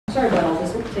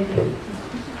taking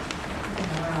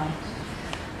around.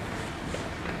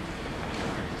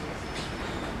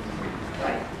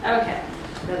 Right, okay,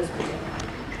 that is pretty good.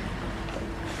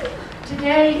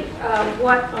 Today,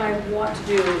 what I want to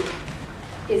do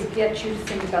is get you to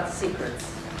think about secrets.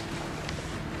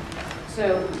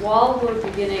 So while we're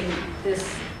beginning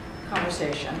this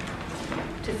conversation,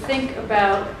 to think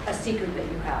about a secret that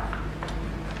you have.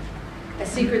 A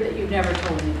secret that you've never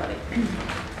told anybody.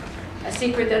 A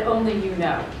secret that only you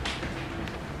know.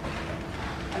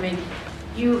 I mean,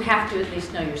 you have to at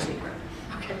least know your secret.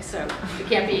 Okay, so it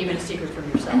can't be even a secret from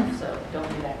yourself, so don't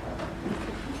do that.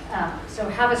 So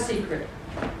have a secret.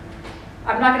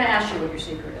 I'm not going to ask you what your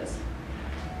secret is.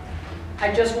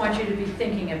 I just want you to be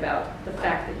thinking about the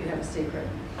fact that you have a secret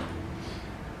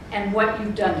and what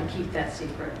you've done to keep that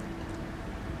secret.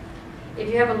 If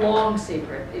you have a long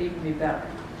secret, it can be better.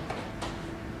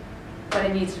 But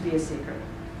it needs to be a secret.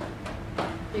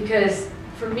 Because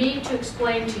for me to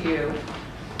explain to you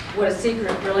what a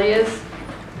secret really is,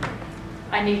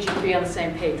 I need you to be on the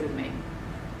same page with me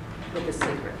with the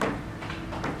secret.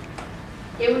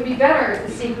 It would be better if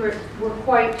the secret were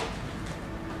quite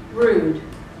rude.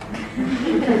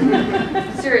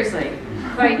 Seriously,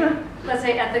 quite, let's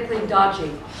say, ethically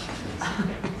dodgy.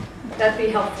 That'd be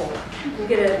helpful. You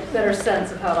get a better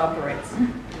sense of how it operates.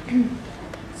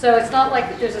 So it's not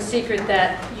like there's a secret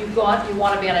that you want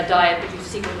to be on a diet, but you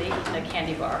secretly eat a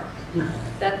candy bar.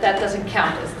 That doesn't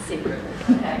count as the secret.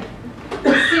 Okay?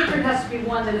 The secret has to be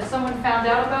one that if someone found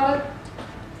out about it,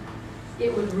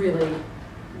 it would really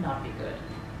not be good.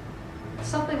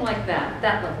 Something like that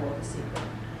level of a secret.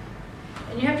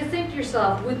 And you have to think to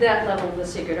yourself, with that level of the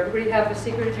secret, everybody have a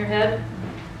secret in your head?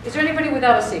 Is there anybody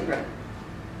without a secret?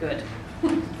 Good.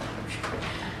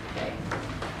 Okay.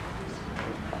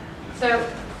 So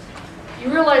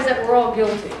you realize that we're all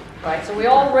guilty, right? So we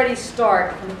already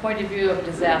start from the point of view of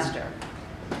disaster.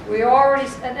 We already,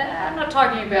 and I'm not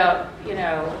talking about, you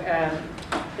know,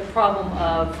 the problem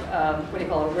of, what do you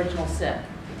call it, original sin.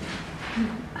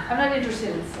 I'm not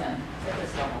interested in sin at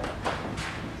this level.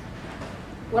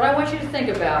 What I want you to think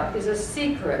about is a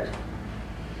secret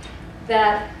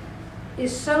that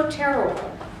is so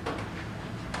terrible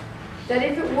that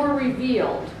if it were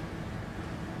revealed,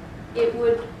 it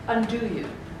would undo you.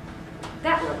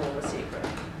 That level of a secret.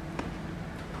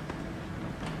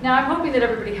 Now, I'm hoping that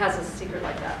everybody has a secret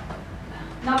like that.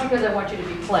 Not because I want you to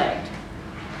be plagued,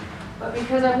 but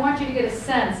because I want you to get a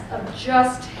sense of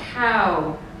just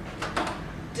how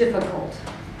difficult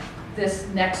this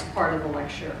next part of the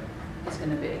lecture is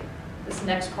going to be. This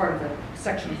next part of the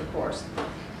section of the course.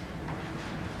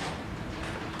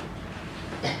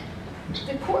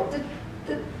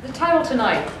 The title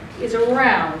tonight is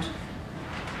around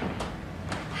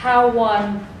how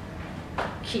one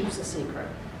keeps a secret.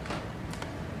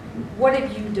 What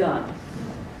have you done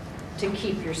to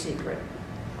keep your secret?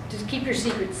 To keep your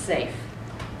secret safe?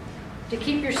 To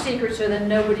keep your secret so that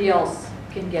nobody else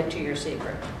can get to your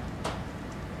secret?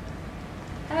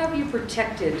 How have you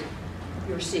protected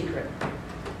your secret?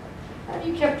 How have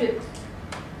you kept it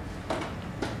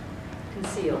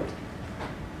concealed?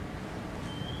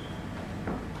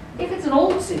 If it's an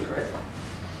old secret,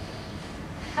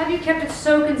 have you kept it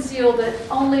so concealed that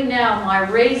only now, by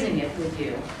raising it with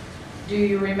you, do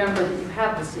you remember that you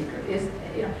have the secret?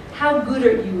 How good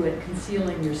are you at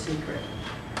concealing your secret?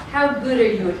 How good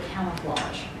are you at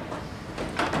camouflage?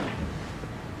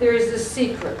 There is this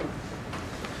secret.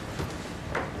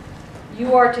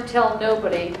 You are to tell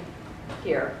nobody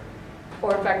here,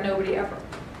 or in fact nobody ever.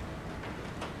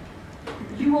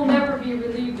 You will never be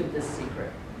relieved of this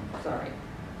secret. Sorry.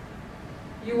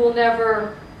 You will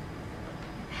never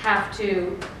have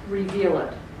to reveal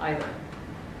it either,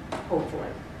 hopefully.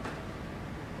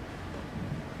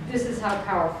 This is how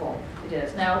powerful it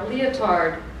is. Now,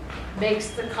 Lyotard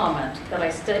makes the comment that I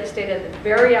stated at the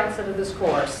very outset of this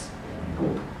course.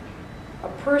 A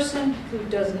person who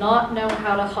does not know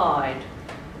how to hide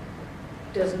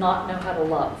does not know how to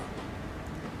love.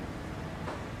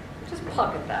 Just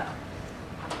pocket that.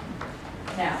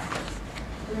 Now,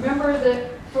 remember the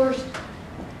first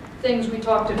things we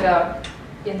talked about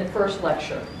in the first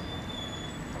lecture.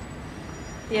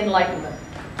 The Enlightenment.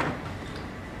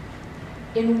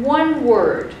 In one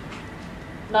word,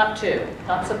 not two,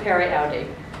 not sapere aude.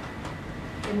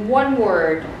 In one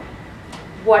word,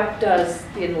 what does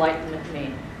the Enlightenment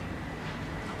mean?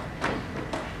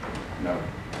 No.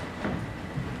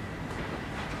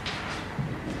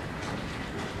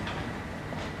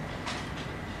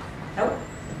 Nope.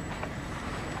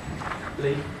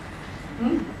 Leap.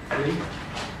 Leap.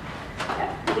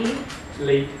 Yeah. Leap.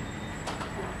 Leap.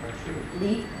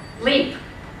 Leap. Leap.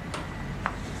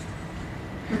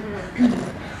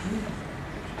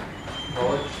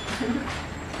 Knowledge.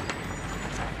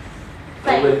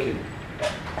 Faith. Awaken.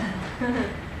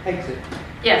 Exit.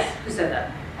 Yes, who said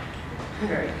that?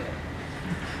 Very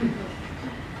good.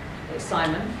 Okay,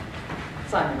 Simon.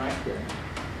 Simon, right?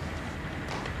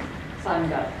 Simon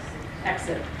got it.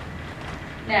 Exit.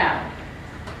 Now,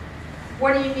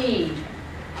 what do you need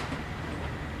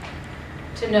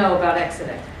to know about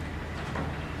exiting?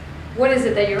 What is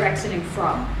it that you're exiting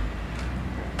from?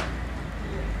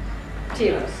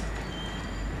 Telos.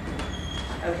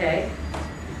 Okay.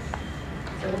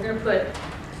 So we're going to put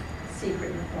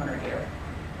secret in the corner here.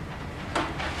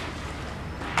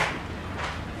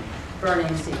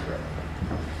 Burning secret.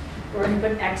 We're going to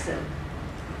put exit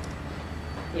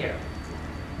here.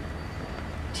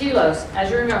 Telos, as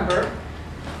you remember,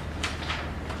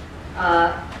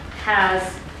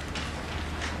 has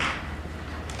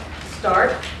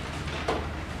start,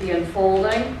 the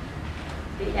unfolding,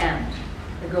 the end,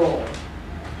 the goal.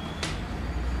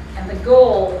 And the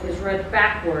goal is read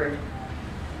backward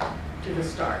to the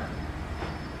start.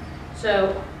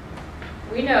 So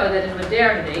we know that in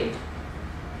modernity,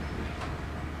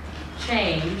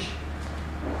 change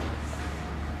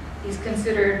is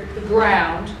considered the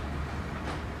ground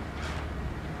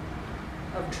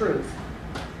of truth.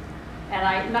 And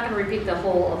I'm not going to repeat the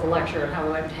whole of the lecture and how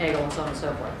we went to Hegel and so on and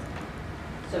so forth.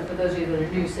 So for those of you that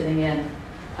are new sitting in,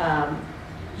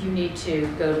 you need to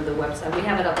go to the website. We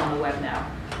have it up on the web now.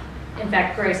 In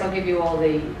fact, Grace, I'll give you all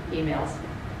the emails.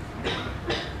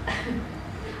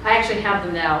 I actually have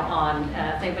them now on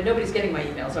thing, but nobody's getting my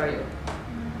emails, are you?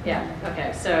 Yeah,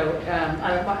 okay, so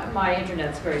my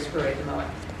internet's very screwy at the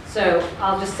moment. So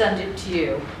I'll just send it to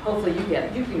you. Hopefully you get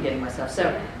it. You've been getting my stuff.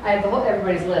 So I have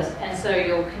everybody's list, and so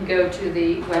you can go to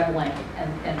the web link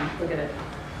and look at it.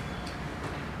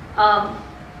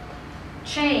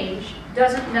 Change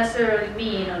doesn't necessarily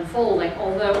mean unfolding,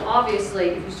 although obviously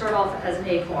if you start off as an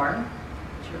acorn,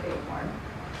 it's your acorn,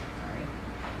 sorry.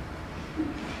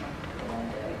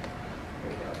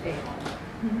 There you go,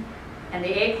 acorn. And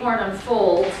the acorn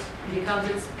unfolds and becomes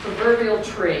its proverbial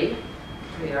tree.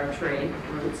 We are tree,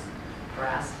 roots,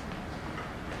 grass.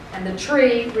 And the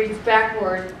tree reads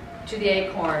backward to the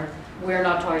acorn. We're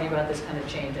not talking about this kind of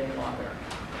change any longer.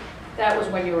 That was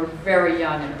when you were very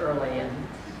young and early and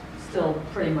still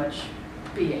pretty much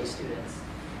BA students.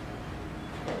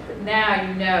 But now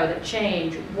you know that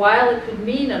change, while it could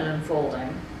mean an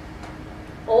unfolding,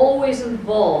 always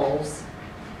involves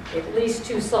at least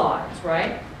two sides,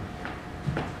 right?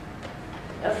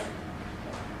 Yes.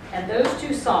 And those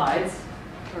two sides,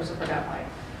 of course I forgot my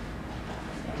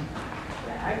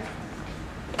bag.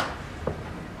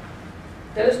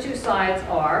 Those two sides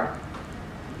are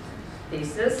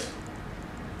thesis.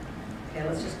 Okay,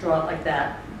 let's just draw it like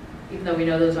that, even though we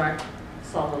know those aren't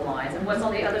solid lines. And what's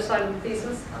on the other side of the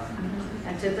thesis?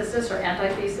 Antithesis or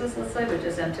antithesis, let's say, which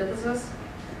is antithesis.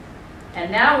 And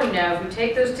now we know if we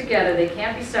take those together, they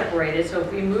can't be separated. So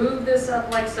if we move this up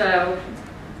like so,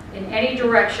 in any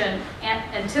direction,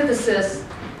 antithesis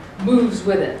moves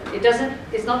with it. It doesn't,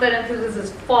 it's not that antithesis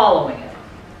is following it.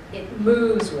 It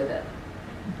moves with it.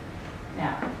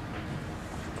 Now,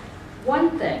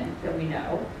 one thing that we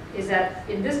know is that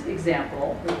in this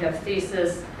example, we have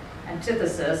thesis,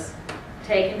 antithesis,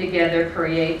 taken together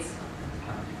creates,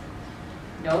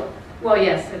 nope. Well,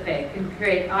 yes, okay, it can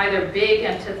create either big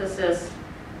antithesis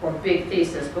or big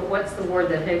thesis, but what's the word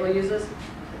that Hegel uses?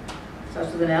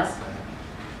 Starts with an S.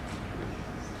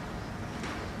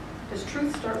 Does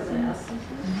truth start with an S?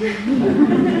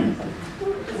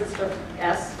 Does it start with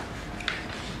S?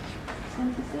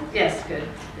 Synthesis? Yes, good.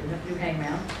 You hang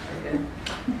around. Very good.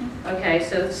 Okay,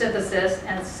 so synthesis,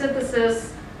 and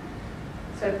synthesis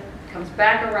so comes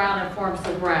back around and forms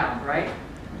the ground, right?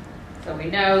 So we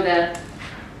know that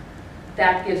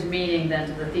that gives meaning then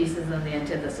to the thesis and the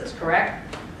antithesis,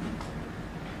 correct?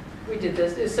 We did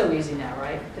this. It's so easy now,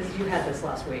 right? Because you had this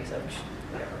last week, so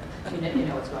whatever. You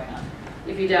know what's going on.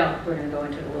 If you don't, we're going to go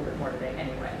into it a little bit more today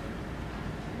anyway.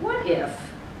 What if,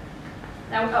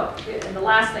 now, oh, and the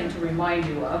last thing to remind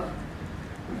you of,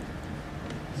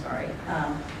 sorry,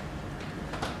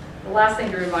 the last thing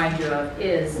to remind you of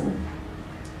is,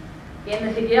 in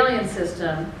the Hegelian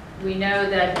system, we know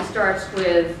that it starts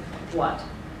with what?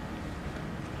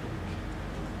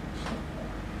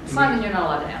 Simon, you're not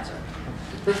allowed to answer.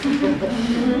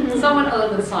 Someone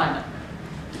other than Simon.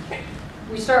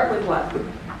 We start with what?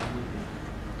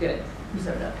 Good.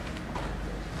 So done.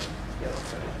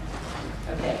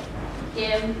 Okay.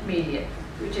 Immediate,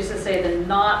 which is to say the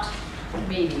not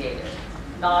mediated.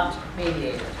 Not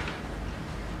mediated.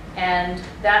 And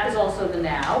that is also the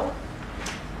now.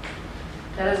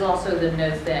 That is also the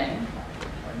no thing.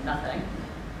 or nothing.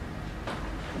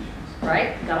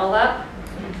 Right? Got all that?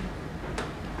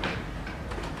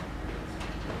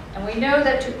 And we know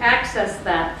that to access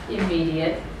that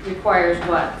immediate requires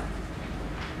what?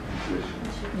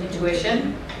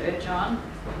 Intuition. Good, John.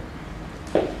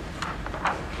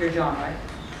 You're John, right?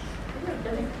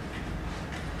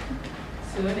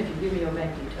 Soon, if you give me your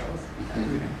bank details.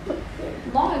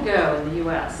 Long ago in the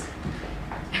U.S.,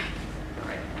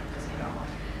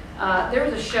 there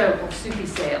was a show called Soupy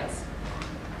Sales.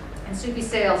 And Soupy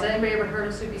Sales, anybody ever heard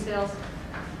of Soupy Sales?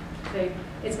 Okay.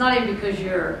 It's not even because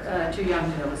you're too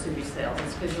young to know what Soupy Sales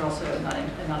is, because you're also not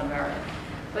American.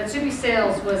 But Soupy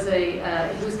Sales was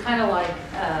it was kind of like,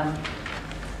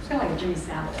 it's kind of like a Jimmy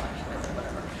Savile, actually, or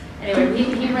whatever. Anyway,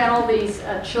 he ran all these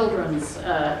children's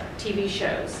TV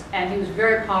shows, and he was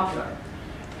very popular.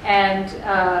 And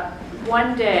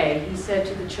one day, he said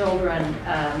to the children,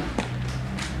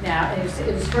 now, it was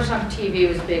the first time TV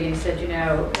was big, and he said, you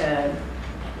know,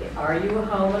 are you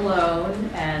home alone?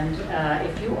 And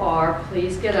if you are,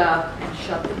 please get up and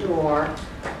shut the door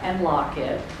and lock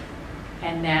it.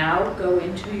 And now go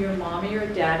into your mommy or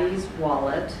daddy's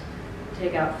wallet,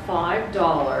 take out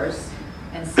 $5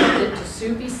 and send it to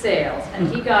Soupy Sales. And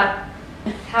he got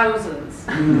thousands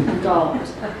of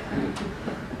dollars.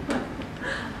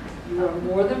 You are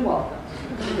more than welcome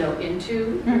to go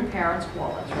into your parents'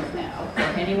 wallets right now, or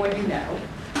anyone you know.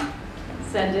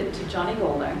 Send it to Johnny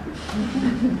Golding.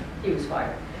 He was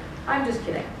fired. I'm just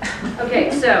kidding.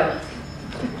 Okay, so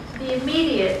the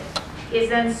immediate is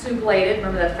then sublated.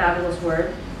 Remember that fabulous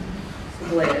word?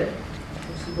 Sublated,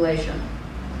 or sublation.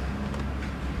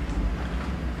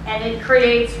 And it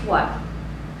creates what?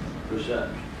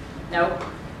 Perception. Nope.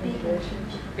 Intuition.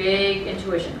 Big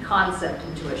intuition, concept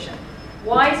intuition.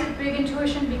 Why is it big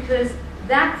intuition? Because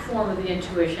that form of the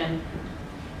intuition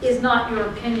is not your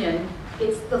opinion.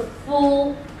 It's the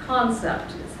full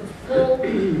concept. It's the full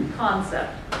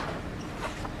concept.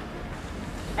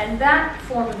 And that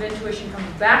form of intuition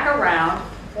comes back around,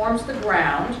 forms the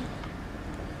ground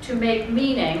to make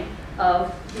meaning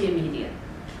of the immediate.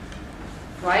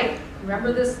 Right?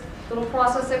 Remember this little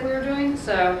process that we were doing?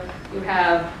 So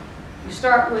you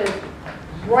start with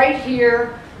right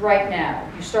here, right now.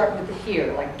 You start with the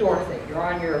here, like Dorothy. You're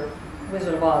on your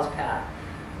Wizard of Oz path.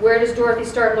 Where does Dorothy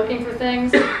start looking for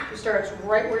things? She starts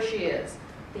right where she is.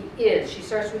 The is. She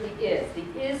starts with the is. The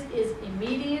is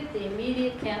immediate. The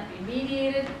immediate can't be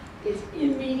mediated. It's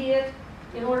immediate.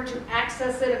 In order to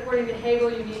access it, according to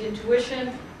Hegel, you need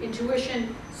intuition.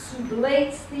 Intuition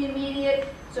sublates the immediate.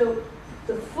 So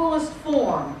the fullest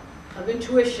form of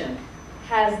intuition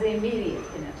has the immediate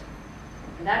in it.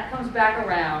 And that comes back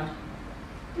around.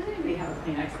 Does anybody have a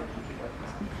Kleenex that can keep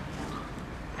working?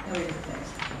 No, we just things.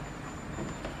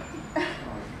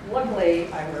 Luckily,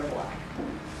 I wear black.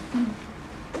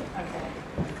 Okay.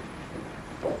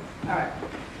 All right.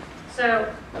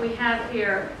 So we have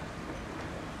here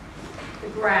the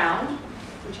ground,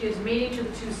 which gives meaning to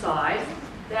the two sides.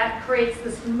 That creates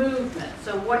this movement.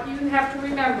 So what you have to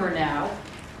remember now,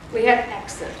 we have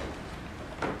exit.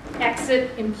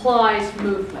 Exit implies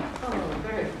movement. Oh,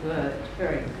 very good,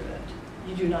 very good.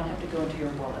 You do not have to go into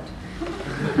your wallet.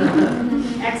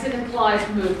 Exit implies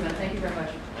movement. Thank you very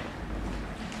much.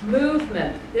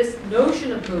 Movement, this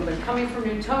notion of movement coming from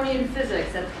Newtonian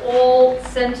physics, that all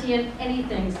sentient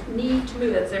anythings need to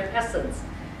move. That's their essence.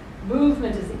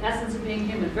 Movement is the essence of being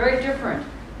human. Very different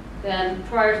than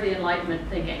prior to the Enlightenment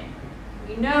thinking.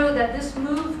 We know that this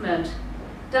movement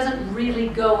doesn't really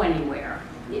go anywhere.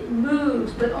 It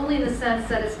moves, but only in the sense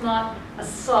that it's not a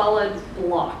solid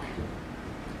block.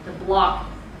 The block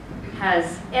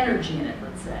has energy in it,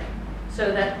 let's say.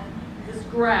 So that this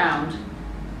ground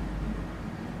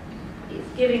is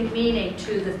giving meaning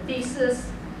to the thesis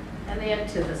and the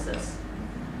antithesis.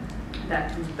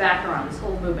 That comes back around, this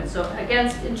whole movement. So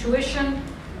against intuition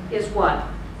is what?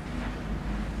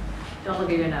 Don't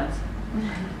look at your notes.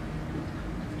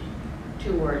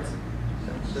 2 words.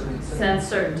 Sense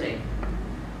certainty.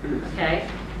 Okay?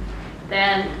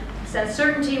 Then sense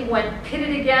certainty, when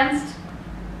pitted against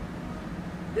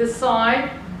this side,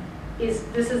 this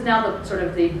is now the sort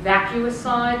of the vacuous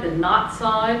side, the not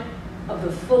side of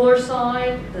the fuller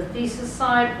side, the thesis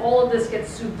side. All of this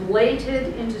gets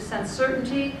sublated into sense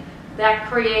certainty. That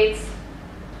creates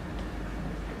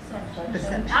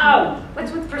Perception. ow!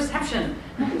 What's with perception?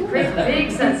 It creates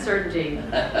big sense certainty.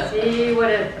 See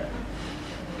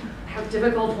how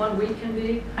difficult 1 week can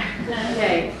be?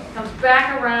 Okay, comes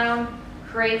back around,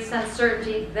 creates sense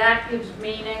certainty. That gives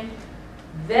meaning.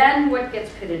 Then what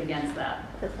gets pitted against that?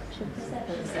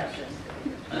 Perception.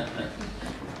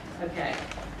 Okay.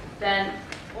 Then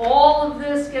all of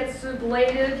this gets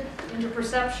sublated into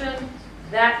perception.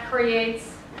 That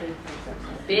creates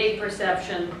big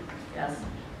perception. Yes,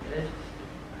 good.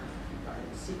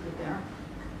 Secret there.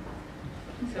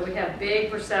 So we have big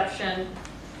perception,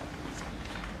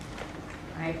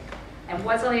 right? And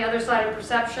what's on the other side of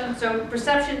perception? So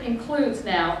perception includes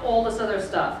now all this other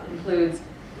stuff. It includes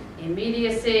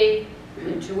immediacy,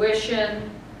 intuition,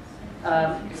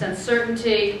 sense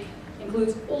certainty,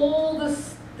 includes all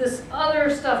this other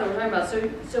stuff that we're talking about.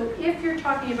 So if you're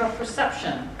talking about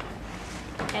perception,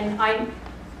 and I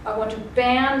want to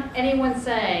ban anyone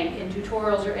saying in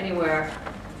tutorials or anywhere,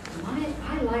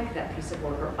 I like that piece of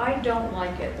work, or I don't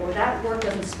like it, or that work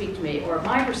doesn't speak to me, or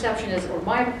my perception is, or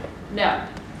my, no.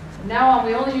 From now on,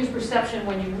 we only use perception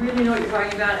when you really know what you're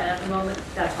talking about, and at the moment,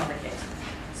 that's not the case.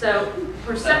 So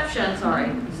perception, sorry,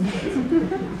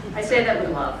 I say that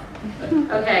with love.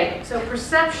 Okay, so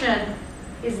perception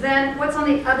is then, what's on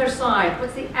the other side?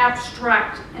 What's the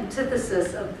abstract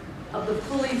antithesis of the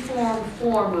fully formed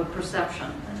form of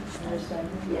perception?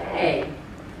 Understanding. Yay.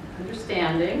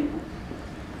 Understanding.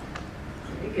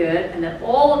 Very good. And then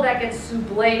all of that gets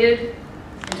sublated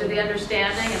into the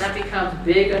understanding, and that becomes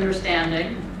big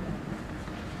understanding.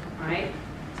 Right?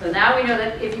 So now we know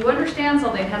that if you understand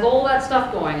something, it has all that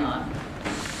stuff going on.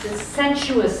 The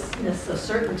sensuousness of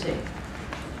certainty.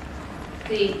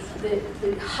 The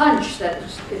hunch that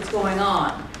it's going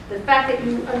on. The fact that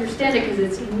you understand it because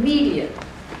it's immediate.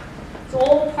 It's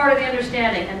all part of the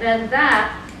understanding. And then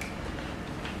that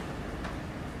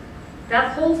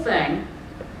whole thing,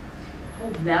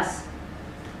 whole mess,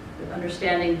 with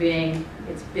understanding being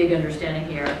its big understanding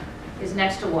here, is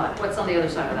next to what? What's on the other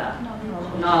side of that?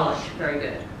 Knowledge. Very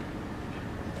good.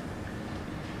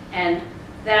 And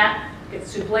that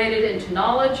gets sublated into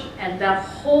knowledge, and that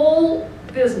whole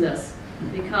business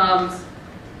becomes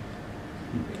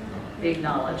big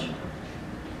knowledge.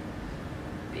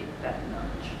 Big, better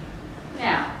knowledge.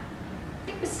 Now, I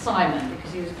think with Simon,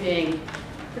 because he was being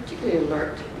particularly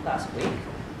alert last week,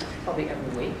 probably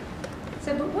every week,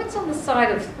 said, but what's on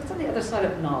the other side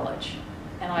of knowledge?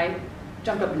 And I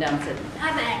jumped up and down and said,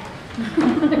 nothing.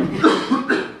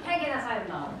 Can't get outside of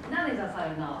knowledge. Nothing's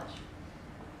outside of knowledge.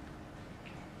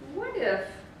 What if a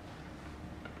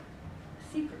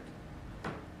secret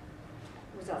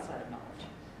was outside of knowledge?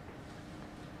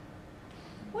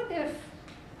 What if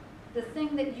the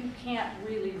thing that you can't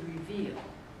really reveal,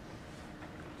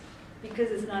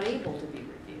 because it's not able to be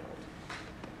revealed,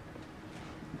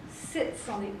 sits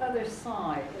on the other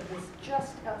side of this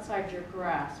just outside your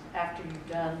grasp after you've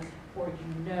done, or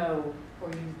you know, or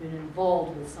you've been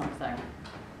involved with something?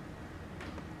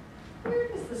 Where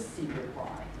does the secret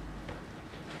lie?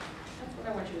 That's what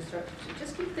I want you to start to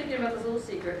just keep thinking about this little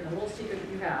secret and the little secret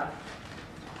that you have.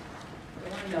 I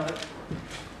want to know it.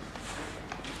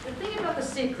 The thing about the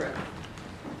secret,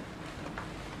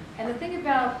 and the thing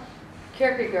about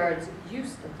Kierkegaard's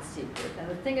use of the secret, and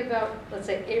the thing about, let's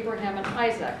say, Abraham and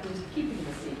Isaac, who's keeping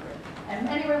the secret. And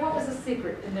anyway, what was the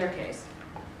secret in their case?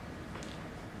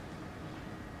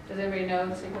 Does anybody know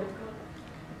the secret?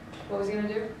 What was he going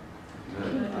to do? He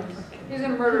was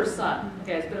going to murder his son.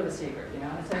 Okay, it's a bit of a secret, you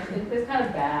know. It's kind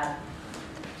of bad,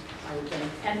 I would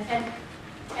think.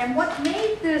 And what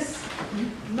made this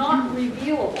not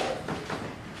revealable,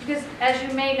 because as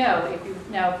you may know, if you've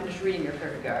now finished reading your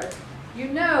Kierkegaard, you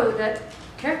know that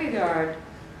Kierkegaard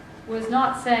was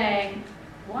not saying,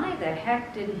 why the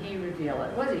heck didn't he reveal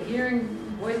it? Was he hearing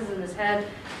voices in his head?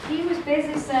 He was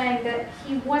basically saying that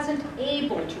he wasn't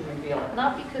able to reveal it,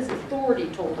 not because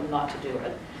authority told him not to do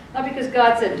it, not because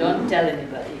God said, don't tell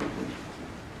anybody.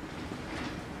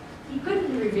 He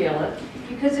couldn't reveal it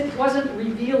because it wasn't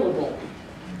revealable.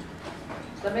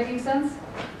 Is that making sense?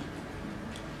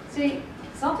 See,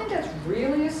 something that's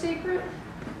really a secret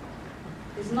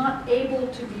is not able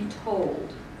to be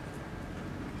told.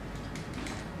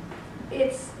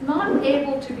 It's not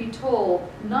able to be told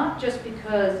not just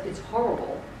because it's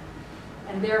horrible,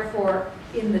 and therefore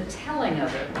in the telling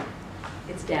of it,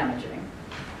 it's damaging.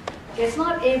 It's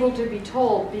not able to be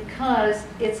told because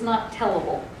it's not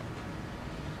tellable.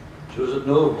 So is it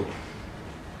knowable?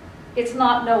 It's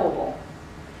not knowable.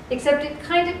 Except it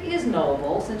kind of is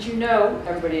knowable, since you know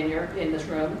everybody in this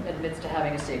room admits to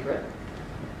having a secret.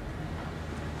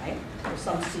 Right? There's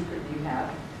some secret you have.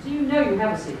 So you know you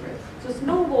have a secret. So it's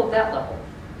knowable at that level.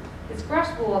 It's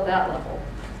graspable at that level.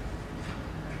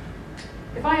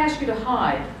 If I ask you to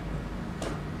hide,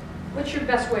 what's your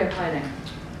best way of hiding?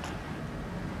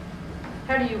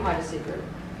 How do you hide a secret?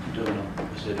 I don't know.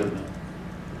 I say don't know.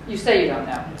 You say you don't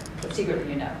know, but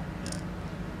secretly you know.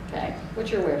 Okay.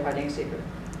 What's your way of hiding a secret?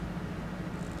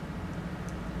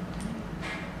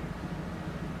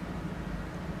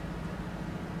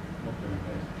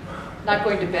 Not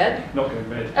going to bed? Not going to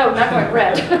bed. Oh, not going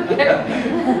red.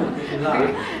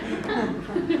 Lie.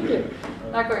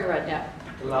 Not going red, yeah.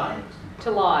 Lie.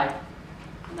 To lie.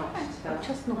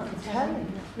 Just not to tell.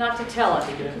 Not to tell it.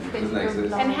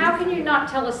 And how can you not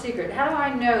tell a secret? How do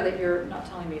I know that you're not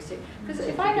telling me a secret? Because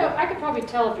if I know, I could probably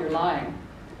tell if you're lying.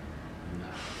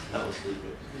 That was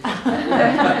stupid.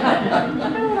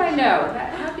 How would I know?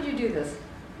 How could you do this?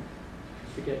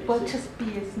 Well, just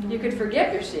be as You could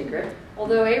forget your secret,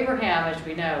 although Abraham, as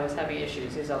we know, was having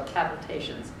issues. He's on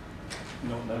habitations.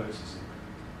 Not know it's a secret.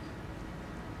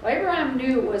 Well, Abraham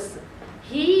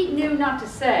he knew not to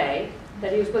say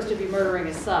that he was supposed to be murdering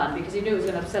his son because he knew it was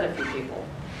going to upset a few people.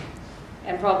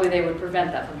 And probably they would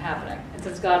prevent that from happening. And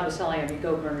since God was telling him, you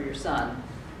go murder your son.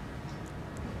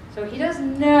 So he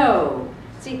doesn't know.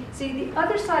 See, the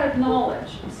other side of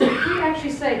knowledge, so we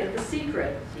actually say that the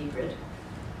secret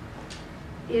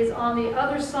is on the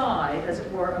other side, as it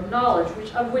were, of knowledge,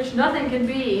 of which nothing can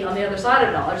be on the other side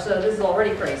of knowledge, so this is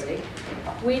already crazy.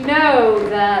 We know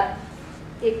that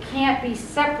it can't be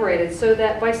separated, so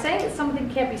that by saying that something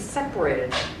can't be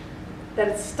separated, that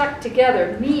it's stuck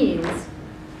together means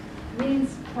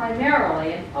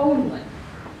primarily and only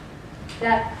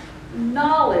that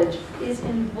knowledge is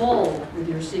involved with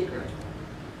your secret.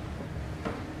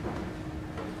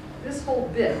 This whole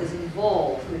bit is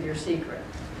involved with your secret.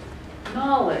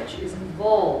 Knowledge is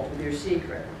involved with your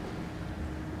secret.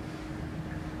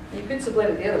 You could sublet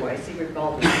it the other way, secret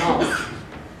involved with knowledge.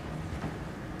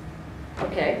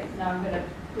 Okay, now I'm going to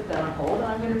put that on hold, and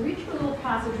I'm going to read you a little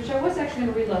passage, which I was actually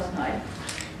going to read last night,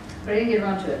 but I didn't get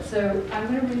around to it, so I'm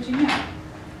going to read it to you now.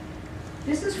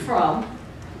 This is from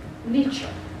Nietzsche.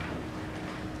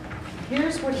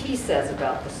 Here's what he says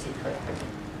about the secret.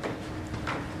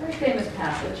 Very famous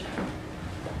passage.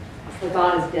 It's the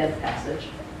God is dead passage.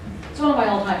 It's one of my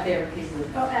all-time favorite pieces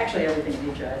of, oh, actually everything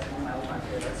Nietzsche is one of my all-time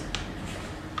favorites.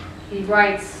 He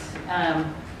writes,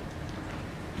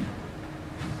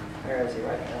 where is he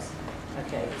writing this?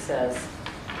 Okay, he says,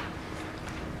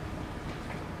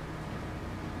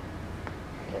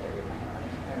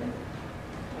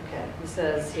 okay, he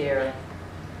says here,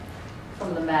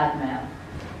 from the madman.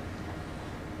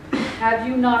 Have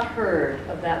you not heard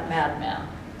of that madman,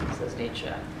 says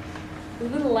Nietzsche, who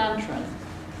lit a lantern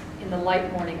in the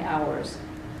light morning hours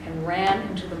and ran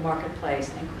into the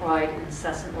marketplace and cried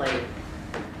incessantly,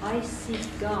 I seek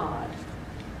God,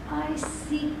 I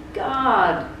seek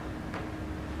God.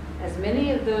 As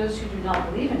many of those who do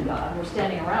not believe in God were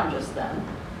standing around just then,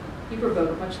 he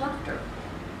provoked much laughter.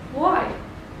 Why?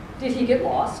 Did he get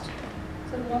lost?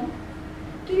 Said one.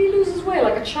 Did he lose his way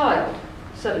like a child?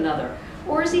 Said another.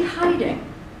 Or is he hiding?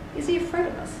 Is he afraid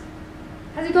of us?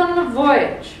 Has he gone on a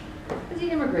voyage? Has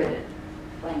he immigrated?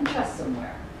 Playing chess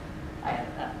somewhere? I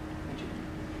added that.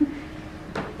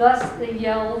 Thus they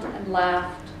yelled and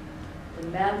laughed. The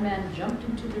madman jumped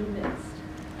into their midst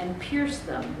and pierced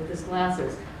them with his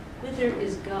glances. Whither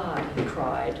is God? He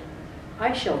cried.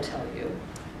 I shall tell you.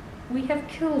 We have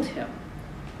killed him,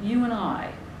 you and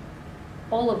I.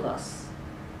 All of us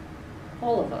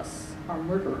are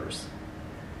murderers.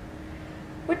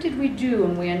 What did we do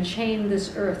when we unchained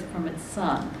this earth from its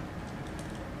sun?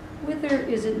 Whither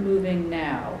is it moving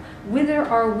now? Whither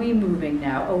are we moving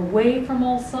now? Away from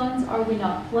all suns? Are we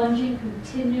not plunging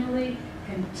continually,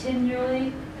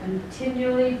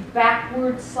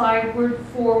 backward, sideward,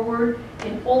 forward,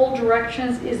 in all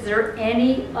directions? Is there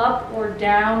any up or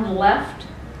down left?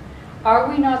 Are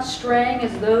we not straying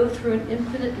as though through an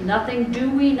infinite nothing? Do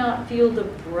we not feel the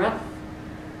breath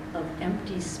of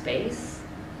empty space?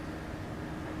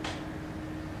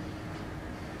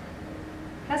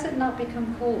 Has it not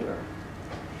become colder?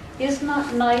 Is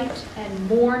not night and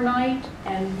more night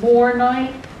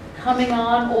coming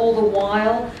on all the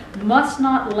while? Must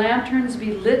not lanterns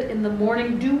be lit in the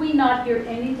morning? Do we not hear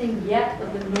anything yet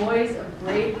of the noise of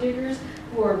grave diggers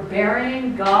who are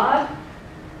burying God?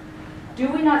 Do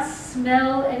we not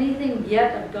smell anything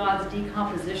yet of God's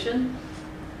decomposition?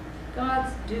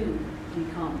 Gods do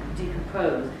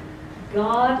decompose.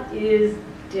 God is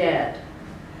dead.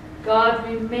 God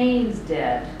remains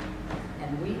dead,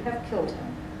 and we have killed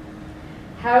him.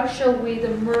 How shall we, the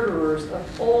murderers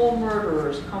of all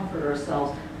murderers, comfort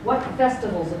ourselves? What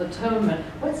festivals of atonement,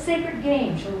 what sacred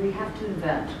game shall we have to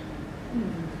invent?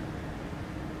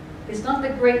 Is not the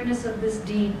greatness of this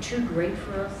deed too great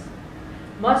for us?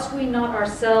 Must we not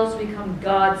ourselves become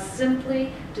gods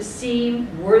simply to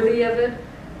seem worthy of it?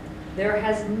 There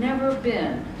has never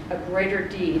been a greater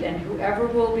deed, and whoever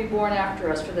will be born after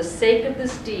us, for the sake of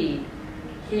this deed,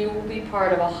 he will be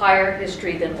part of a higher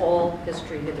history than all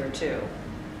history hitherto.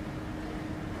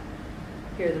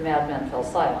 Here the madman fell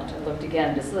silent and looked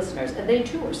again at his listeners, and they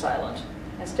too were silent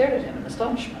and stared at him in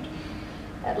astonishment.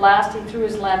 At last he threw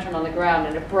his lantern on the ground,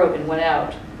 and it broke and went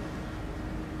out.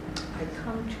 "I've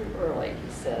come too early,"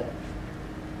 he said.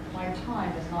 "My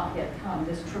time has not yet come.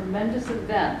 This tremendous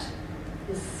event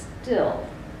is still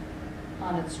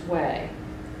on its way,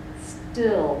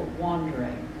 still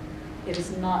wandering. It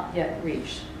has not yet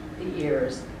reached the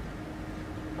ears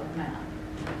of man."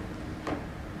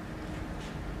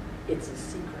 It's a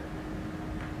secret.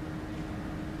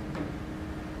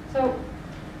 So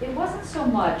it wasn't so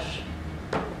much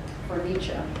for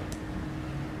Nietzsche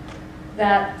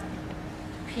that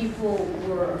people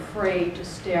were afraid to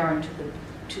stare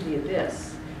into the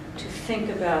abyss, to think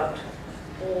about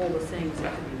all the things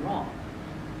that could be wrong.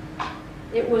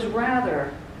 It was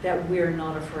rather that we're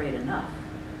not afraid enough.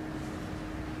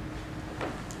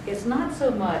 It's not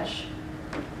so much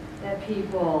that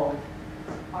people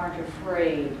aren't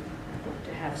afraid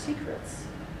to have secrets.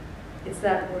 It's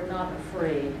that we're not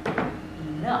afraid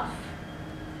enough.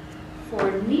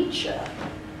 For Nietzsche,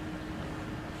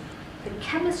 the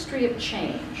chemistry of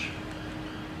change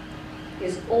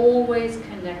is always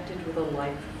connected with a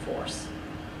life force.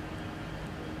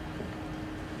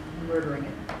 Murdering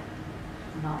it,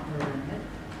 not murdering it,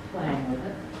 playing with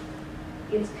it.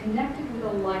 It's connected with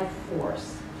a life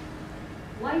force.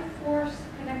 Life force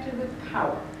connected with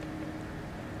power.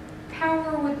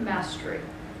 Power with mastery.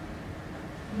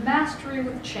 Mastery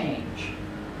with change.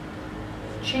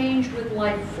 Change with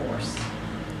life force.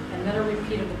 And then a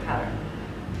repeat of the pattern.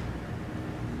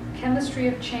 Chemistry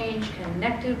of change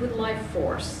connected with life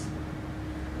force.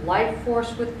 Life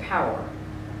force with power.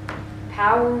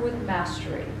 Power with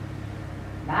mastery.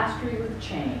 Mastery with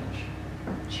change.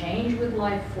 Change with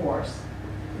life force.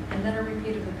 And then a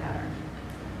repeat of the pattern.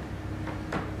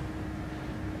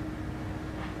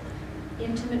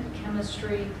 Intimate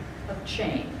chemistry of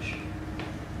change.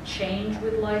 Change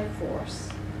with life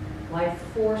force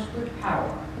with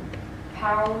power,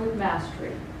 power with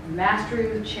mastery, mastery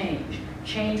with change,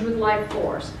 change with life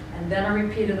force, and then a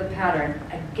repeat of the pattern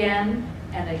again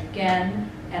and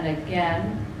again and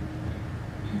again.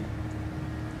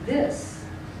 This,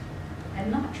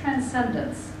 and not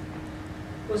transcendence,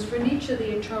 was for Nietzsche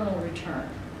the eternal return.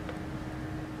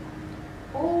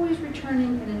 Always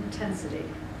returning in intensity.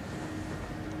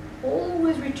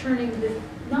 Always returning with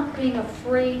not being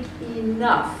afraid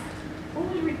enough.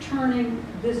 Always returning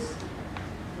this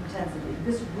intensity,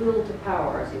 this will to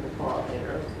power, as he would call it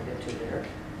later, as we'll get to later.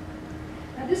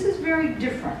 Now this is very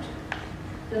different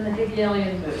than the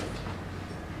Hegelian move.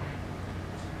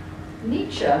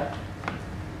 Nietzsche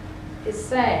is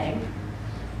saying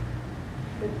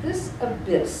that this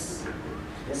abyss,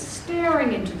 this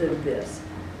staring into the abyss,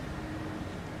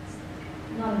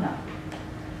 is not enough.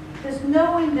 This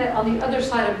knowing that on the other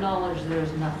side of knowledge there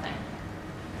is nothing.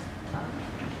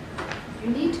 You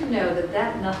need to know that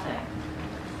that nothing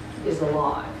is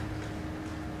alive.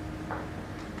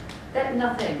 That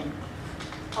nothing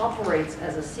operates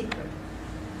as a secret.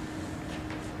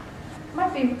 It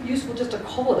might be useful just to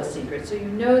call it a secret, so you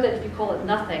know that if you call it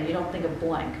nothing, you don't think of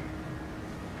blank.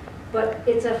 But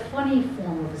it's a funny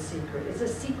form of a secret. It's a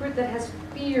secret that has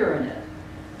fear in it,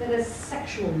 that has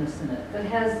sexualness in it, that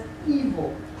has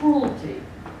evil, cruelty,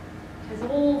 has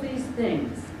all these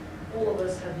things all of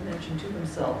us have mentioned to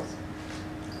themselves.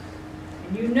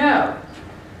 And you know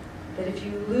that if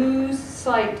you lose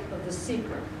sight of the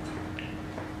secret,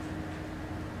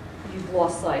 you've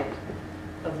lost sight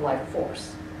of life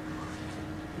force.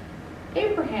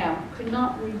 Abraham could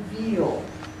not reveal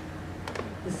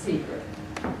the secret,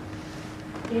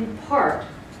 in part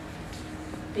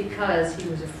because he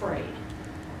was afraid,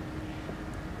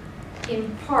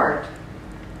 in part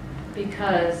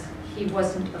because he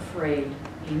wasn't afraid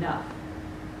enough,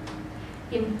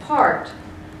 in part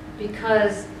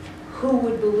because who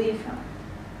would believe him,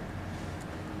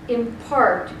 in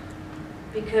part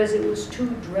because it was too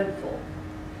dreadful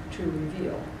to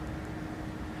reveal.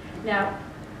 Very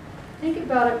think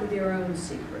about it with your own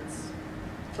secrets.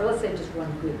 Or let's say just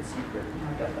one good secret.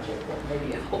 I've got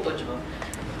maybe a whole bunch of them.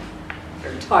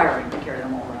 They're tiring to carry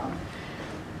them all around.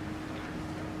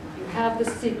 You have the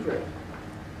secret.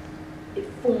 It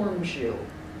forms you.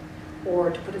 Or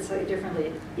to put it slightly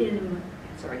differently,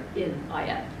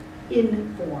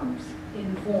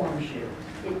 informs you.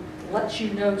 It lets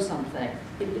you know something.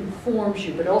 It informs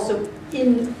you, but also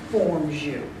informs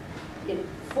you. It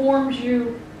forms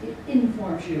you, it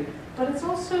informs you. But it's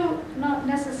also not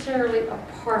necessarily a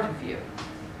part of you.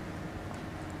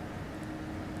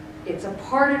 It's a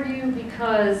part of you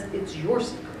because it's your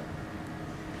secret.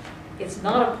 It's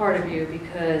not a part of you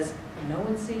because no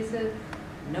one sees it,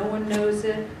 no one knows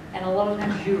it, And a lot of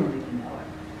times you don't even know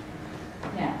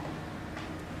it. Now,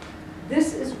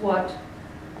 this is what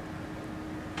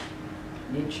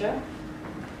Nietzsche,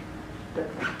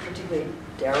 but particularly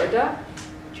Derrida,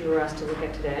 which you were asked to look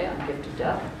at today on Gift of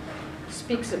Death,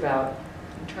 speaks about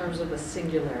in terms of a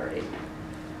singularity.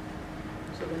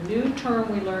 So the new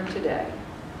term we learned today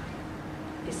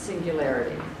is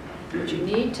singularity. But you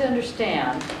need to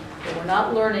understand that we're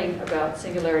not learning about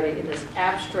singularity in this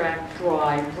abstract,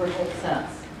 dry, brittle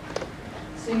sense.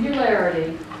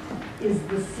 Singularity is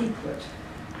the secret.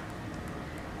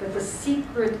 But the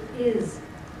secret is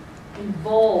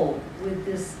involved with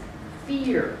this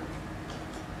fear.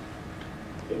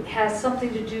 It has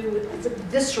something to do with, it's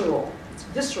visceral. It's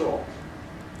visceral.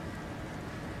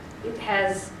 It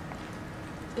has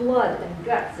blood and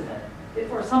guts in it,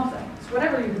 or something. It's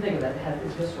whatever you can think of it,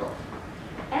 it's visceral.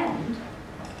 And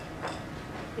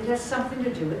it has something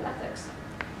to do with ethics.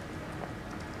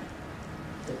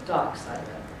 The dark side of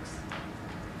ethics.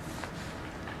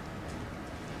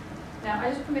 Now, I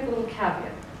just want to make a little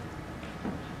caveat.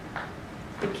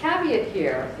 The caveat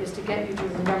here is to get you to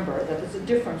remember that there's a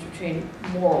difference between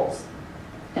morals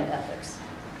and ethics.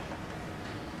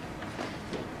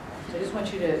 So I just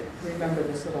want you to remember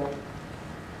this little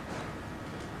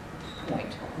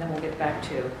point, and then we'll get back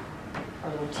to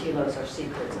our little telos, our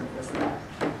secrets, and this and that.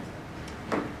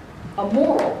 A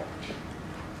moral,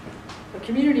 a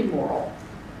community moral,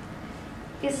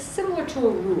 is similar to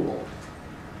a rule.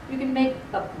 You can make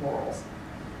up morals.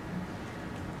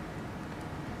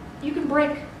 You can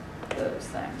break those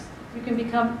things. You can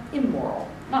become immoral,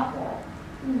 not moral.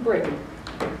 You can break it.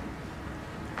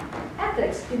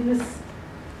 Ethics, in this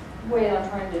way that I'm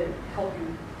trying to help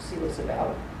you see what it's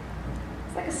about,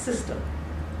 it's like a system.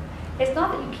 It's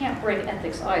not that you can't break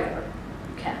ethics either.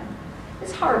 You can.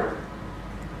 It's harder.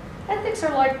 Ethics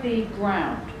are like the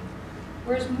ground,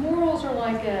 whereas morals are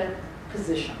like a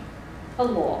position, a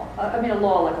law. I mean, a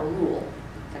law like a rule.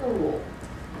 It's like a rule.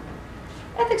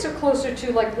 Ethics are closer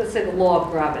to, like, let's say, the law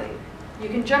of gravity. You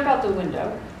can jump out the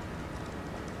window,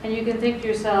 and you can think to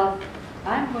yourself,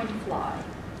 I'm going to fly.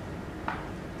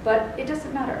 But it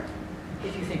doesn't matter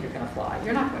if you think you're going to fly.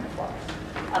 You're not going to fly,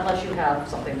 unless you have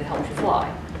something to help you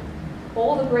fly.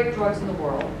 All the great drugs in the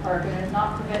world are going to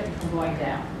not prevent you from going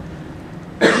down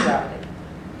with gravity.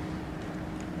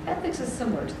 Ethics is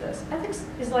similar to this. Ethics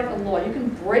is like a law. You can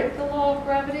break the law of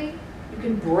gravity. You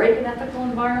can break an ethical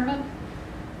environment.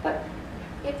 But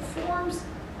it forms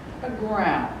a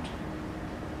ground.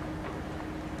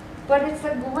 But it's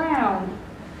the ground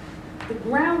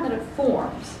that it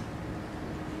forms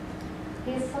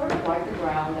is sort of like the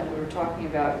ground that we were talking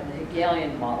about in the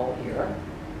Hegelian model here,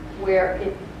 where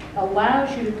it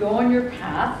allows you to go on your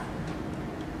path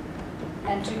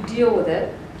and to deal with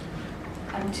it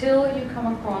until you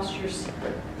come across your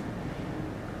secret.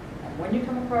 And when you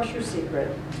come across your secret,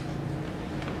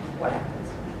 what happens?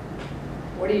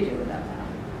 What do you do with that path?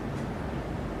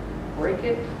 Break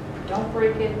it? Don't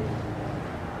break it?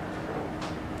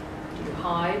 Do you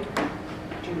hide?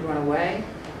 Do you run away?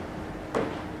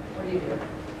 What do you do?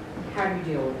 How do you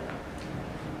deal with it?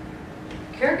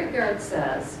 Kierkegaard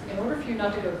says, in order for you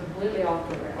not to go completely off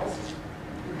the rails,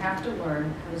 you have to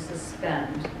learn how to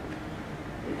suspend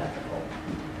the ethical.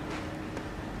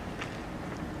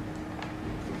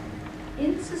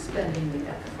 In suspending the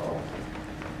ethical,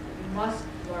 you must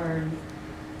learn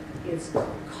its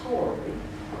corollary,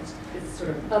 its sort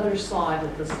of other side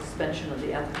of the suspension of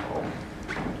the ethical.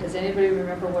 Does anybody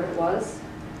remember what it was?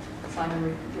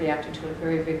 Simon reacted to it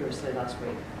very vigorously last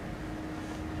week.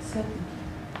 Certainty.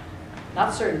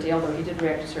 Not certainty, although he did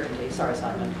react to certainty. Sorry,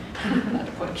 Simon. Not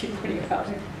to keep pointing you out.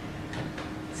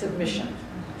 Submission.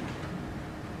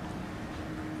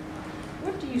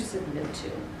 What do you submit to?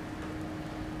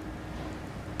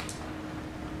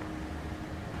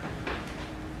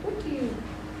 What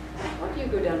do you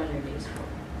go down on your knees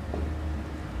for?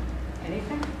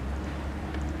 Anything?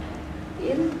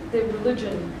 In the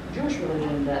religion, Jewish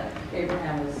religion that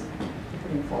Abraham was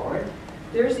putting forward,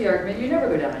 there's the argument you never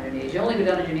go down on your knees. You only go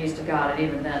down on your knees to God, and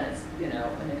even then it's,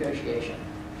 a negotiation.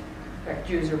 In fact,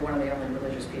 Jews are one of the only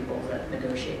religious people that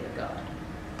negotiate with God.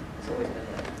 There's always been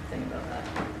a thing about that.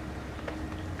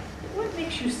 What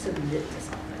makes you submit to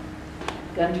something?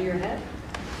 Gun to your head?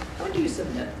 When do you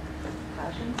submit?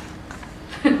 Passion?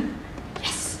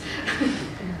 Yes!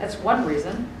 That's one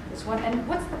reason. That's one. And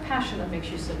what's the passion that makes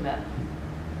you submit?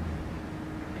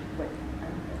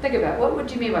 Think about it. What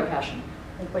do you mean by passion?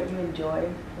 Like what you enjoy.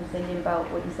 I was thinking about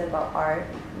what you said about art.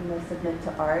 Submit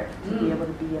to art to be able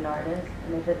to be an artist.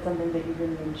 And if it's something that you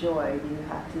really enjoy, you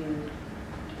have to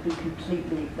be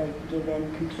completely, give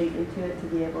in completely to it to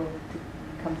be able to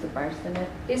become submersed in it.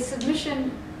 Is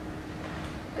submission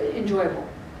Enjoyable.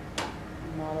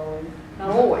 Not always.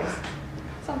 Not always.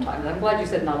 Sometimes. I'm glad you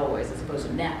said not always as opposed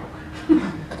to now.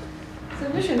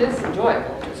 Submission is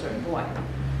enjoyable to a certain point,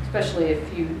 especially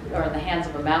if you are in the hands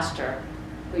of a master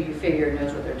who you figure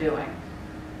knows what they're doing,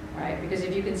 right? Because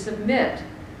if you can submit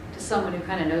to someone who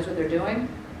kind of knows what they're doing,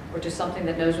 or to something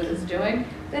that knows what it's doing,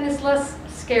 then it's less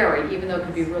scary, even though it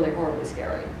could be really horribly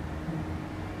scary.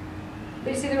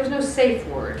 But you see, there was no safe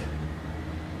word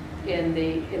in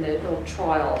the little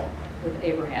trial with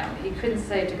Abraham. He couldn't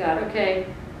say to God, okay,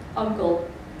 uncle,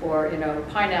 or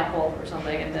pineapple or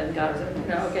something, and then God was,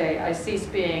 okay, I cease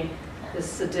being this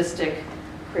sadistic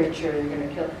creature you're going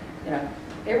to kill.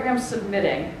 Abraham's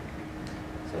submitting.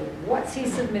 So what's he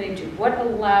submitting to? What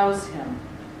allows him?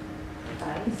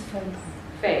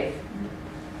 Faith.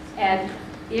 And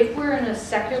if we're in a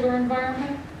secular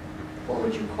environment, what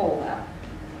would you call that?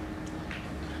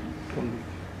 Who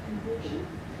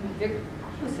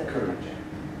said Courage.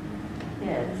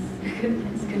 Yes.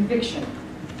 It's conviction.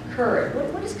 Courage.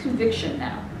 What is conviction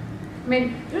now? I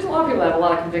mean, there's a lot of people that have a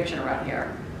lot of conviction around here.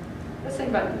 Let's think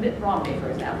about Mitt Romney, for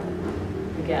example.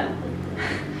 Again.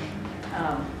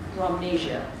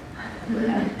 Romnesia.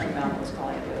 Malcolm was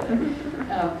calling it the other day.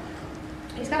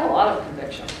 He's got a lot of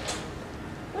conviction.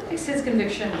 What makes his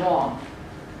conviction wrong,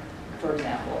 for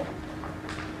example,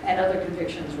 and other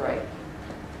convictions right?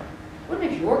 What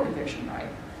makes your conviction right?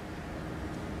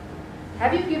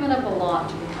 Have you given up a lot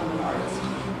to become an artist?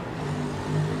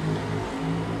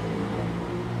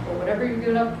 Or whatever you've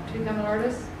given up to become an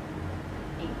artist,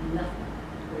 ain't nothing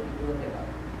to what you will give up.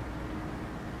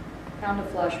 Pound of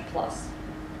flesh plus.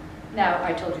 Now,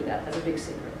 I told you that. That's a big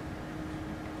secret.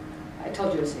 I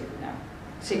told you a secret now.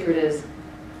 Secret is,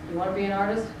 you want to be an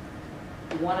artist?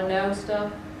 You want to know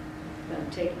stuff? Then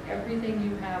take everything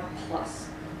you have plus.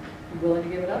 You willing to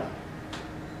give it up?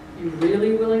 You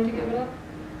really willing to give it up?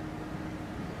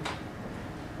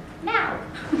 Now!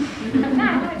 Not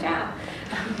my job.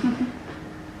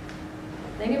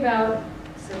 Think about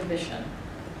submission.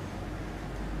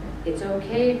 It's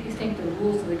okay if you think the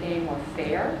rules of the game are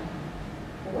fair,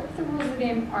 but what if the rules of the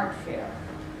game aren't fair?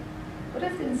 What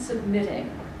if in submitting,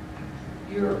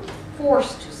 you're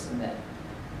forced to submit?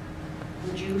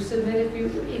 Would you submit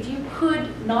if you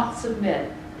could not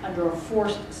submit under a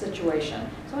forced situation?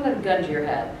 Someone had a gun to your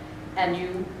head, and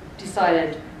you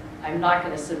decided, I'm not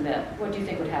going to submit. What do you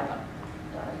think would happen?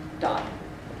 Die.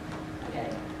 Okay.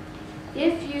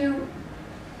 If you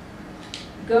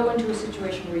go into a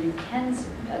situation where you can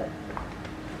submit,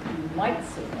 you might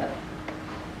submit,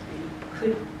 you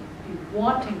could be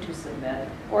wanting to submit,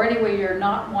 or anyway, you're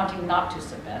not wanting not to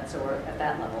submit, so we're at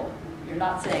that level. You're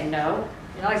not saying no.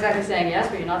 You're not exactly saying yes,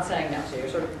 but you're not saying no, so you're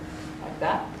sort of like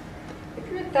that. If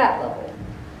you're at that level,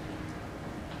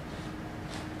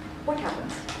 what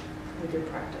happens with your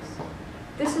practice?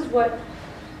 This is what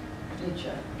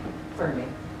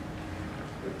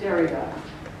Derrida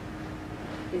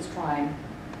is trying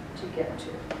to get to.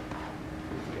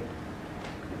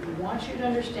 He wants you to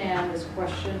understand this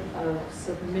question of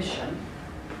submission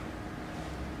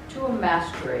to a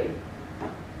mastery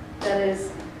that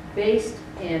is based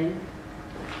in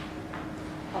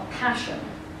a passion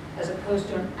as opposed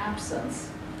to an absence.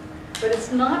 But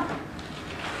it's not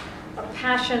a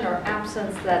passion or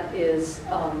absence that is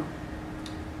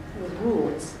with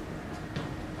rules.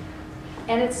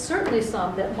 And it's certainly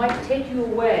some that might take you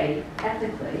away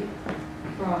ethically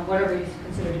from whatever you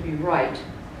consider to be right,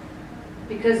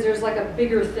 because there's like a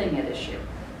bigger thing at issue.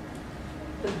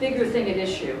 The bigger thing at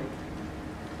issue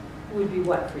would be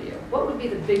what for you? What would be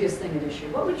the biggest thing at issue?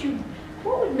 What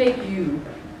would make you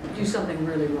do something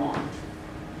really wrong?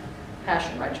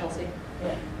 Passion, right, Chelsea?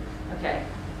 Yeah. Okay.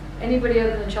 Anybody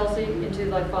other than Chelsea into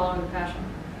like following the passion?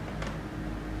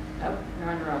 Oh, you're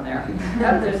on your own there.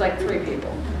 Oh, there's like 3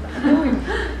 people.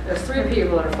 There's 3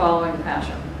 people that are following the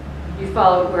passion. You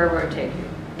follow it wherever it takes you.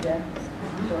 Yeah,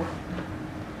 sure.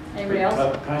 Anybody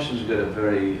else? Passion's got a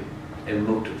very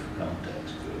emotive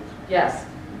context to it. Yes.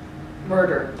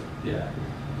 Murder. Yeah.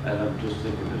 And I'm just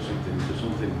thinking there's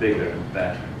something bigger and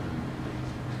better than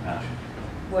passion,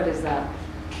 What is that?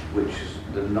 which is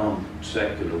the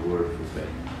non-secular word for faith.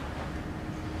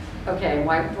 Okay,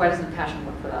 why doesn't passion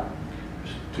work for that?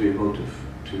 It's too emotive,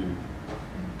 too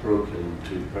parochial, and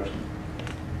too personal.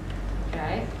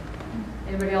 Okay.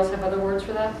 Anybody else have other words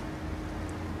for that?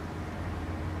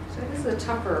 So this is a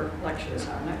tougher lecture this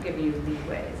time. I'm not giving you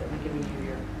leeways. I'm giving you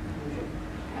your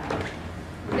path.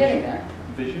 We're getting there.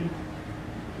 Vision?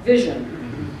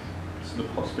 Vision. So the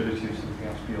possibility of something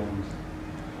else beyond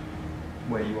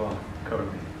where you are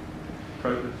currently.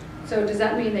 Progress. So does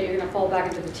that mean that you're going to fall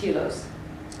back into the telos?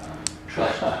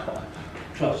 Trust.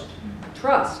 Trust.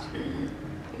 Trust.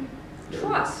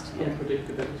 Trust.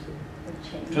 Unpredictability. Or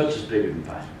change. Trust is bigger than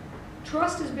passion,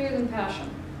 Trust is bigger than passion.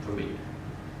 for me.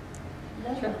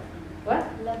 Love, What?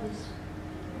 love is,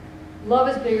 Love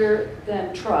is bigger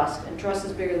than trust, and trust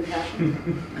is bigger than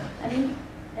passion. I mean,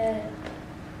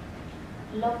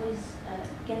 love is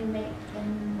can make you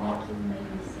make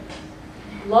mistakes.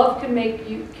 Love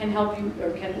can help you,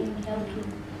 or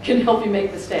can help you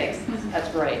make mistakes. That's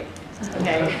great.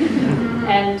 Okay.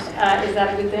 And is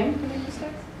that a good thing to make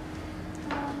mistakes?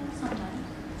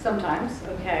 Sometimes. Sometimes.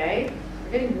 Okay.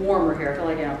 We're getting warmer here. I feel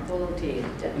like I'm full of tea.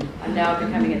 I'm now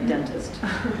becoming a dentist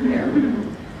here.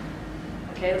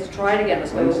 Okay, let's try it again.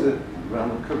 Let's When's go. the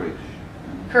realm of courage?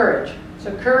 Courage.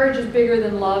 So courage is bigger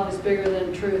than love, is bigger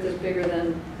than truth, is bigger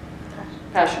than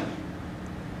passion.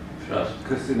 Trust.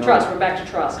 Because you know, Trust. We're back to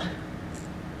trust.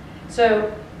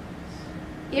 So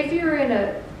if you're in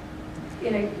the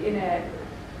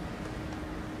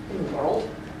world,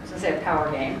 I was going to say a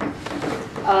power game,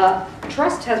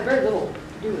 trust has very little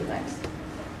to do with things.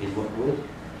 In what world?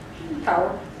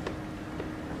 Power.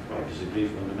 I disagree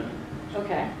fundamentally.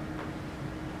 Okay.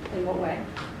 In what way?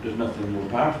 There's nothing more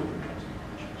powerful than trust.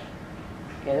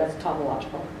 Okay, that's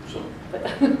tautological. So,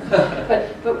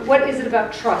 But what is it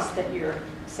about trust that you're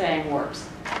saying works?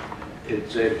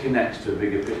 it connects to a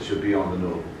bigger picture beyond the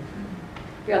knowable.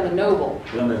 Beyond the noble.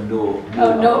 Beyond the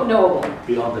Oh, no, knowable.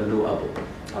 Beyond the knowable.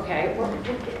 Okay.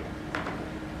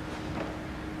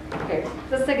 Okay,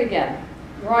 let's think again.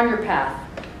 You're on your path.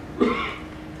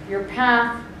 Your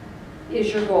path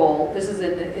is your goal. This is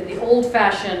in the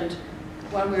old-fashioned,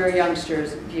 when we were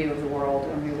youngsters, view of the world,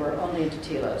 and we were only into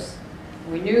telos.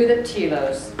 We knew that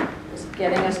telos was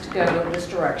getting us to go in this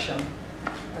direction.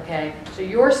 Okay, so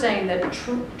you're saying that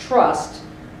trust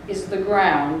is the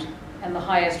ground and the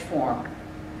highest form,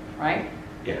 right?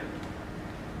 Yeah.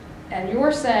 And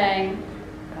you're saying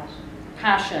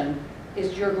passion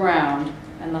is your ground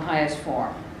and the highest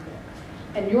form.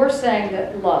 And you're saying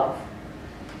that love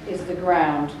is the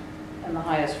ground and the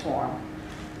highest form.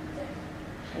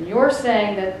 And you're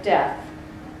saying that death,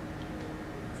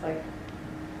 it's like,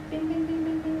 bing, bing, bing,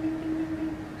 bing, bing, bing, bing, bing,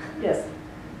 bing. Yes.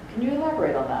 Can you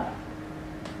elaborate on that?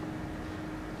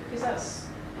 Because that's,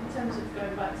 in terms of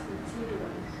going back to the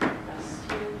telos, that's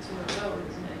the ultimate goal,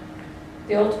 isn't it?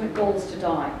 The ultimate goal is to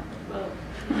die. Well,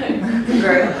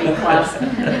 Very upbeat class.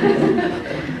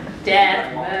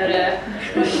 Death, murder.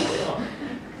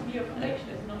 your conviction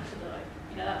is not to die.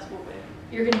 You know, that's what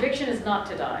we're, Your conviction is not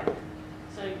to die.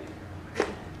 so, I don't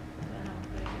know how to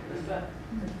make it, but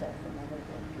That's another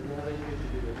thing. Does it have anything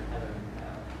to do with heaven and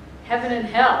hell? Heaven and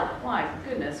hell. My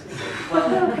goodness.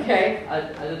 Well, Okay. I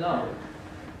don't know.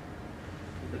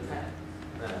 It depends.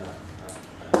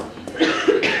 you just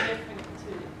think it's different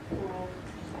to, for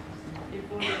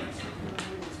avoidance of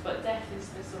the rules, but death is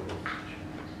the sort of,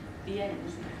 the end,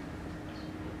 isn't it?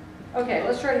 Okay,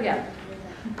 let's try it again.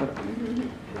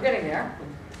 We're getting there.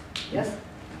 Yes?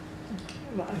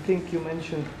 Well, I think you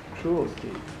mentioned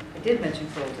cruelty. I did mention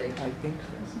cruelty. I think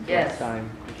so. Yes. Last time.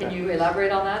 Can you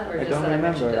elaborate on that, or I just don't that I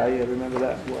mentioned remember. it? I remember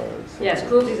that word. So Yes,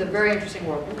 cruelty is a very interesting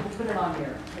word. We'll put it on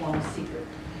here, along with secret.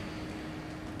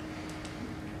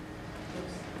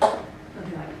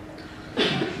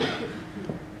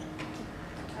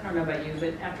 I don't know about you,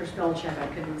 but after spell check, I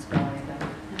couldn't spell anything.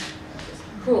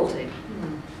 Cruelty.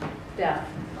 Death.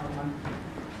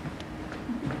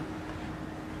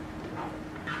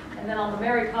 And then on the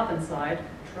Mary Poppins side,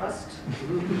 trust.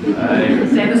 Same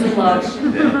as with love. It's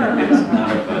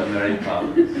not about Mary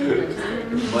Poppins.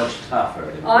 It's much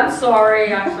tougher. I'm sorry,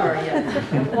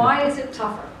 yes. And why is it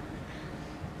tougher?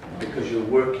 Because you're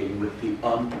working with the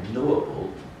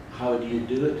unknowable. How do you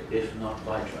do it if not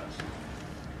by trust?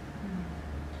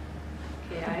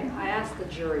 Okay, I asked the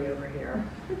jury over here,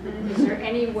 is there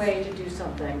any way to do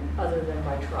something other than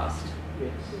by trust?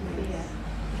 Yes.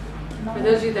 For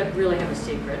those of you that really have a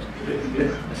secret,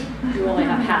 you only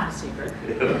have half a secret.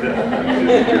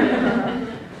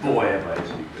 Boy, am I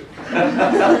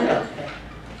secret.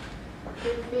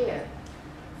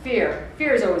 Fear.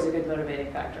 Fear is always a good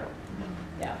motivating factor.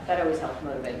 Yeah, that always helps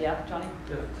motivate. Yeah, Johnny?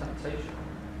 Yeah, temptation.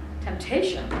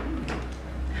 Temptation.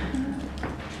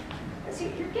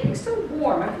 See, you're getting so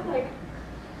warm. I feel like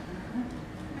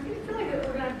we're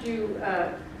going to have to do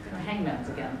hangmans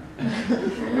again.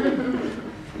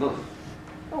 lust.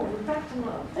 Oh, we're back to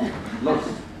love. Lust.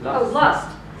 Oh, lust.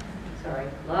 Sorry.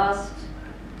 Lust,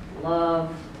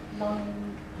 love,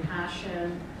 Longing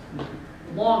passion,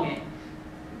 longing.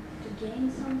 to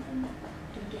gain something,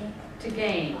 To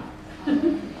gain. I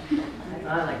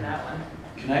like that one.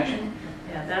 Connection?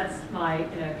 Yeah, that's my,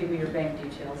 give me your bank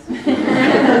details.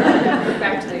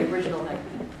 Back to the original thing.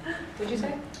 What'd you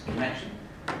say? Connection.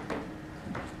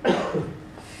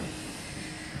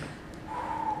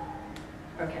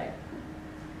 Okay.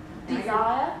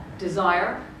 Desire.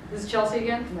 Desire. This is Chelsea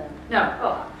again? No. No.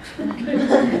 Oh.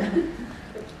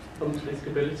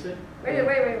 Unpredictability.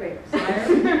 Wait.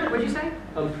 Desire. What'd you say?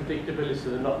 Unpredictability,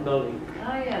 the not knowing.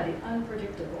 Oh yeah, the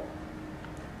unpredictable.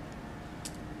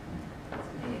 That's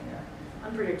me in there.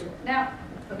 Unpredictable. Now,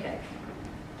 okay.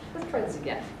 Let's try this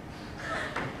again.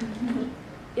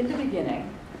 In the beginning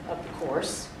of the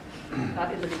course,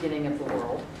 not in the beginning of the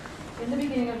world, in the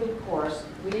beginning of the course,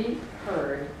 we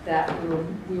heard that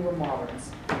we were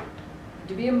moderns.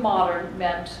 To be a modern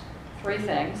meant three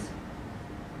things.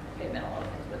 Okay, it meant a lot of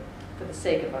things, but for the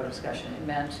sake of our discussion, it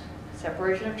meant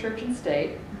separation of church and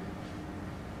state, it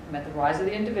meant the rise of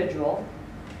the individual,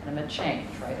 and it meant change,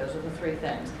 right? Those are the three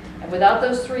things. And without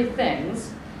those three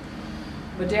things,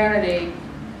 modernity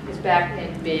is back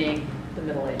in being the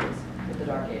Middle Ages, or the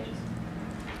Dark Ages.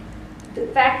 The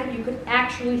fact that you could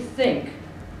actually think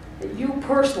that you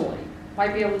personally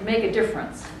might be able to make a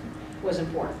difference was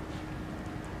important.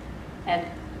 And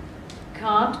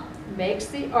Kant makes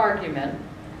the argument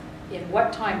in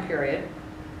what time period?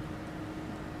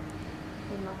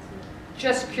 The Enlightenment.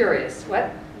 Just curious.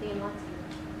 What? The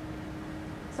Enlightenment.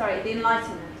 Sorry, the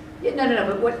Enlightenment. Yeah, no,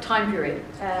 but what time period?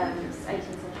 18th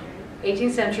century.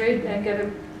 18th century, and get a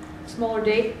smaller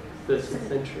date? 13th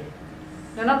century.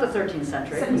 No, not the 13th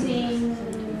century.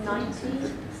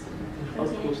 1790. Of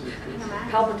course it is.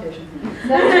 Palpitation.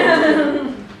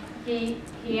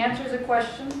 He answers a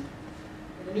question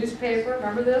in the newspaper.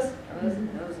 Remember this?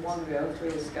 That was long ago, 3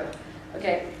 years ago.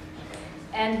 Okay.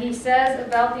 And he says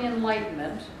about the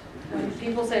Enlightenment, when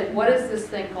people say, what is this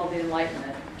thing called the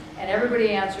Enlightenment? And everybody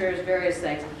answers various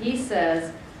things. He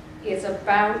says it's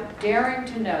about daring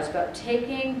to know. It's about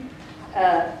taking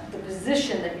the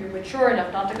position that you're mature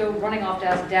enough not to go running off to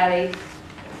ask daddy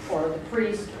or the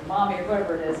priest or mommy or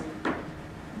whatever it is,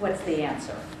 what's the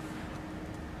answer?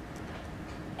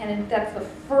 And that's the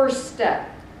first step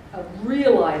of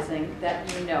realizing that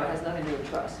you know it has nothing to do with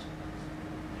trust.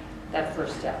 That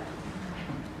first step.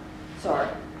 Sorry.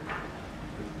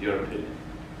 Your opinion.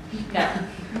 No.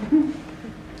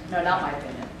 No, not my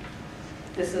opinion.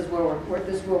 This is where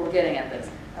we're getting at this.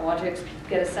 I want to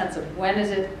get a sense of when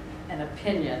is it an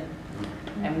opinion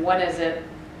and when is it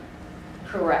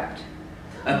correct.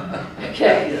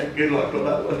 Okay. Yeah, good luck with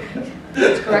that one.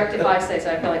 It's correct if I say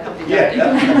so. I feel like I'm Yeah.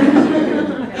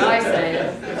 and I say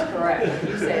it's correct.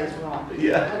 You say it's wrong.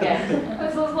 Yeah. Okay.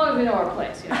 So as long as we know our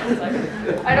place, it's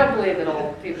like, I don't believe that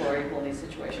all people are equal in these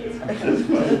situations. That's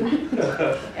fine.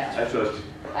 Yeah. I trust you.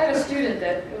 I have a student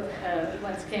that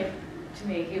once came to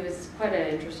me. He was quite an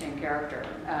interesting character,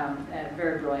 and a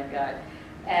very brilliant guy.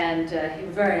 And he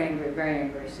was very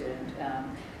angry student.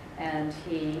 And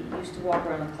he used to walk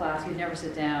around the class. He'd never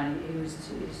sit down. He was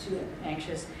too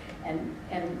anxious. And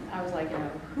I was like,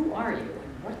 who are you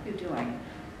and what are you doing?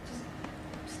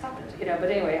 Just stop it, But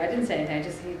anyway, I didn't say anything.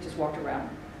 He just walked around.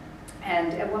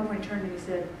 And at one point, he turned to me and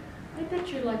said, "I bet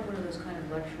you're like one of those kind of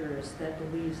lecturers that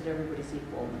believes that everybody's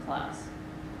equal in the class."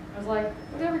 I was like,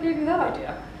 "Whatever gave you that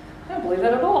idea? I don't believe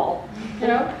that at all.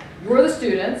 You're the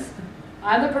students.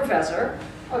 I'm the professor.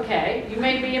 Okay, you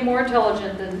may be more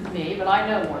intelligent than me, but I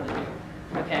know more than you.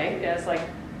 Okay, yeah, it's like,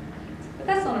 but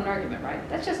that's not an argument, right?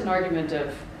 That's just an argument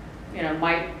of,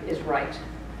 might is right.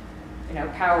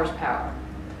 Power is power,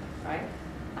 right?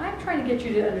 I'm trying to get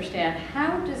you to understand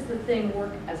how does the thing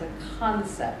work as a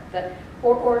concept that,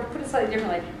 or to put it slightly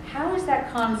differently, how is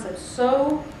that concept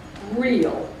so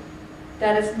real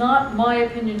that it's not my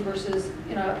opinion versus,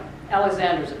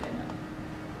 Alexander's opinion?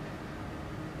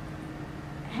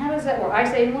 How does that work? I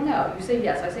say, well, no. You say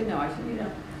yes. I say no. I say,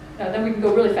 no. Then we can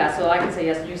go really fast, so I can say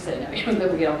yes and you say no.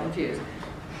 Then we get all confused.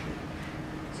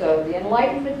 So the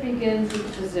Enlightenment begins with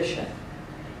the position.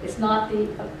 It's not the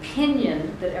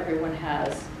opinion that everyone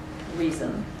has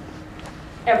reason.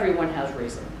 Everyone has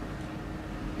reason.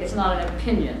 It's not an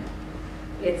opinion.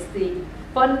 It's the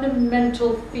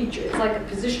fundamental feature. It's like a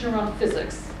position around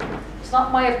physics. It's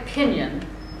not my opinion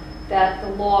that the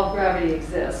law of gravity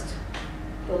exists.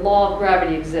 The law of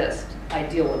gravity exists. I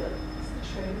deal with it. It's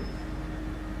the truth.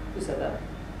 Who said that?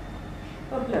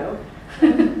 Oh, no.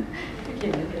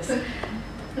 Yes.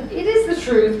 It is the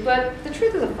truth, but the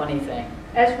truth is a funny thing.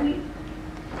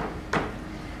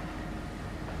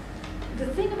 The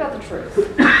thing about the truth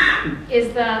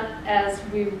is that, as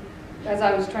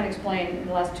I was trying to explain in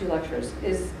the last 2 lectures,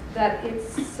 is that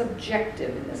it's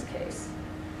subjective in this case.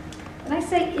 And I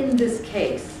say in this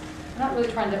case, I'm not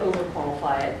really trying to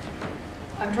overqualify it.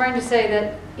 I'm trying to say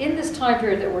that in this time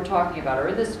period that we're talking about, or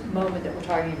in this moment that we're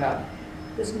talking about,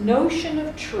 this notion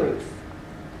of truth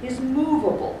is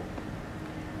movable.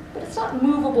 But it's not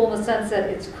movable in the sense that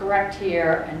it's correct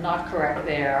here and not correct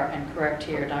there, and correct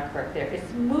here, not correct there.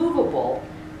 It's movable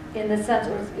in the sense,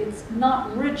 it's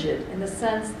not rigid in the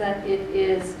sense that it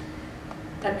is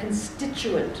a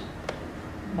constituent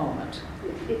moment.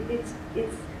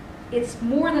 It's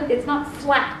more than, it's not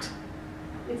flat.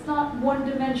 It's not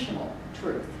one-dimensional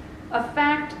truth. A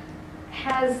fact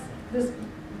has this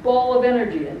ball of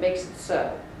energy that makes it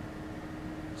so.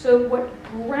 So what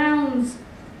grounds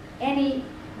any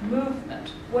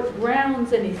movement, what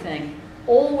grounds anything,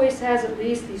 always has at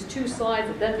least these two sides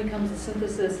that then becomes a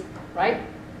synthesis, right?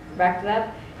 Back to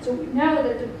that. So we know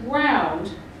that the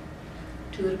ground,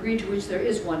 to the degree to which there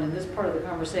is one in this part of the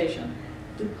conversation,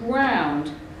 the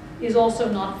ground is also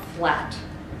not flat.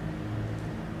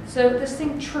 So this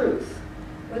thing truth,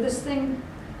 or this thing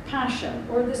passion,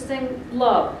 or this thing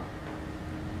love,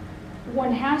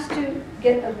 one has to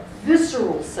get a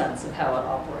visceral sense of how it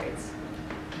operates,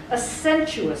 a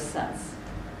sensuous sense.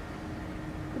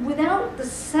 Without the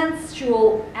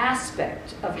sensual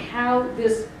aspect of how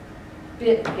this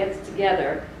bit gets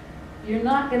together, you're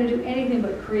not going to do anything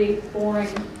but create boring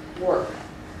work.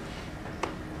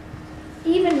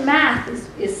 Even math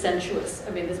is sensuous.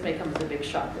 I mean, this may come as a big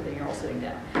shock, but then you're all sitting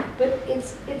down. But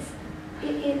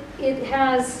it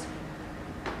has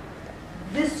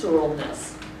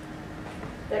visceralness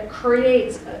that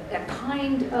creates a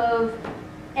kind of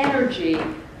energy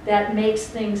that makes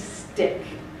things stick.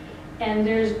 And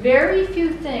there's very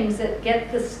few things that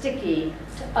get the sticky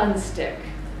to unstick.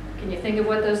 Can you think of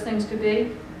what those things could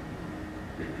be?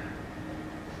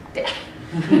 Death.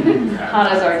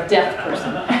 Hannah's our deaf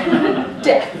person.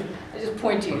 Death. I just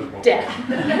point to you. Death.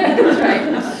 That's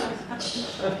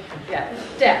right. Yeah,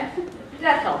 death.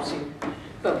 That helps you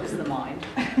focus the mind.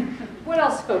 What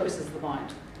else focuses the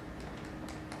mind?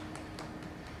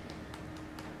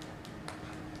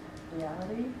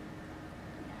 Reality?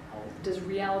 Does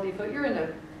reality focus? You're in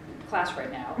a class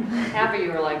right now. Half of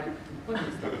you are like, what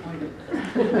is the point of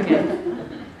this? Okay.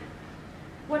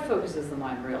 What focuses the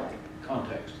mind really?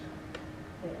 Context.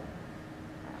 Yeah.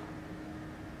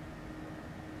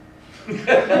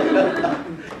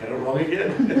 Get it wrong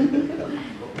again.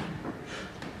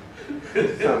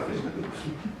 Selfishness.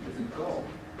 It's a goal.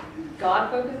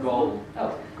 God focuses? Goal.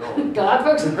 Oh. Goal. God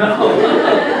focuses?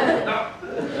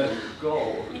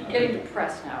 Goal. You're getting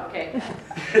depressed now, okay?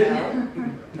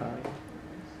 No.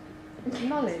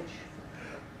 Knowledge.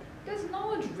 Does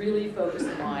knowledge really focus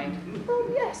the mind? Well,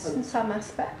 yes, in some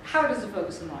aspects. How does it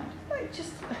focus the mind? Like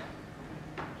just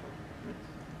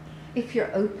if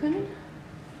you're open.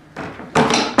 Does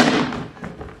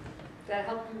that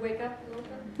help you wake up a little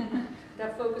bit?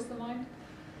 That focus the mind?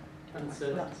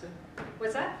 Uncertainty.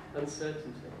 What's that?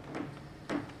 Uncertainty.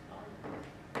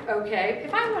 Okay,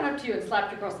 if I went up to you and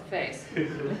slapped you across the face,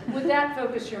 would that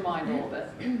focus your mind a little bit?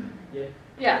 Yeah.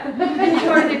 Yeah. And you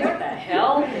sort of think, what the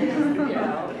hell? You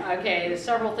know, okay, there's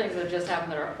several things that just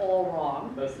happened that are all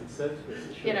wrong. That's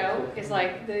uncertainty. You know, it's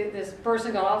like this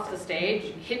person got off the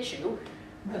stage, hit you.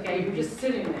 Okay, you're just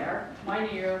sitting there,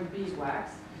 minding your own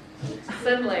beeswax.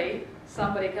 Suddenly,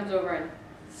 somebody comes over and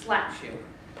slaps you.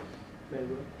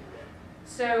 Maybe.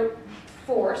 So,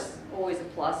 force, always a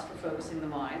plus for focusing the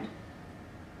mind.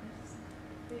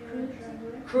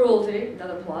 Cruelty,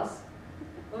 another plus.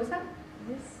 What was that?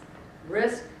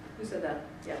 Risk. Who said that?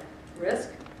 Yeah. Risk.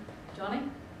 Johnny?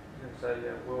 You can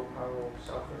say willpower or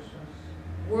selfishness.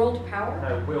 World power?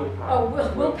 No, willpower. Oh,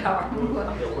 willpower.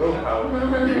 Yeah, willpower.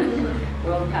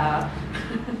 Willpower.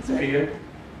 Fear.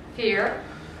 Fear.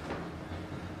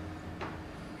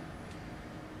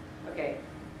 Okay.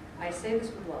 I say this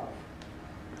with love.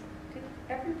 Did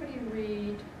everybody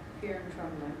read Fear and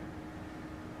Trembling?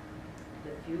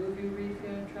 Did a few of you read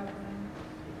Fear and Trembling?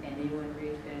 Did anyone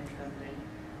read Fear and Trembling?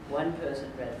 One person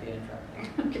read Fear and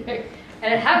Trembling. Okay.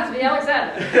 And it happens to be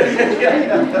Alexander.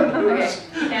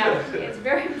 Okay. Now, it's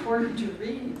very important to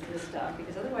read this stuff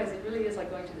because otherwise it really is like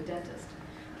going to the dentist.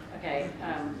 Okay.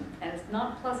 And it's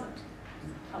not pleasant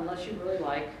unless you really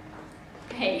like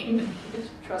pain.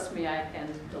 Trust me, I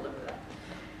can deliver that.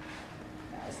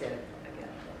 I said it again.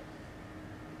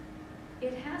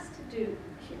 It has to do,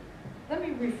 let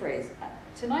me rephrase.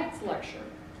 Tonight's lecture,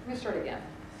 I'm going to start again,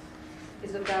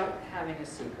 is about having a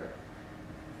secret.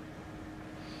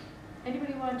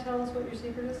 Anybody want to tell us what your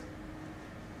secret is?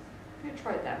 I'm going to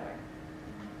try it that way.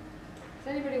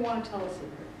 Does anybody want to tell a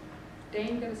secret?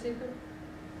 Dane, got a secret?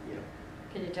 Yeah.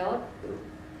 Can you tell it?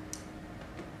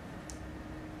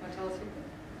 Want to tell a secret?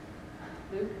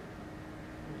 Luke?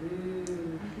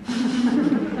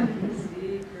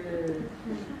 Secret.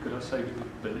 Could I say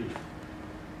with belief?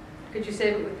 Could you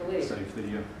save it with belief? So if the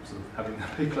sort of having the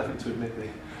big level to admit that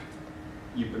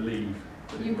you believe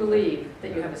You believe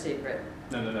that you have a secret.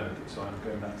 No. Sorry, I'm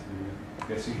going back to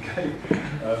the guessing game.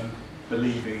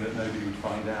 Believing that nobody would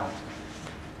find out.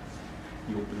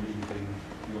 You're believing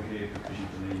you're here because you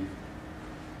believe.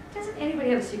 Doesn't anybody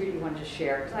have a secret you want to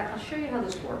share? Because I'll show you how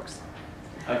this works.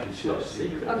 I can It's share not a a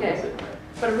secret. secret. Okay. is it?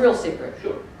 But a real secret.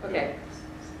 Sure. Okay.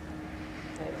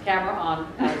 Okay, camera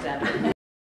on, Alexander.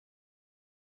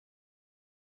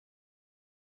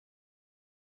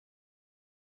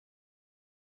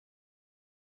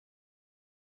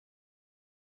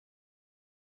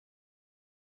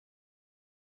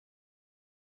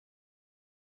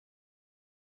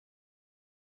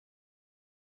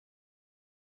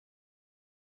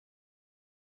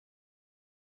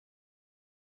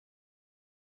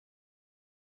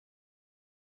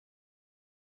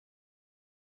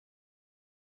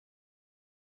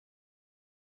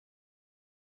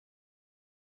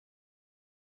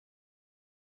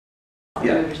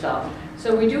 Yeah. Move yourself.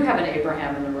 So we do have an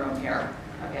Abraham in the room here,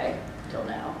 okay, till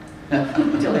now,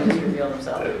 until he just revealed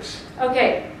himself. Oops.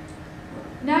 Okay,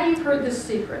 now you've heard this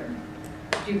secret.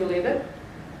 Do you believe it?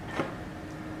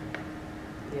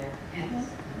 Yeah.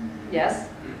 Yes?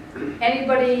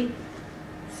 Anybody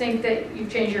think that you've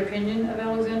changed your opinion of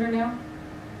Alexander now?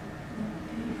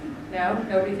 No?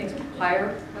 Nobody thinks higher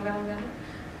of Alexander?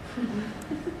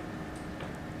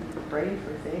 Brave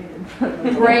for saying in front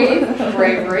of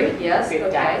Bravery, yes,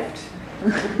 okay.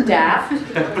 Daft,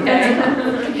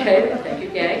 okay, thank you,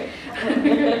 Gay.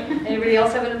 Anybody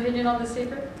else have an opinion on this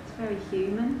secret? It's very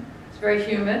human. It's very To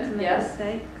human, make yes.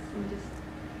 mistakes and just.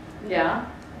 Yeah.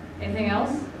 Anything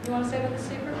else you want to say about the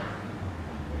secret?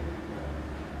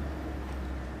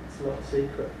 It's not a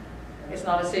secret. It's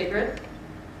not a secret?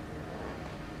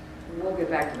 We'll get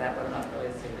back to that, but not really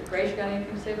a secret. Grace, you got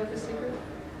anything to say about this secret?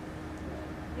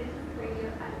 It doesn't really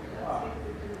affect us because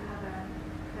it doesn't have a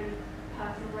kind of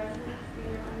personal resonance, you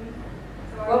know what I mean?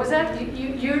 So What was that?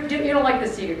 You don't like the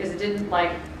secret because it didn't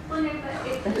like Well, no,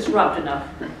 but it, disrupt enough.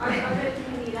 I don't think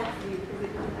it really left you because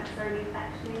it doesn't necessarily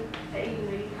affect me, that even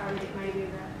though you carried it maybe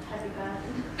with a heavy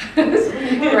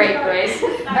burden. Great, Grace.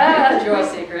 That's your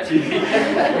secret.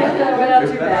 Well, not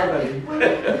too bad.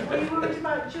 Were you worried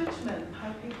about judgment,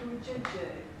 how people would judge you,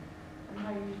 and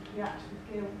how you react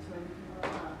with guilt or anything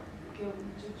like that? Guilt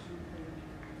and judgment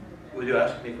thing. Will you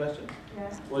ask me a question?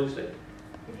 Yeah, What do you say?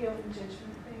 the guilt and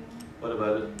judgment thing. What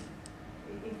about it?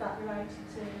 Is that related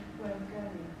to where we're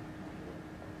going?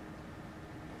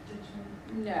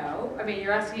 Judgment. No, I mean,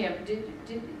 you're asking him,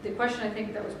 the question I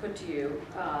think that was put to you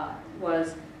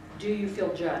was, do you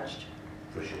feel judged?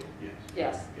 For sure, yes.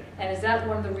 Yes. Yeah. And is that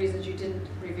one of the reasons you didn't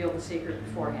reveal the secret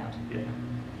beforehand?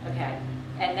 Yeah. Okay.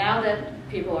 And now that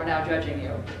people are now judging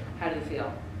you, how do you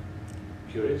feel?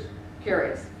 Curious?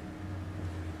 Curious.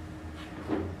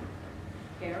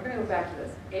 Okay, we're going to go back to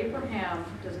this. Abraham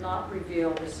does not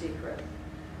reveal the secret.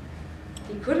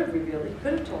 He could have revealed, he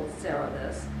could have told Sarah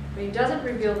this, but he doesn't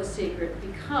reveal the secret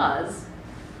because,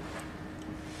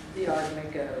 the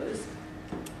argument goes,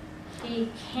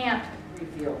 he can't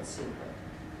reveal the secret.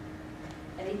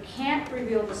 And he can't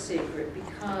reveal the secret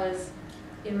because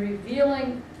in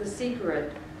revealing the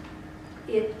secret,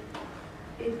 it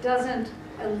doesn't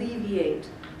alleviate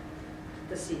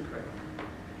the secret.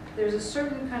 There's a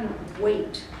certain kind of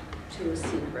weight to a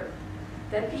secret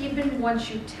that even once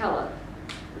you tell it,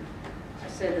 I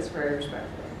say this very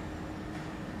respectfully,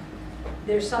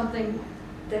 there's something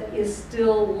that is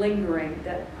still lingering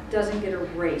that doesn't get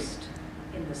erased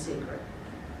in the secret.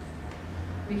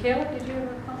 Michaela, did you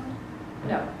have a comment?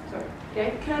 No, sorry.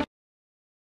 Okay.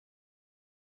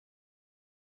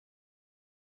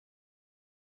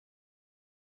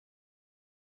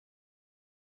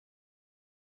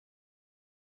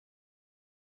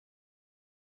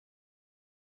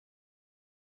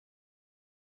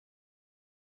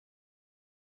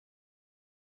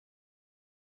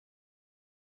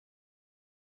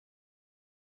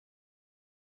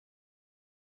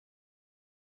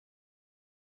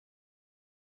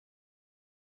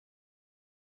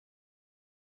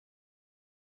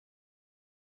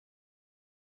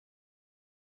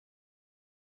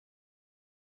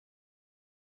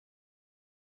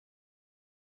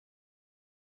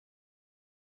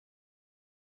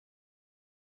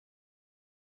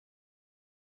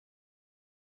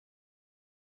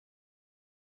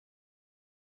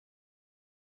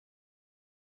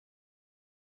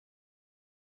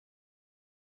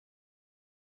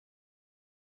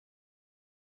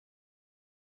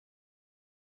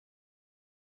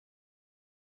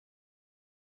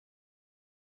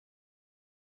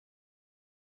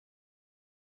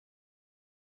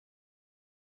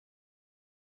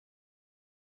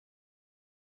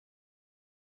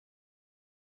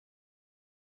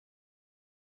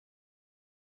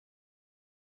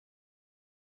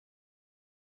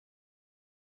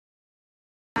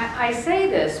 I say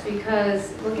this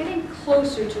because we're getting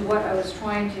closer to what I was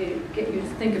trying to get you to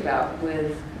think about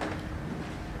with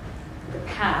the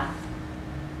path.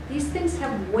 These things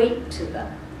have weight to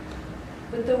them,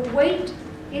 but the weight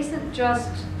isn't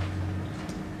just,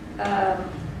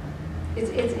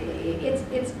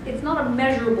 it's not a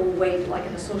measurable weight like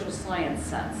in a social science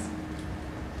sense.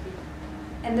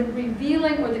 And the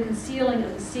revealing or the concealing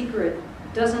of the secret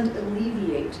doesn't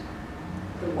alleviate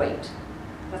the weight.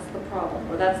 That's the problem,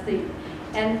 or that's the,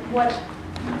 and what,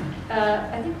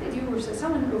 I think that you were,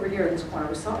 someone over here in this corner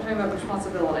was talking about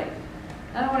responsibility.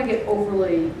 I don't want to get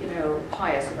overly,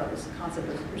 pious about this concept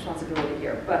of responsibility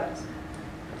here, but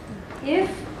if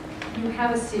you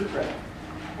have a secret,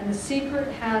 and the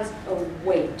secret has a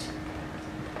weight,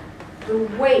 the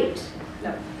weight,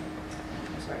 no,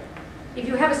 sorry. If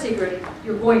you have a secret,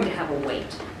 you're going to have a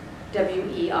weight.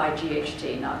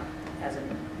 W-E-I-G-H-T, not as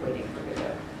in waiting for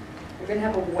Godot. You're going to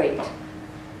have a weight.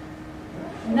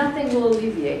 Nothing will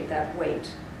alleviate that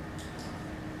weight.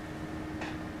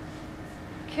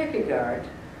 Kierkegaard,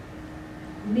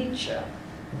 Nietzsche,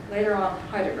 later on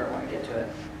Heidegger when we get to it,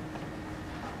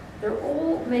 they're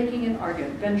all making an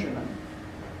argument, Benjamin,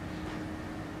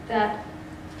 that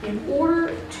in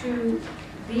order to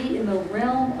be in the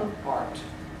realm of art,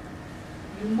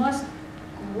 you must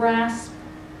grasp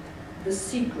the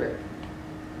secret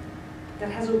that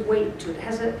has a weight to it,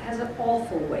 has an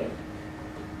awful weight.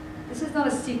 This is not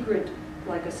a secret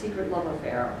like a secret love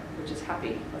affair, which is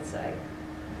happy, let's say.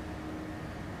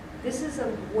 This is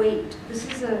a weight, this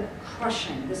is a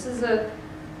crushing, this is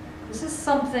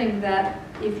something that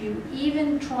if you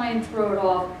even try and throw it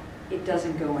off, it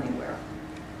doesn't go anywhere.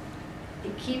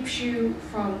 It keeps you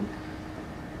from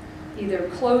either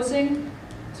closing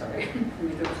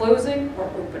or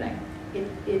opening.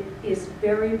 It is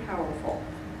very powerful.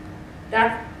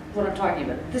 That's what I'm talking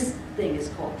about. This thing is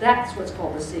called, that's what's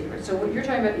called the secret. So what you're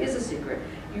talking about is a secret.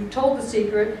 You've told the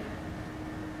secret,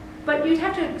 but you'd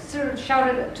have to sort of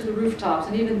shout it to the rooftops,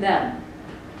 and even then,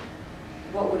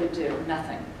 what would it do?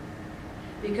 Nothing.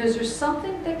 Because there's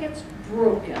something that gets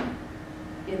broken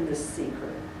in this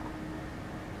secret.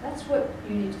 That's what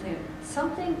you need to think of.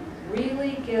 Something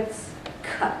really gets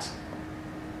cut.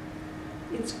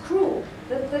 It's cruel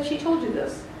that she told you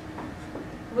this.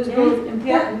 It was both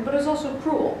important, but it was also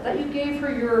cruel that you gave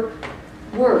her your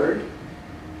word.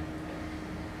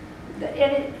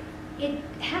 And it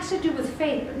has to do with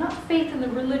faith, but not faith in the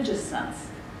religious sense.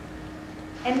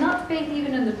 And not faith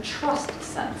even in the trust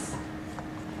sense.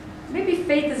 Maybe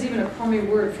faith is even a crummy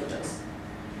word for this.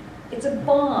 It's a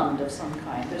bond of some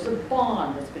kind. There's a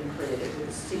bond that's been created with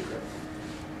a secret.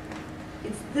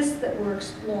 It's this that we're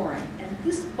exploring. And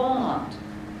this bond,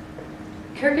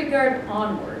 Kierkegaard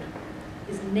onward,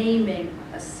 is naming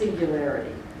a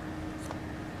singularity.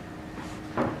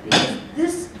 Because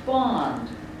this bond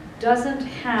doesn't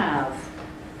have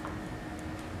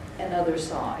an other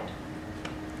side.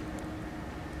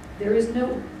 There is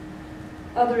no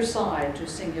other side to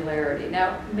singularity.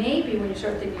 Now, maybe when you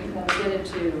start thinking, when we get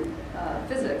into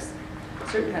physics, a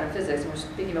certain kind of physics, and we're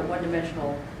speaking about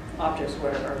one-dimensional objects,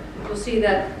 whatever, you'll see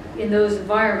that in those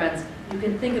environments, you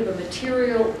can think of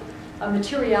a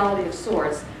materiality of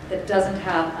sorts that doesn't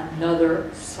have another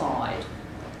side.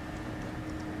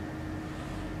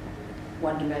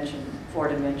 One dimension, 4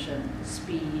 dimension,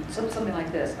 speed, something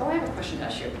like this. Oh, I have a question to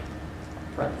ask you.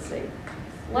 Parenthesis.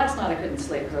 Last night I couldn't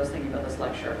sleep because I was thinking about this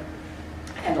lecture.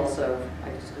 And also, I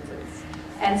just couldn't sleep.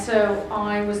 And so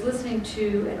I was listening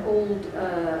to an old,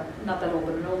 not that old,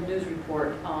 but an old news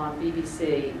report on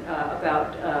BBC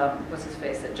about, what's his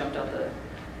face, that jumped out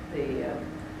the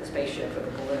spaceship or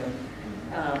the balloon.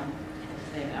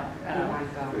 His name now?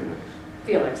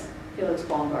 Felix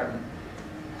Baumgarten,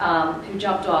 who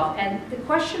jumped off. And the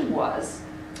question was,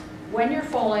 when you're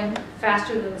falling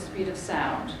faster than the speed of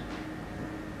sound,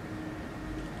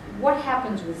 what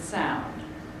happens with sound?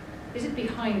 Is it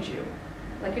behind you?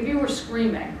 Like if you were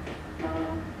screaming,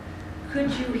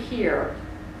 could you hear,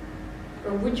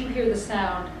 or would you hear the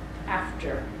sound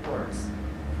afterwards?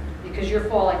 Because you're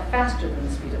falling faster than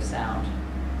the speed of sound.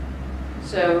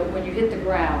 So when you hit the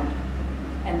ground,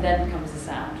 and then comes the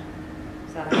sound.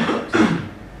 Is that how it works?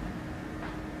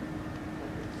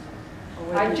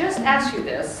 I just asked you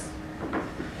this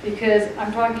because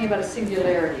I'm talking about a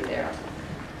singularity there.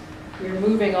 You're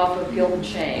moving off of guilt and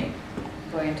shame,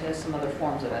 going into some other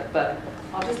forms of it, but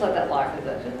I'll just let that lie for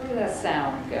that. Just let that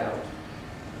sound go.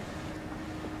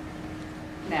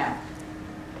 Now,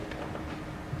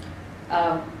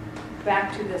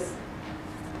 back to this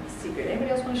secret. Anybody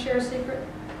else want to share a secret?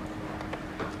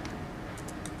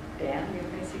 Dan, do you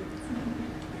have any secrets?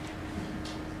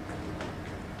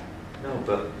 No,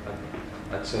 but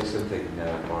I'd say something,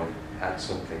 or add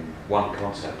something, one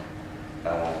concept,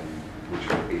 which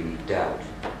would be doubt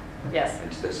Yes.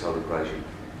 into this whole equation.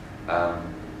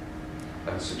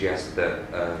 And suggest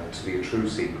that to be a true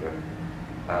secret,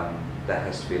 there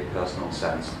has to be a personal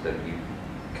sense that you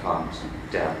can't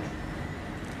doubt.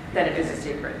 That it is a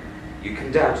secret. You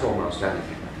can doubt almost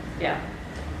anything, Yeah.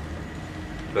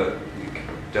 but you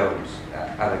don't.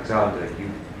 Alexander,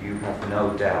 you have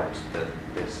no doubt that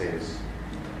this is.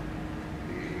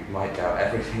 You might doubt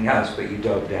everything else, but you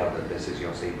don't doubt that this is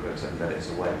your secret and that it's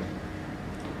a win.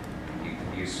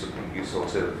 You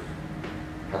sort of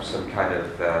have some kind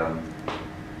of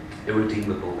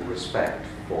irredeemable respect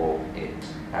for it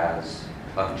as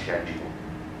unchangeable.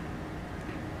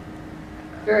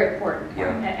 Very important.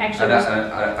 Yeah. And actually,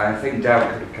 And I think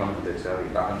doubt could have come a bit earlier,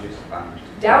 but I'm just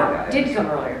doubt did come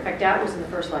earlier. In fact, doubt was in the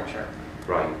first lecture.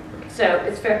 Right. So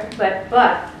it's fair,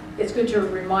 but it's good to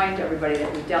remind everybody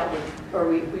that we dealt with, or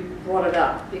we brought it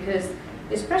up, because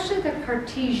especially the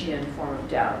Cartesian form of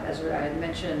doubt, as I had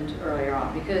mentioned earlier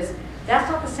on, because that's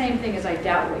not the same thing as I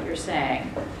doubt what you're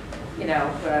saying. You know,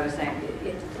 what I was saying,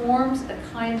 it forms a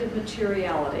kind of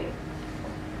materiality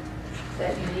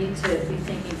that you need to be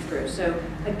thinking through. So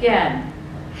again,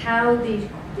 how the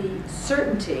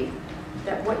certainty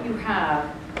that what you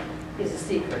have is a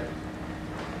secret,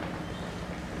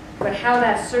 but how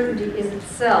that certainty is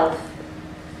itself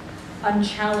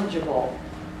unchallengeable.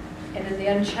 And in the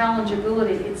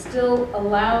unchallengeability, it still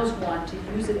allows one to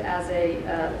use it as a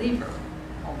lever,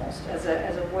 almost, as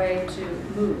a way to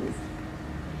move.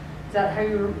 Is that how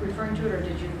you were referring to it, or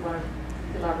did you want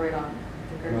to elaborate on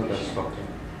the Cartesian? No, that's spot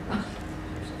on.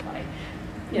 You're so funny.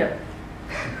 Yeah.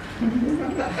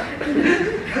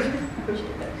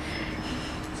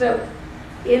 So,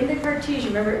 in the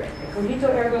Cartesian, remember, cogito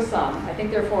ergo sum, I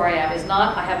think therefore I am, is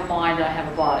not I have a mind and I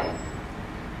have a body.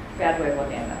 Bad way of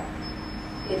looking at that.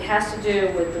 It has to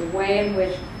do with the way in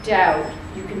which doubt,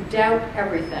 you can doubt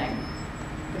everything,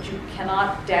 but you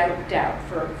cannot doubt.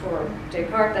 For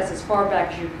Descartes, that's as far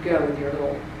back as you can go with your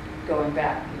little going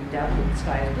back. You can doubt that the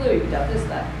sky is blue, you can doubt this,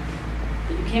 that.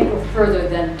 But you can't go further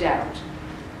than doubt.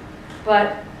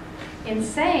 But in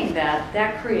saying that,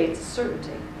 that creates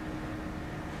certainty.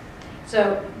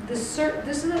 So this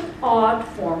is an odd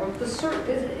form of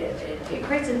it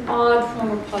creates an odd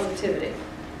form of positivity.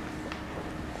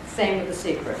 Same with the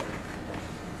secret.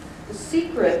 The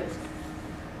secret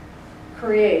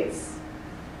creates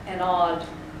an odd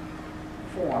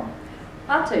form.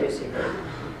 I'll tell you a secret.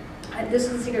 This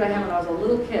is a secret I had when I was a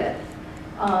little kid.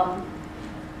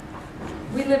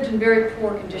 We lived in very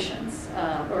poor conditions,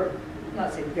 or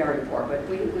not say very poor, but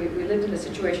we lived in a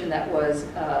situation that was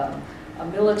a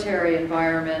military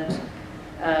environment.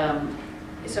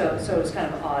 So it was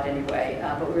kind of odd anyway,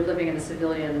 but we were living in a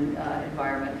civilian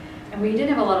environment. And we didn't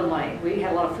have a lot of money. We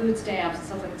had a lot of food stamps and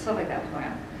stuff like that going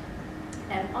on.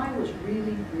 And I was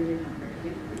really, really hungry.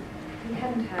 We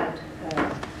hadn't had,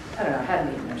 I don't know,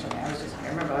 hadn't eaten or something. I was just hungry.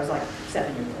 I remember I was like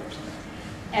 7 years old or something.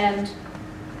 And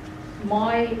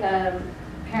my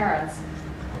parents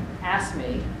asked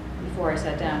me before I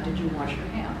sat down, did you wash your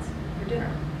hands for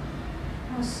dinner?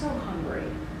 I was so hungry.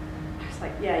 I was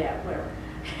like, yeah, whatever.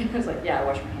 I was like, yeah, I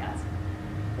washed my hands.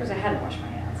 Whereas I hadn't washed my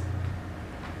hands.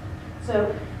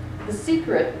 So the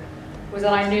secret was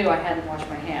that I knew I hadn't washed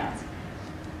my hands.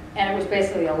 And it was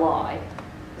basically a lie,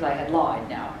 because I had lied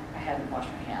now. I hadn't washed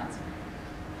my hands.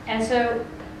 And so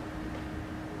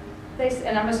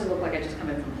and I must have looked like I just come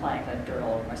in from playing, I had dirt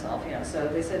all over myself, you know. So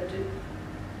they said,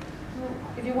 well,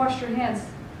 if you washed your hands,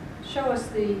 show us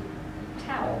the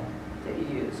towel that you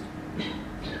used.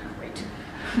 Great.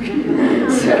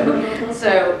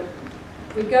 so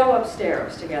we go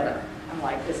upstairs together. I'm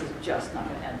like, this is just not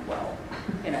going to end well.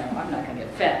 You know, I'm not going to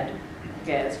get fed.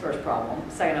 Okay, that's the first problem.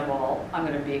 Second of all, I'm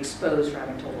going to be exposed for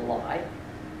having told a lie.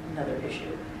 Another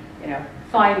issue. You know,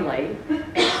 finally,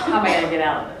 how am I going to get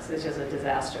out of this? It's just a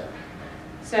disaster.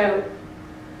 So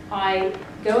I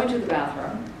go into the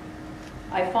bathroom.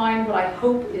 I find what I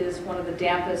hope is one of the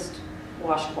dampest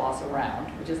washcloths around,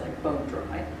 which is like bone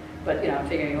dry. But, you know, I'm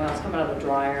figuring, well, it's coming out of the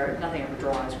dryer. Nothing ever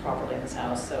dries properly in this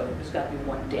house, so there's got to be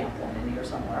one damp one in here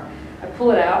somewhere. I pull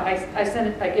it out. I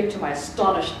give it to my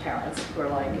astonished parents, who are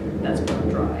like, that's bone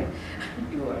dry.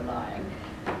 You are lying.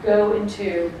 Go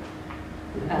into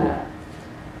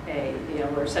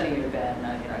we're sending you to bed, and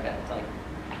I got like,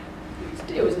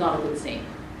 it was not a good scene.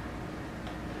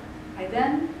 I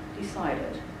then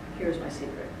decided, here's my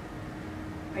secret.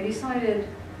 I decided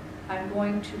I'm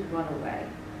going to run away.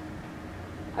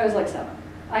 I was like 7.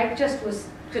 I just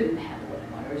couldn't handle it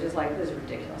anymore. I was just like, this is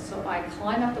ridiculous. So I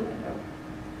climb out the window.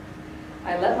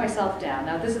 I let myself down.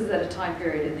 Now this is at a time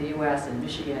period in the US and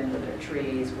Michigan with the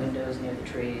trees, windows near the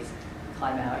trees. You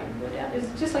climb out, you can go down.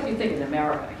 It's just like you think in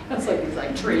America. It's like these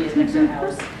like trees next to the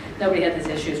house. Nobody had these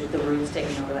issues with the roots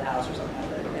taking over the house or something like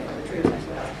that. The tree was next to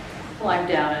the house. Climbed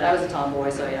down it. I was a tomboy,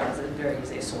 so you know, it was very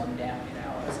easy. I swung down, you know.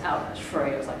 I was out, I was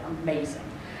free. It was like amazing.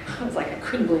 I was like, I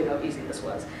couldn't believe how easy this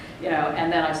was. You know,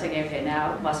 and then I was thinking, okay,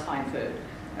 now must find food.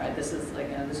 All right, this is like,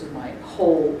 you know, this was my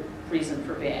whole reason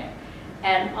for being.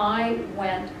 And I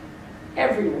went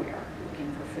everywhere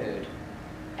looking for food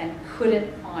and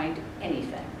couldn't find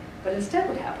anything. But instead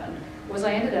what happened was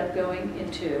I ended up going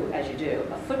into, as you do,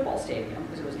 a football stadium,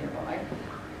 because it was nearby,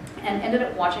 and ended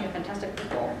up watching a fantastic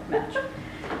football match.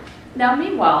 Now,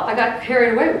 meanwhile, I got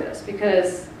carried away with this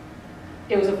because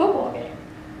it was a football game.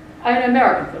 I mean,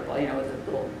 American football, you know, with a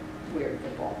little weird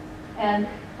football. And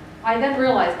I then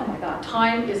realized, oh my God,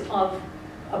 time is of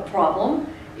a problem.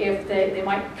 If they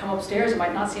might come upstairs, they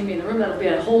might not see me in the room, that'll be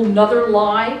a whole nother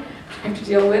lie I have to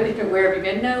deal with. You know, where have you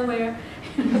been? Nowhere.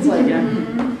 It's like, you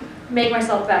know, make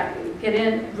myself back, get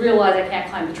in, realize I can't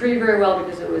climb the tree very well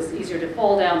because it was easier to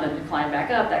fall down than to climb back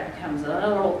up. That becomes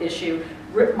another whole issue.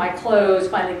 Rip my clothes,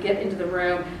 finally get into the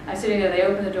room. I'm sitting there, they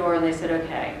open the door and they said,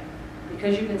 okay,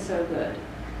 because you've been so good,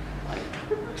 like,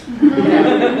 you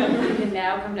know, you can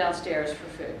now come downstairs for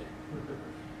food.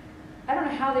 I don't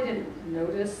know how they didn't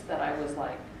notice that I was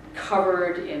like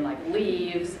covered in like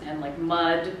leaves and like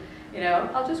mud. You know,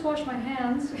 I'll just wash my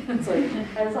hands. It's like,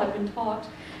 as I've been taught,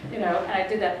 you know, and I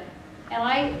did that. And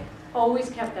I always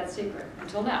kept that secret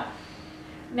until now.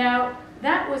 Now,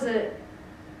 that was a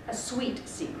sweet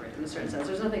secret in a certain sense.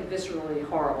 There's nothing viscerally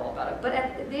horrible about it. But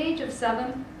at the age of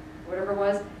 7, whatever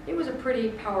it was a pretty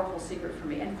powerful secret for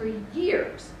me. And for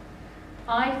years,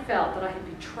 I felt that I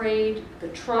had betrayed the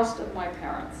trust of my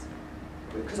parents,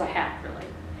 because I had, really.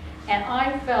 And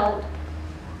I felt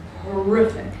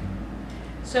horrific.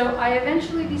 So I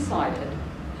eventually decided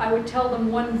I would tell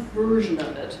them one version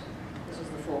of it. This was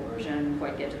the full version. I didn't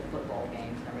quite get to the football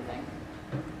games and everything.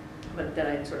 But then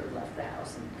I sort of left the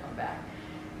house and come back.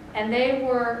 And they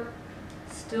were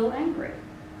still angry.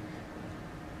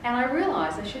 And I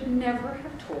realized I should never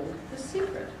have told the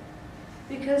secret.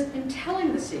 Because in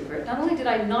telling the secret, not only did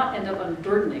I not end up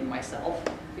unburdening myself,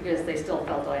 because they still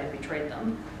felt that I had betrayed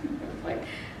them,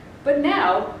 but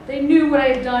now they knew what I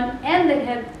had done and they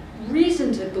had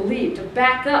reason to believe, to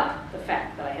back up the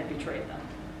fact that I had betrayed them.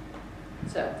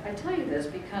 So I tell you this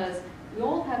because we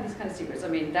all have these kind of secrets. I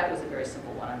mean, that was a very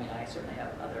simple one. I mean, I certainly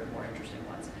have other more interesting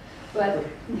ones.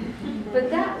 But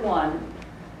that one,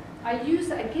 I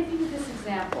give you this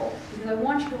example because I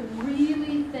want you to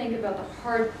really think about the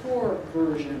hardcore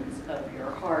versions of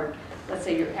your let's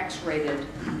say your X-rated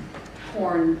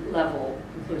porn level,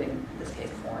 including in this case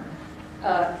porn,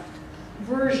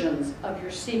 versions of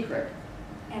your secret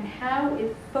and how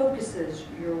it focuses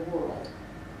your world.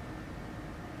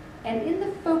 And in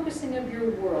the focusing of your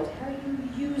world, how you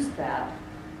use that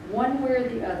one way or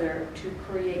the other to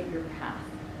create your path.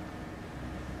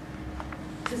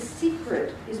 The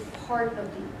secret is part of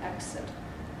the exit.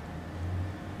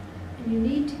 And you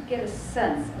need to get a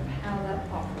sense of how that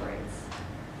operates.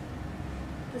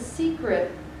 The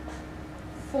secret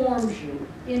forms you,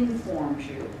 informs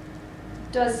you,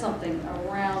 does something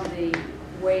around the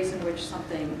ways in which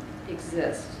something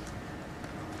exists.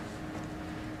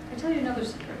 I tell you another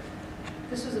secret.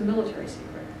 This was a military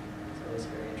secret, so it was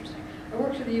very interesting. I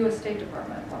worked for the US State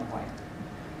Department at one point.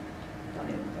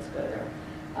 Let's go there.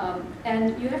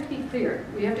 And you have to be cleared.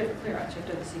 You have to have a clearance. You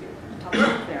have to have a secret, top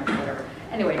secret clearance, whatever.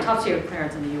 Anyway, top secret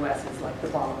clearance in the US is like the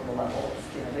bottom of the level.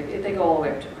 You know, they go all the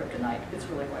way up to kryptonite. It's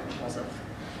really quite impressive.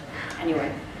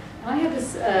 Anyway, I had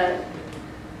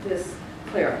this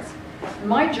clearance.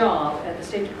 My job at the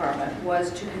State Department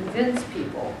was to convince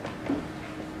people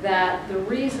that the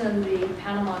reason the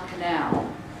Panama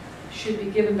Canal should be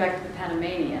given back to the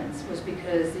Panamanians was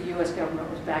because the US government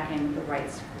was backing the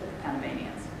rights for the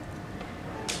Panamanians.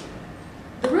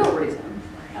 The real reason,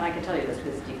 and I can tell you this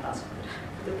because it's declassified,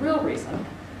 the real reason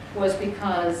was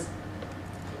because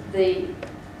the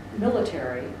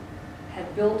military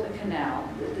had built a canal,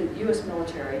 the US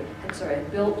military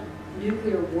had built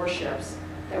nuclear warships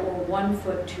that were 1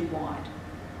 foot too wide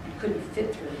and couldn't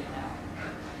fit through the canal,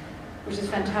 which is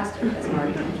fantastic as an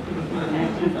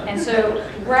argument. And so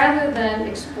rather than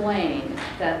explain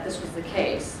that this was the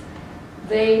case,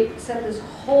 they set this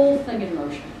whole thing in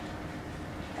motion.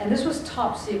 And this was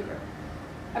top secret.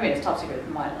 I mean, it's top secret at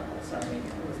my level, so I mean,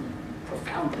 it wasn't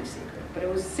profoundly secret, but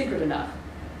it was secret enough.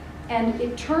 And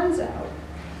it turns out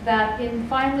that in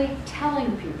finally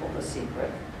telling people the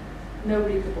secret,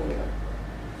 nobody could believe it.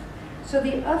 So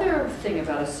the other thing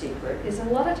about a secret is a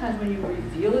lot of times when you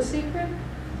reveal a secret,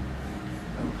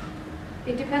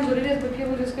 it depends what it is, but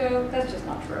people just go, that's just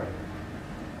not true.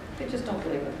 They just don't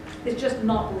believe it. It's just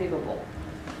not believable.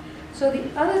 So the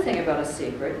other thing about a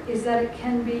secret is that it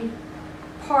can be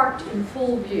parked in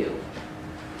full view.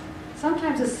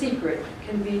 Sometimes a secret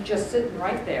can be just sitting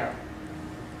right there,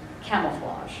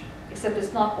 camouflage, except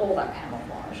it's not all that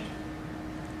camouflaged.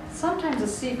 Sometimes a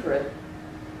secret,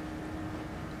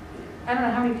 I don't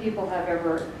know how many people have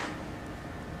ever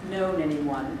known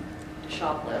anyone to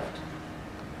shoplift.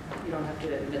 You don't have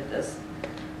to admit this.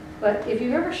 But if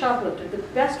you've ever shoplifted, the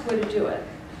best way to do it,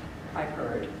 I've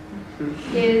heard,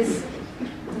 is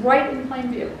right in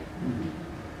plain view.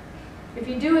 If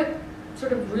you do it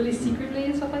sort of really secretly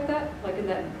and stuff like that, like in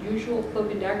that usual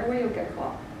cloak and dagger way, you'll get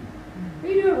caught. If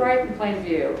you do it right in plain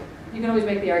view, you can always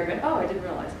make the argument, oh, I didn't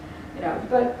realize. You know,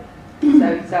 but So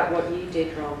is that what you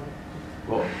did wrong?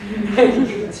 What?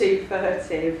 You were too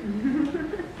furtive.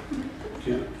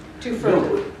 too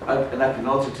furtive. No, and I can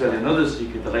also tell you another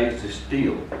secret that I used to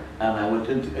steal. And I went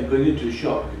into, going into a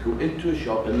shop, I could go into a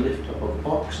shop and lift up a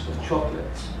box of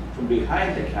chocolates from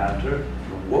behind the counter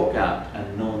and walk out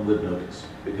and no one would notice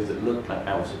because it looked like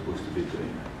I was supposed to be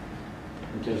doing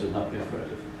that in terms of not being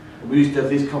furtive. And we used to have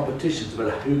these competitions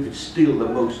about who could steal the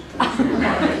most from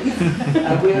supermarkets.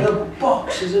 And we had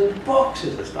boxes and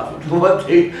boxes of stuff. And one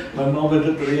day my mum went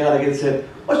up to the attic and said,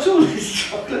 what's all these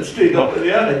chocolates doing up in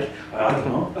the attic? I don't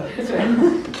know.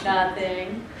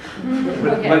 Nothing.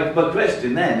 But Okay. my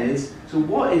question then is, so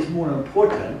what is more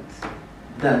important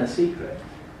than a secret?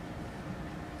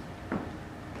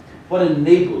 What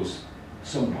enables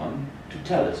someone to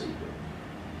tell a secret?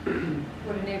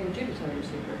 What enabled you to tell your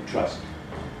secret? Trust.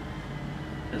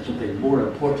 And something more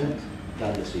important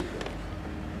than the secret.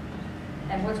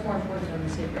 And what's more important than the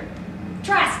secret?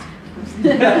 Trust!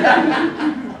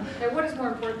 Now, what is more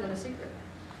important than a secret?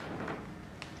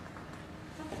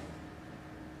 Nothing.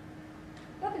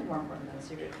 Nothing's more important than a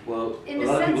secret. Well, In a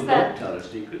the lot of sense people that- don't tell their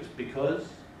secrets because,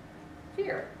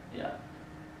 Fear. yeah.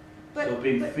 But, So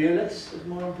being but fearless is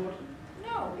more important?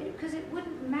 no, because it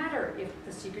wouldn't matter if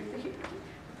the secret, the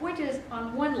point is,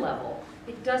 on one level,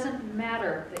 it doesn't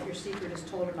matter that your secret is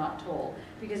told or not told,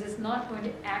 because it's not going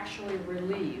to actually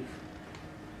relieve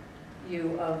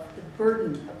you of the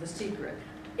burden of the secret.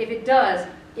 If it does,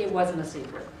 it wasn't a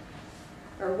secret.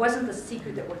 Or it wasn't the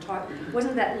secret that we're talking, it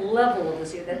wasn't that level of the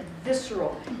secret, that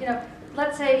visceral. You know,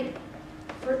 let's say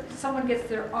someone gets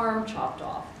their arm chopped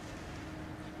off.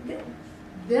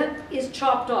 That is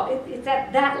chopped off. It's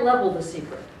at that level, the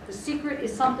secret. The secret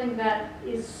is something that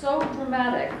is so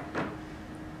dramatic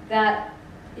that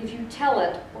if you tell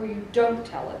it or you don't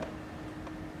tell it,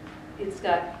 it's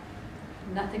got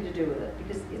nothing to do with it,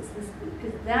 because it's this,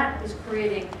 because that is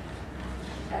creating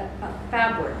a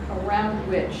fabric around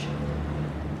which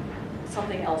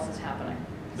something else is happening.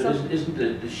 But isn't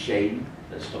it the shame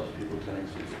that stops people telling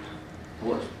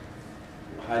secrets?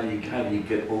 How do you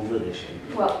get over the shame?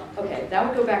 Well, okay, that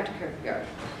would go back to Kierkegaard.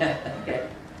 Okay.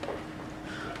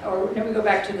 Or then we go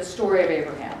back to the story of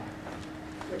Abraham,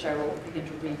 which I will begin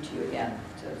to read to you again.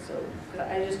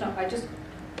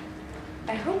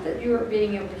 I hope that you're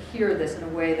being able to hear this in a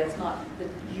way that's not the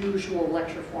usual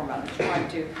lecture format. I'm trying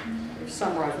to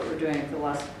summarize what we're doing for the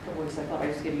last couple of weeks. I thought I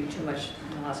was giving you too much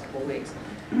in the last couple of weeks.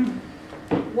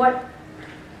 What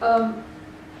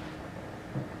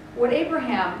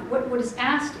is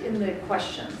asked in the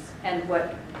questions, and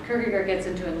what Kierkegaard gets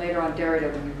into and later on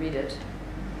Derrida when you read it,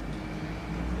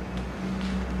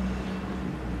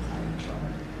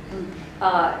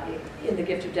 in The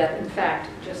Gift of Death. In fact,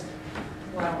 just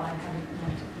while I have it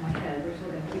in my head, we're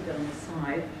still going to keep it on the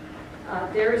side.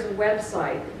 There is a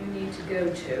website that you need to go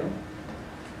to,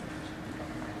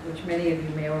 which many of you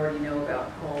may already know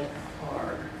about, called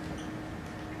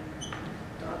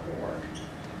FAR.org.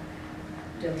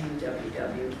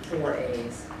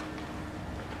 www.4A's.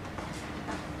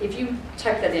 If you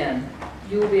type that in,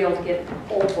 you will be able to get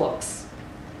all books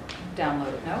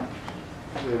downloaded. No?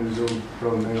 It was all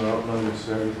from mirror uploads,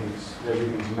 so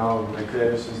everything's now, like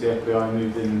ever since the FBI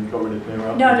moved in and got rid of mirror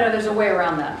uploads. No, there's a way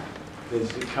around that. There's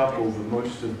a couple, but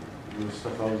most of the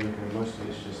stuff I was looking at, most of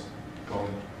it's just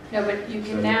gone. No, but you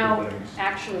can So now, links.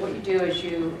 actually what you do is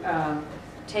you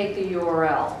take the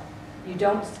URL. You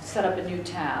don't set up a new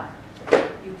tab.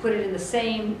 You put it in the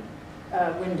same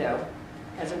window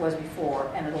as it was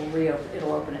before, and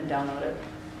it'll open it and download it.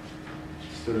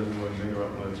 Still doesn't work mirror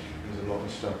uploads. There's a lot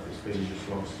of stuff that's been just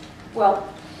lost.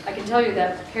 Well, I can tell you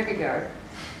that Kierkegaard,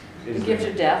 The Gift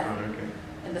of Death, Oh, okay.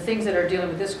 and the things that are dealing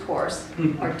with this course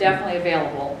are definitely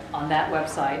available on that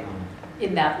website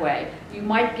in that way. You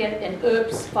might get an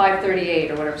oops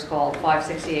 538 or whatever it's called,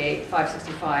 568,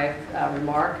 565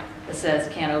 remark that says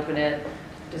can't open it,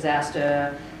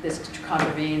 disaster, this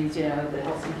contravenes, you know, the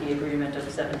Helsinki Agreement of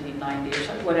 1790 or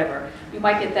something, whatever. You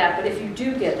might get that, but if you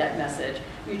do get that message,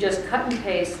 you just cut and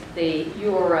paste the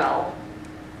URL.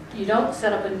 You don't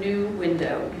set up a new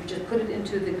window. You just put it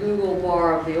into the Google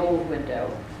bar of the old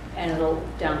window, and it'll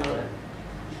download it.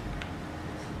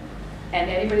 And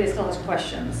anybody that still has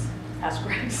questions, ask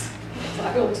Grace. So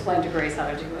I will explain to Grace how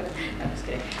to do it. No, I'm just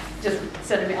kidding. Just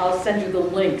send me. I'll send you the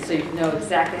link so you can know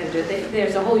exactly how to do it.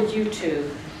 There's a whole YouTube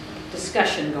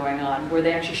discussion going on where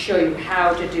they actually show you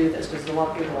how to do this, because a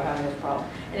lot of people are having this problem.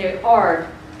 Anyway, ARD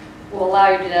will allow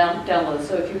you to download.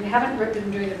 So if you haven't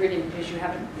been doing the reading because you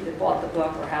haven't either bought the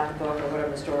book or have the book or whatever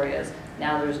the story is,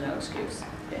 now there's no excuse.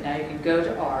 Okay, now you can go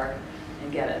to ARD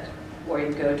and get it. Or you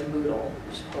can go to Moodle,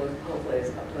 which hopefully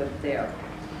is uploaded there.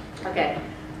 Okay.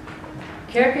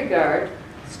 Kierkegaard,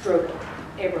 stroke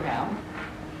Abraham,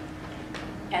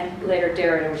 and later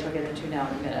Derrida, which I'll get into now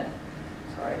in a minute.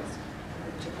 Sorry,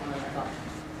 I took one of my thoughts.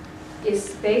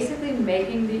 Is basically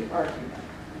making the argument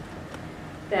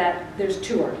that there's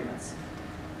two arguments.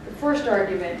 The first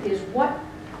argument is what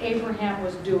Abraham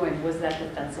was doing was that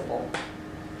defensible.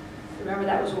 Remember,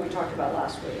 that was what we talked about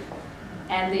last week.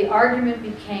 And the argument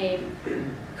became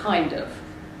kind of,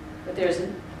 but there's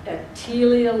a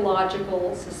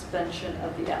teleological suspension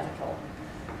of the ethical.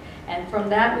 And from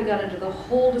that we got into the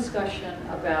whole discussion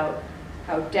about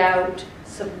how doubt,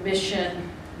 submission,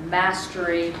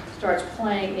 mastery starts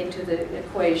playing into the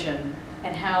equation,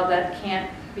 and how that can't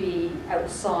be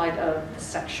outside of the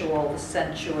sexual, the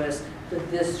sensuous, the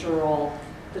visceral,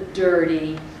 the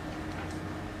dirty.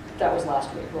 That was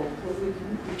last week. We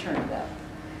can return to that.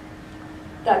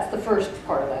 That's the first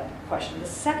part of that question. The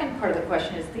second part of the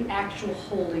question is the actual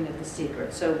holding of the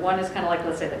secret. So one is kind of like,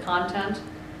 let's say, the content,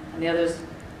 and the other is,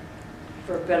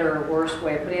 for a better or worse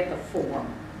way of putting it, the form.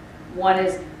 One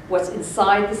is what's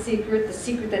inside the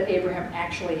secret that Abraham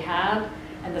actually had,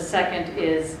 and the second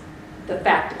is the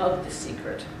fact of the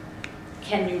secret.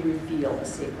 Can you reveal a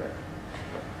secret?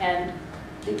 And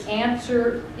the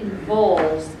answer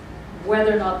involves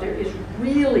whether or not there is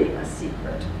really a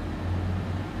secret.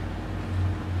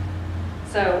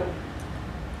 So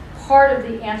part of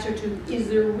the answer to is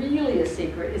there really a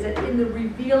secret is that in the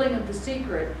revealing of the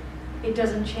secret, it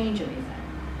doesn't change anything.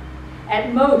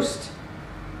 At most,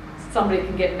 somebody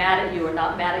can get mad at you or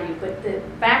not mad at you, but the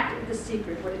fact of the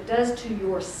secret, what it does to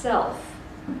yourself,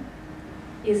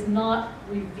 is not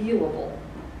revealable.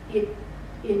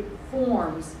 It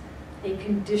forms a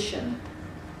condition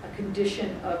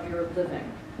of your living.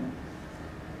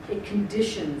 It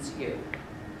conditions you.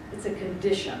 It's a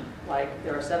condition, like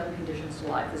there are 7 conditions to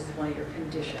life. This is one of your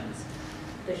conditions.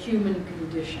 The human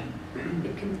condition.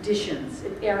 It conditions,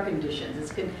 it air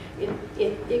conditions,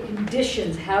 it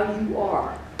conditions how you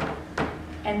are.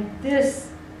 And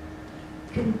this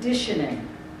conditioning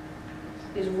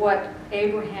is what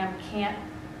Abraham can't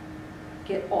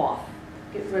get off,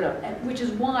 get rid of, and which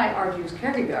is why, argues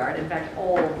Kierkegaard, in fact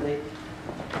all of the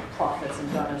prophets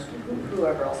and Jonas,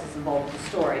 whoever else is involved in the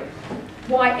story,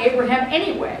 why Abraham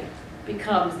anyway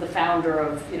becomes the founder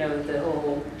of, you know, the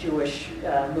whole Jewish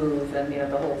move, and, you know,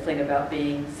 the whole thing about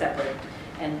being separate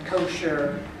and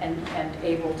kosher and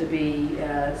able to be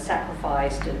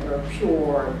sacrificed and or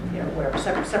pure, you know, whatever,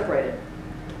 separated.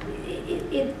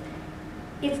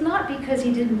 It's not because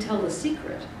he didn't tell the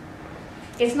secret.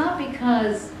 It's not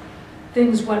because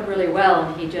things went really well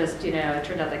and he just, you know, it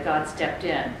turned out that God stepped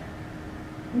in.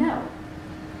 No.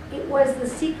 It was the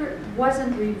secret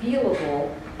wasn't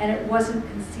revealable and it wasn't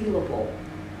concealable.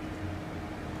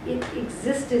 It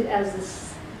existed as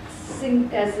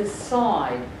this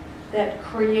side that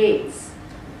creates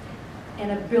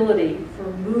an ability for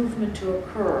movement to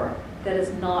occur that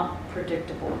is not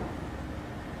predictable.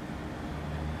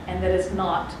 And that is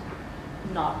not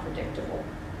predictable.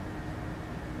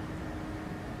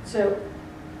 So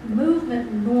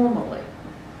movement normally,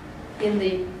 in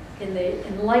the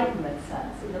Enlightenment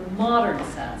sense, in the modern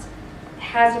sense,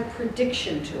 has a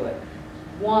prediction to it.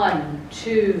 1,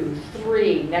 2,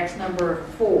 3, next number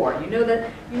 4. You know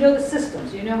the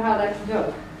systems, you know how that can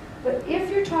go. But if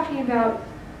you're talking about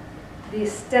the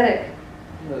aesthetic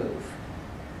move,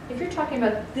 if you're talking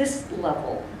about this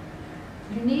level,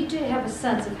 you need to have a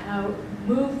sense of how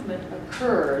movement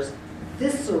occurs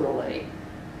viscerally,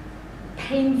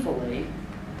 painfully,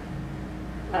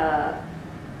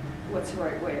 what's the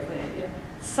right way of putting it?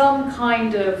 Some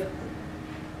kind of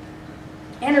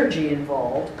energy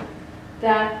involved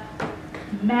that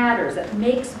matters, that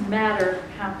makes matter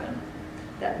happen,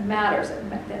 that matters,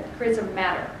 that creates a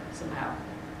matter somehow.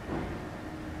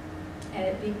 And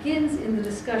it begins in the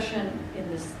discussion in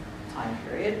this time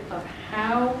period of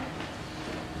how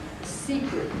the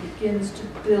secret begins to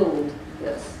build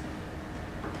this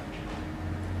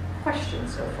question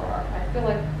so far. I feel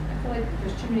like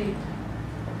there's too many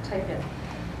type in.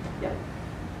 Yep.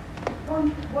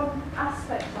 One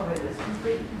aspect of it that's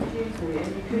completely confused me,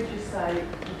 and you could just say,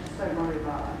 just don't worry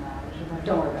about that now.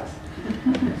 Don't worry about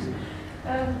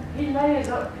it. He layers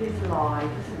up his lie,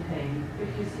 doesn't he?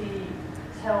 Because he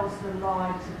tells the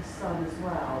lie to the son as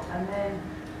well. And then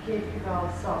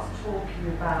Kierkegaard starts talking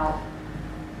about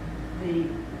the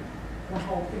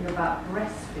whole thing about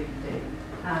breastfeeding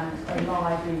and a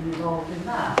lie being involved in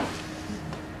that.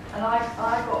 And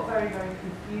I got very, very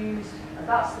confused.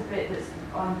 That's the bit that's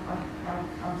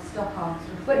I'm stuck on.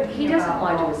 Sort of But he doesn't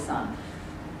lie to his son.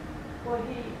 Well,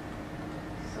 he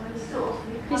sort of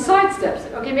He sidesteps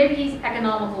it. Okay, maybe he's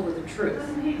economical with the truth.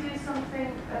 Doesn't he do something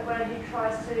where he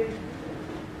tries to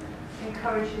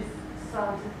encourage his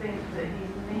son to think that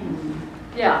he's mean?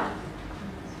 Yeah.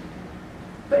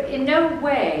 But in no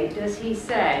way does he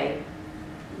say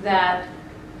that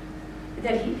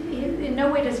in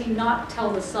no way does he not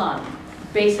tell the son,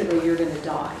 basically you're going to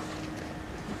die.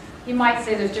 He might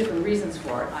say there's different reasons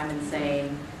for it. I'm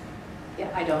insane.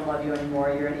 Yeah, I don't love you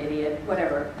anymore. You're an idiot.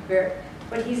 Whatever.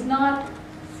 But he's not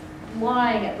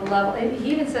lying at the level.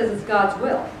 He even says it's God's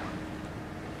will.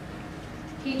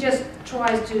 He just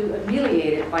tries to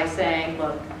ameliorate it by saying,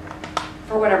 look,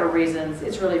 for whatever reasons,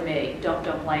 it's really me. Don't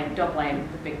blame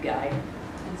the big guy.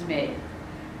 It's me.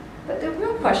 But the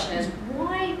real question is,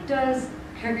 why does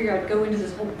Kierkegaard go into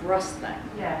this whole breast thing?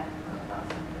 Yeah.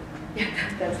 Yeah,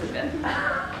 that's the bit.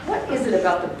 What is it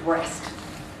about the breast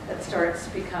that starts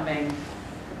becoming,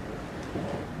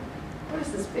 what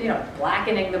is this,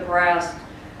 blackening the breast,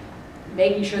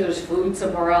 making sure there's food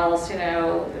somewhere else,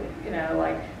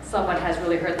 like someone has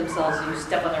really hurt themselves and you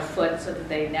step on their foot so that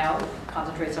they now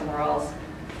concentrate somewhere else.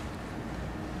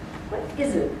 What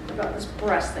is it about this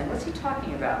breast thing? What's he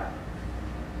talking about?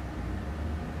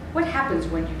 What happens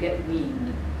when you get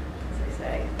weaned, as they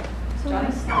say? It's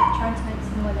almost like trying to make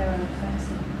someone their own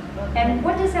person. And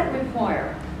what does that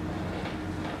require?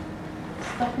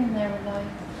 Stopping their life,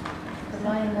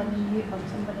 relying on you, on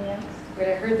somebody else.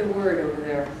 Wait, I heard the word over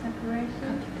there.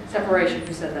 Separation. Separation,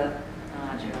 who said that?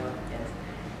 Ah, Joe,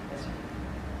 yes.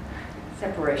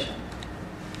 Separation.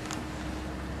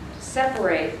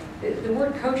 Separate, the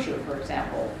word kosher, for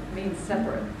example, means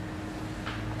separate.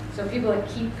 So people that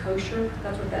keep kosher,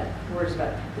 that's what that word is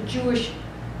about. The Jewish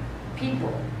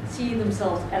people see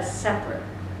themselves as separate.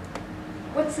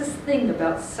 What's this thing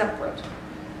about separate?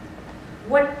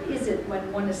 What is it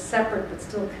when one is separate but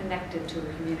still connected to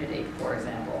a community, for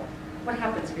example? What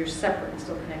happens if you're separate and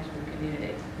still connected to a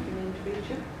community? You're an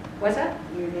individual. What's that?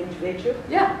 You're an individual.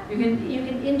 Yeah, you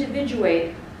can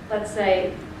individuate, let's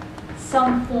say,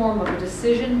 some form of a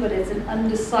decision, but it's an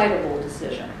undecidable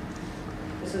decision.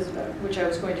 This is which I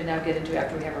was going to now get into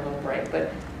after we have our little break.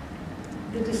 But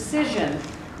the decision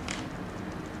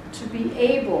to be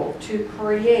able to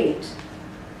create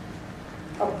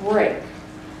a break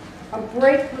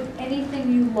with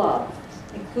anything you love,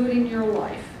 including your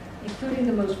life, including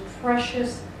the most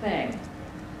precious thing,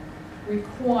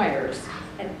 requires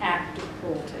an act of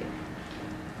cruelty.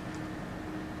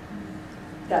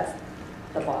 That's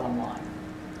the bottom line.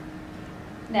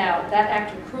 Now, that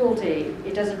act of cruelty,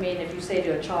 it doesn't mean if you say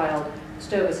to a child, the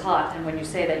stove is hot, and when you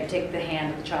say that, you take the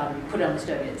hand of the child and you put it on the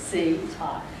stove and see, it's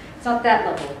hot. It's not that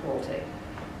level of cruelty.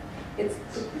 It's,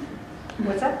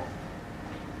 what's that?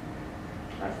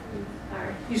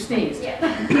 Sorry. You sneezed. Yeah.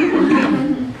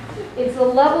 It's a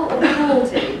level of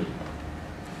cruelty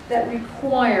that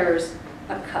requires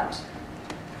a cut.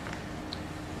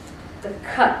 The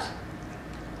cut,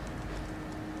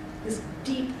 this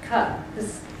deep cut,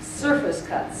 this surface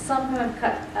cut, some kind of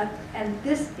cut. And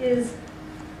this is,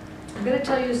 I'm going to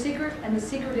tell you a secret, and the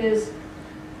secret is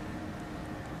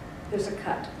there's a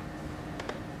cut.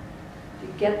 Do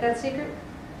you get that secret?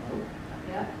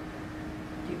 Yeah.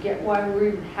 Do you get why we're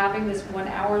even having this 1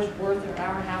 hour's worth or an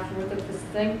hour and a half's worth of this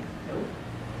thing? Nope.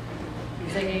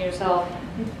 You're thinking to yourself,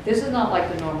 this is not like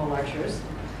the normal lectures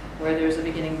where there's a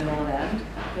beginning, middle, and end.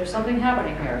 There's something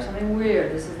happening here, something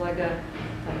weird. This is like a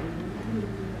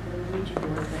Ouija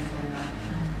board thing going on.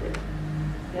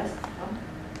 Yes?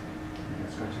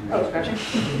 Oh, scratching.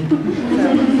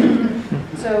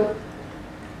 So,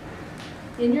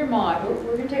 in your mind,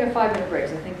 we're going to take a 5-minute break.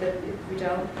 I think that if we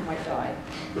don't, we might die.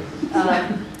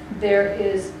 There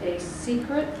is a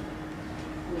secret.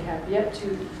 We have yet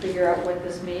to figure out what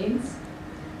this means.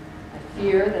 I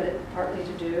fear that it's partly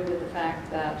to do with the fact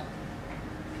that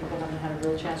people haven't had a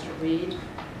real chance to read.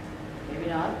 Maybe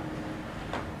not.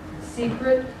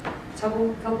 secret.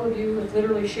 Couple of you have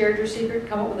literally shared your secret,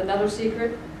 come up with another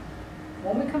secret.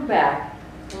 When we come back,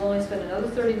 we'll only spend another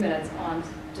 30 minutes on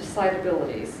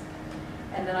decidabilities.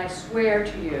 And then I swear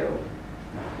to you,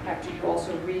 after you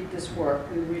also read this work,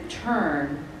 we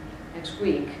return next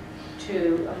week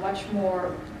to a much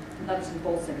more nuts and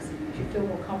bolts things. If you feel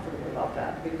more comfortable about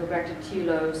that, we can go back to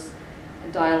telos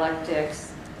and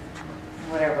dialectics,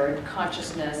 whatever, and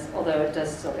consciousness, although it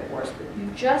does still get worse. But you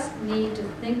just need to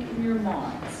think in your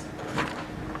minds,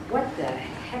 what the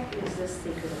heck is this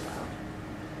secret about?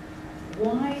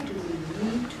 Why do we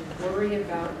need to worry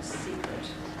about a secret?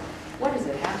 What does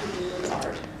it have to do with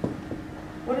art?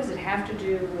 What does it have to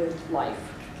do with life?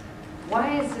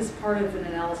 Why is this part of an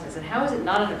analysis? And how is it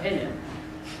not an opinion?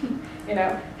 You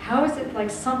know, how is it like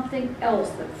something else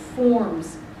that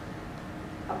forms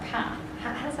a path?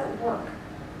 How does that work?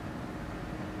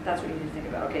 That's what you need to think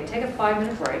about. Okay, take a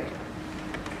 5-minute break.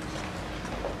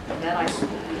 And then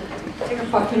take a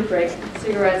 5-minute break,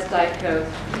 cigarettes, Diet Coke,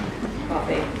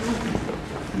 coffee.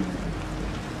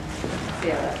 See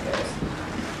how that goes.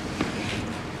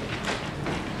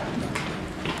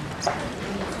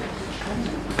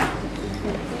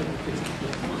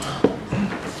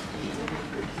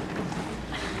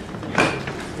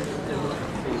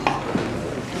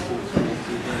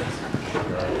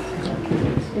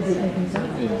 Is it making sense?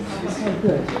 Oh,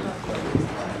 good.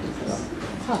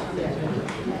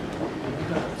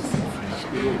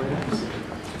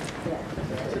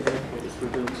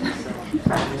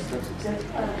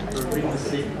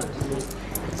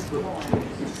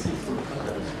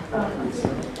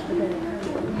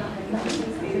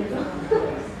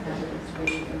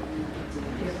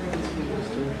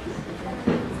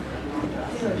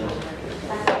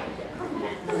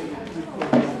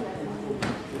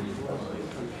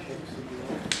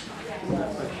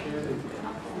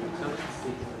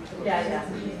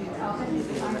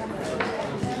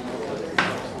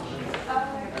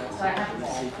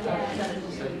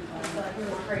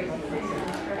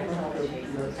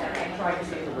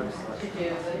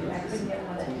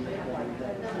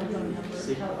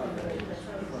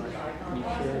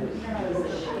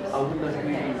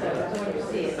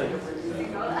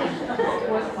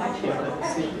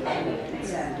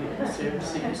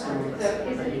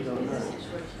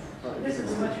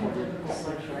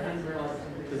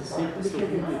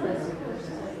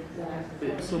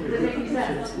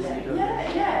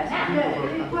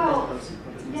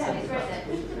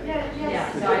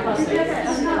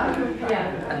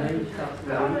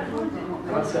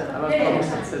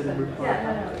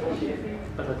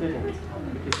 But I didn't,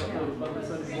 because there's only one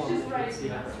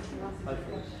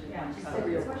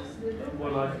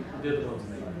well, the other one's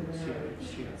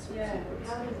she had some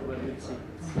secrets.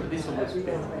 But this one was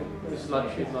better. It's like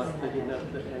she was like, they didn't know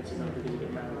that they didn't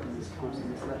get married in this course in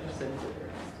this national centre.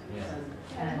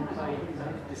 And I made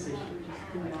a decision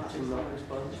to not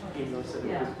respond, even though I said it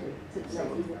was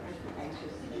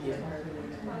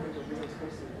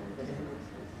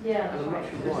Yeah. And I'm not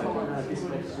sure why, but now this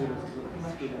makes me look.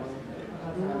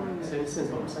 So in a sense,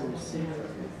 what I'm saying is secret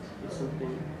is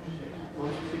something,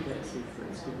 once you figure out secret,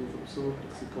 it's going to be absorbed,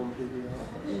 it's gone through the art.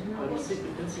 But a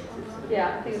secret does exist.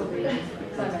 Yeah, I think it'll be I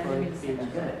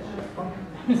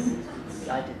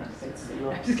didn't say it's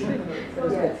not secret.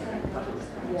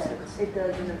 Yeah, it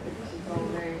does, and it's all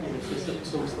very...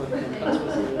 It's almost like that's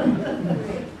what's in the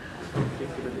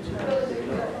particular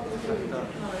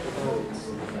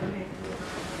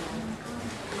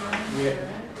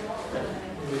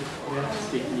we have to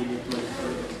speak nearly as much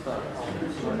as but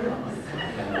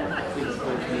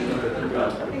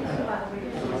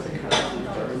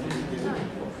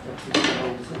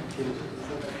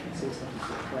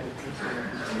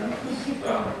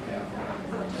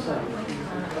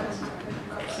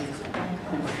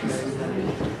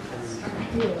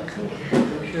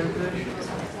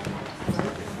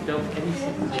don't any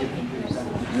signature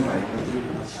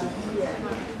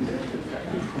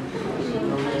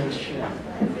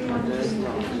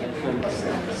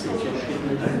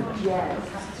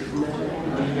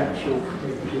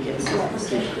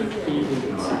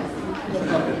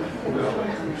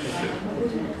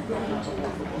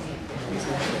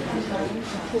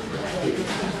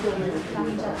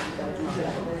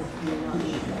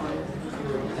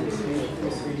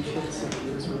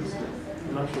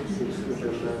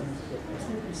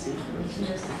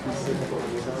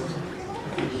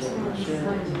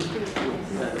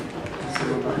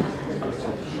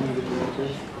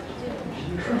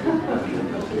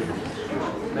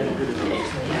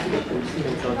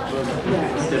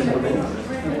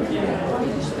But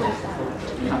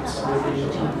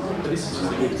this is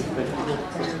just a good defensible.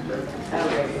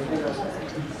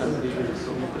 But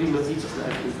he doesn't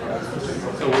have to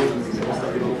so always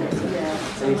stuff in all.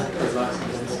 So he's relaxed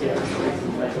and scared.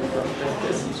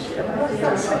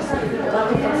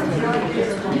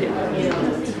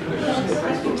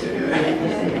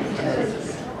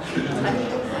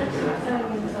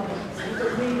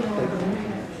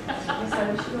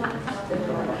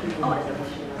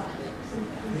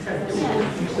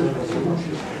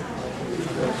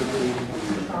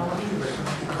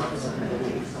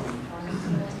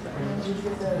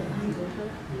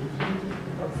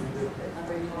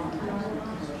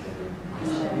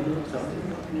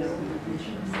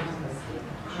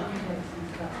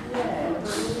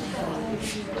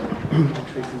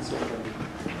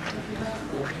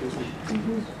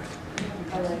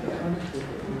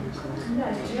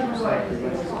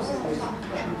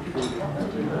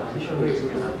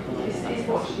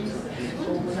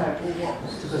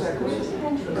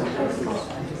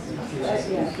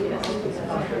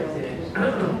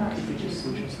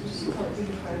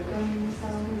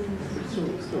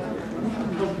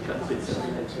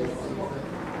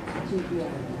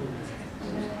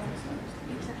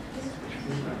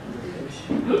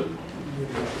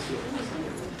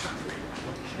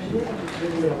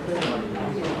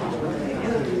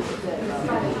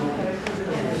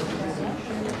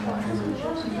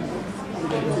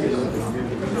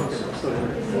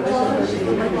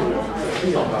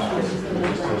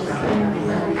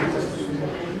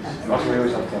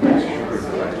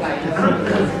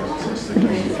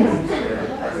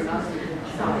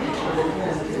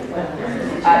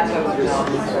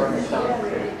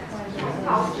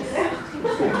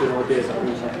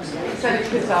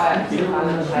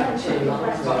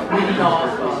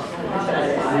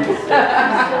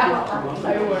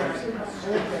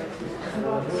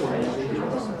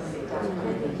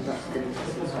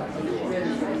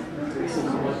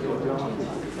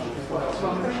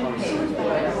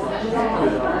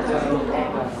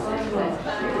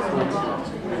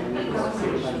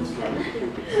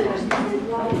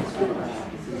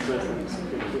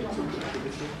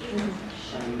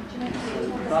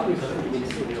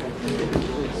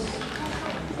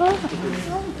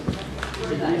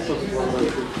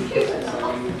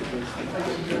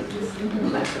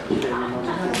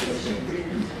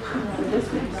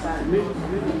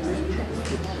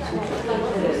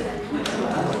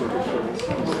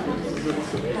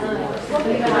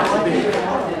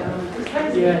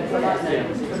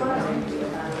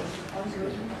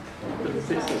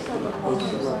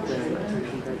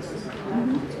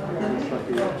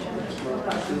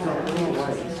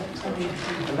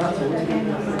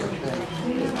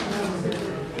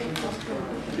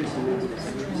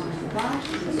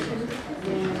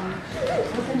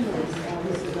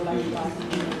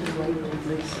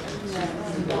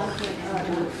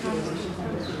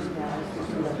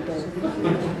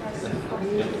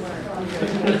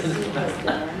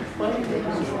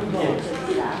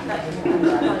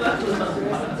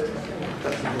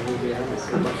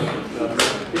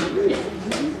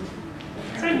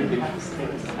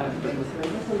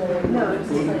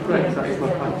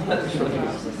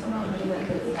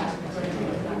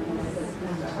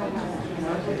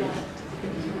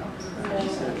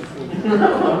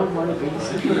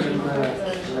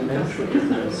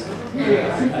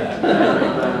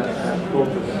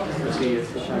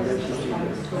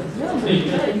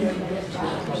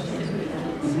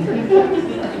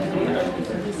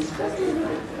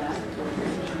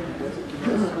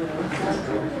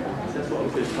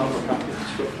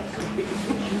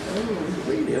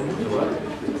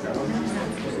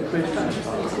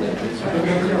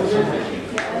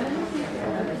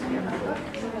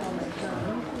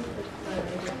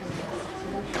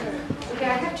 Okay,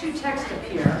 I have two texts up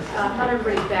here. Not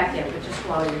everybody's back yet, but just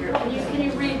while you're here. Can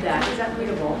you read that? Is that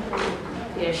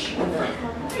readable-ish?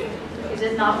 Is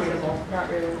it not readable? Not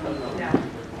really. No.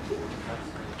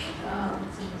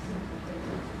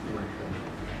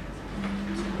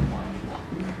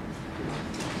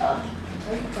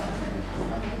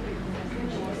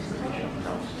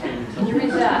 Can you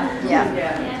read that? Yeah.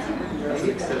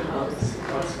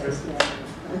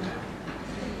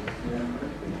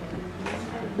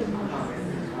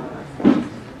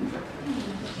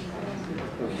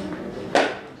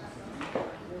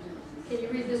 Can you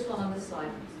read this one on this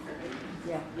slide?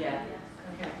 Yeah. Yeah.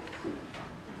 Okay.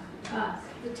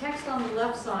 The text on the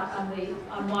left side,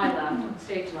 on my left, on the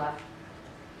stage left,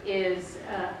 is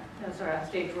no, sorry, on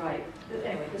stage right.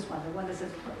 Anyway, this one, the one that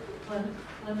says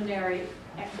preliminary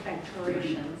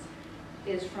expectorations,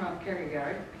 is from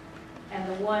Kierkegaard, and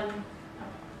the one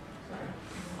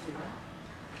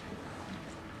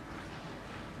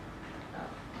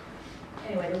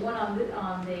Anyway, the one on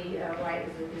the right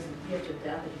is a gift of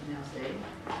death, as you now see.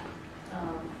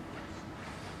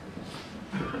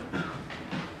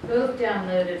 Both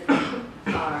downloaded from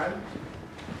CFAR.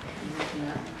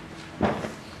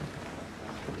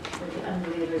 For the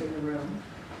unbelievers in the room,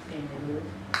 namely Luke.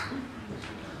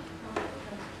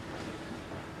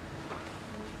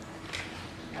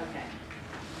 Okay.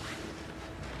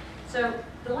 So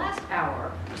the last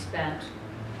hour we spent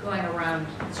going around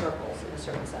in circles in a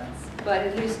certain sense, but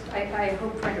at least I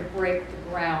hope trying to break the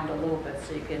ground a little bit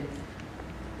so you can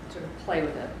sort of play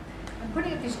with it. I'm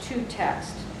putting up these two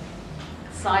texts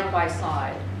side by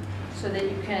side so that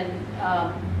you can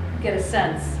get a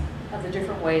sense of the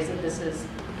different ways that this is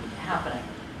happening.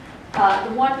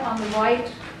 The one on the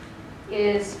right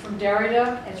is from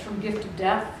Derrida. It's from Gift of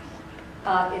Death.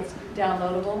 It's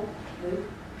downloadable. Luke?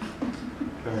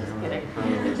 Just kidding.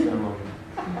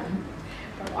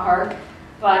 From Arg.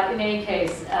 But in any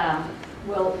case,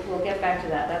 we'll get back to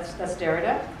that. That's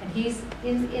Derrida. And he's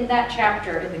in that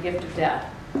chapter in the Gift of Death.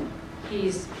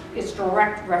 It's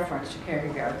direct reference to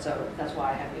Kierkegaard, so that's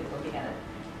why I have you looking at it.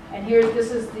 And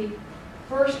this is the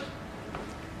first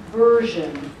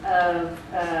version of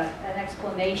an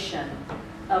explanation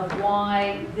of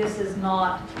why this is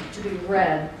not to be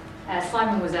read, as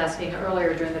Simon was asking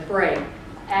earlier during the break,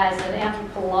 as an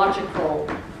anthropological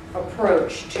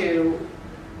approach to,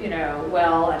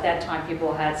 well, at that time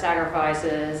people had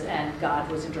sacrifices and God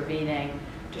was intervening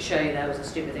to show you that was a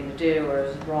stupid thing to do, or it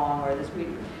was wrong, or this,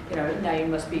 now you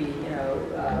must be,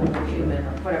 more human,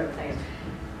 or whatever the thing is.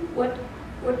 What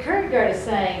Kierkegaard is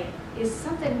saying is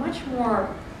something much more.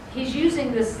 He's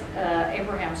using this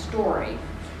Abraham story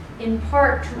in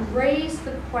part to raise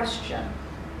the question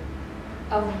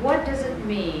of what does it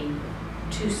mean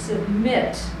to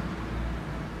submit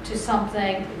to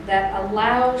something that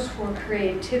allows for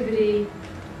creativity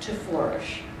to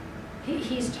flourish.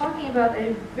 He's talking about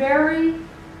a very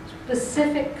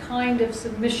specific kind of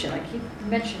submission. I keep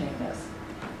mentioning this.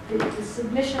 The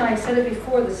submission, I said it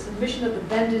before, the submission of the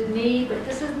bended knee, but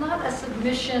this is not a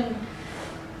submission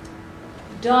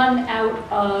done out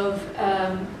of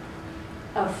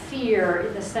fear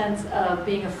in the sense of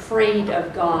being afraid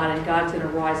of God and God's going to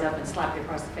rise up and slap you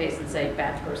across the face and say,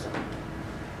 bad person.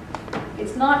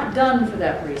 It's not done for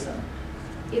that reason.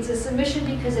 It's a submission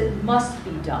because it must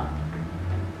be done.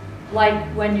 Like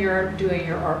when you're doing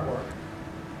your artwork.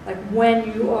 Like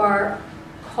when you are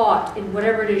caught in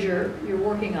whatever it is you're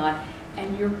working on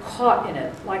and you're caught in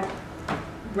it. Like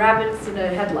rabbits in a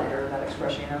headlight, or that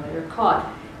expression, you're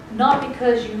caught. Not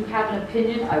because you have an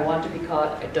opinion, I want to be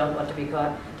caught, I don't want to be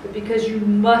caught, but because you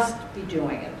must be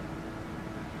doing it.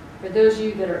 For those of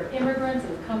you that are immigrants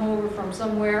that have come over from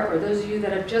somewhere, or those of you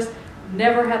that have just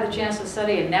never had the chance to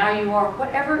study and now you are,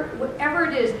 whatever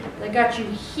it is that got you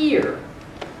here,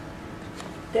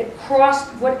 that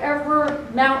crossed whatever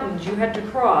mountains you had to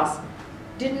cross,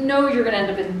 didn't know you're going to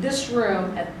end up in this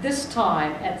room at this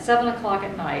time at 7 o'clock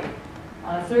at night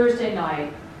on a Thursday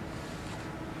night,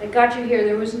 that got you here.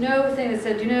 There was no thing that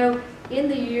said, in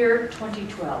the year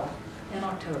 2012, in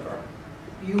October,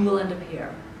 you will end up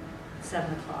here at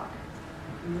 7 o'clock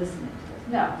listening to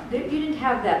this. No, you didn't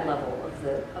have that level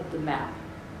of the map.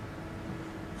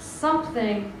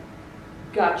 Something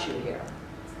got you here.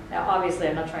 Now, obviously,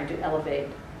 I'm not trying to elevate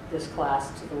this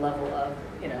class to the level of,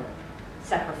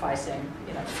 sacrificing,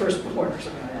 firstborn or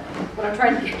something like that. What I'm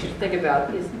trying to get you to think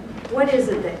about is, what is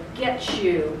it that gets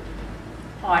you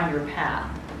on your path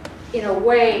in a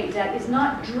way that is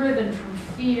not driven from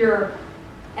fear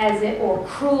or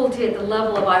cruelty at the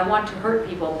level of I want to hurt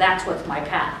people, that's what's my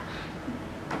path.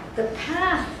 The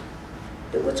path,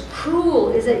 that what's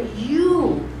cruel is that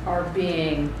you are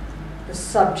being the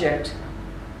subject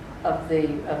of the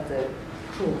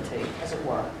cruelty, as it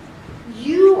were.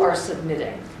 You are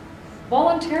submitting,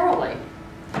 voluntarily,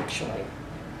 actually.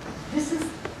 This is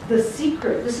the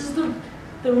secret. This is the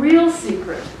real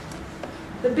secret.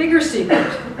 The bigger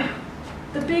secret.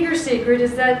 The bigger secret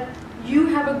is that you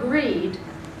have agreed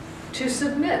to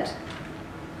submit.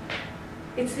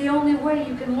 It's the only way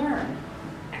you can learn,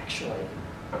 actually.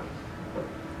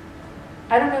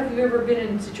 I don't know if you've ever been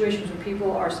in situations where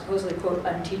people are supposedly, quote,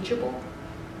 unteachable,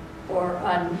 or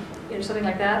something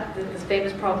like that, this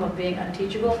famous problem of being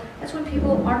unteachable. That's when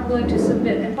people aren't willing to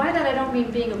submit. And by that, I don't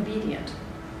mean being obedient.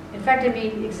 In fact, I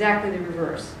mean exactly the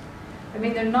reverse. I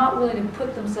mean, they're not willing to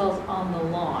put themselves on the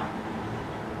line.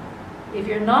 If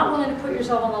you're not willing to put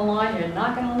yourself on the line, you're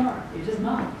not going to learn. You're just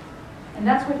not. And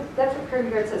that's what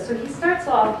Kierkegaard says. So he starts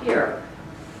off here.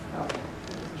 Oh, it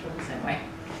doesn't show the same way.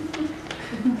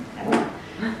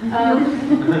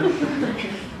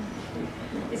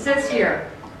 It says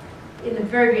here, in the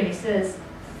very beginning, it says,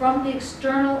 from the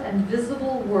external and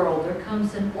visible world there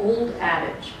comes an old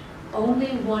adage, only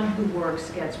one who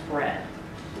works gets bread.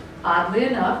 Oddly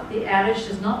enough, the adage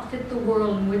does not fit the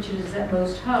world in which it is at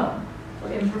most home,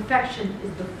 for imperfection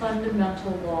is the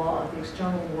fundamental law of the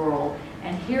external world,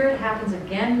 and here it happens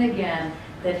again and again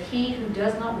that he who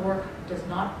does not work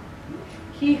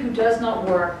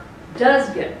does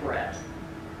get bread.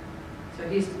 So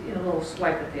he's in a little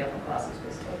swipe at the upper classes,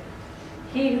 basically.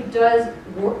 He who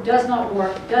does not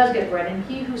work does get bread, and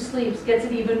he who sleeps gets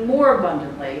it even more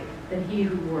abundantly than he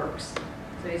who works.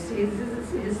 So you see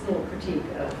his little critique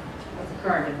of the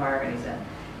current environment he's in.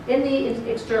 In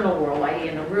the external world, i.e.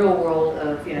 in the real world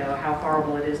of how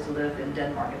horrible it is to live in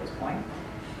Denmark at this point,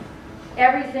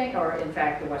 everything, or in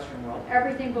fact the Western world,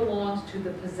 everything belongs to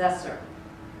the possessor.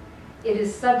 It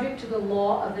is subject to the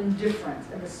law of indifference,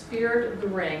 and the spirit of the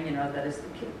ring, that is the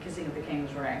kissing of the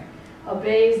king's ring,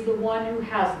 obeys the one who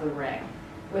has the ring,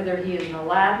 whether he is an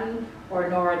Aladdin or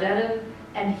Noradin,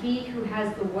 and he who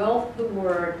has the wealth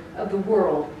of the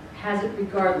world has it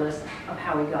regardless of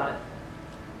how he got it.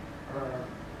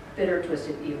 Bitter,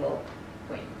 twisted, evil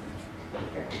queen.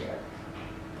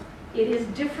 It is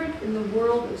different in the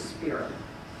world of spirit.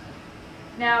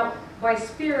 Now, by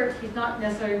spirit, he's not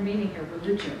necessarily meaning here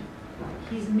religion.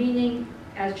 He's meaning,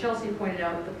 as Chelsea pointed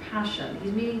out, the passion.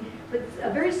 He's meaning but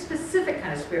a very specific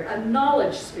kind of spirit, a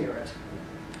knowledge spirit.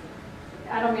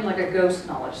 I don't mean like a ghost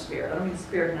knowledge spirit. I don't mean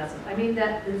spirit in essence. I mean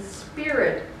that the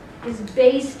spirit is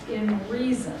based in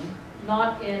reason,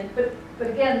 not in, but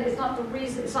again, it's not the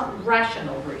reason, it's not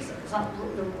rational reason. It's not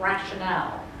the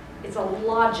rationale. It's a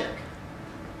logic.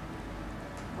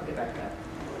 I'll get back to that.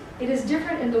 It is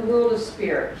different in the world of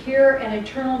spirit. Here an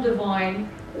eternal divine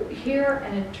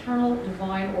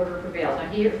order prevails. Now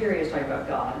here he is talking about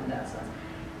God in that sense.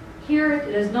 Here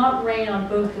it does not rain on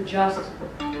both the just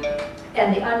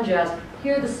and the unjust.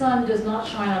 Here the sun does not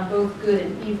shine on both good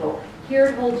and evil. Here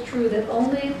it holds true that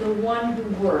only the one who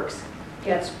works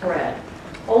gets bread.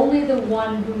 Only the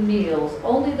one who kneels,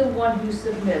 only the one who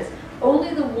submits,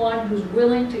 only the one who's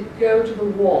willing to go to the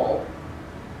wall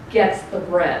gets the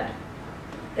bread.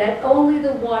 That only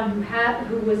the one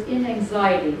who was in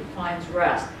anxiety finds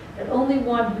rest. That only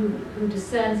one who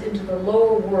descends into the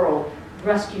lower world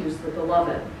rescues the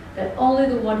beloved. That only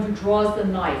the one who draws the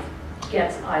knife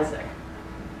gets Isaac.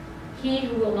 He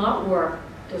who will not work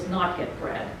does not get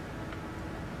bread.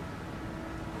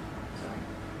 Sorry.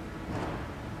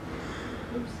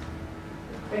 Oops.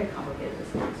 Very complicated, this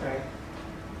thing, sorry.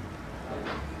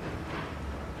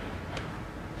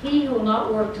 He who will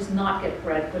not work does not get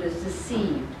bread, but is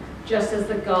deceived, just as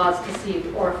the gods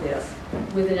deceived Orpheus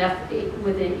with an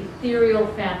ethereal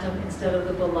phantom instead of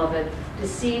the beloved,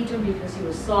 deceived him because he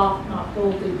was soft, not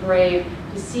boldly brave,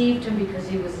 deceived him because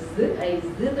he was a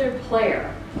zither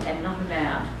player and not a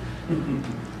man.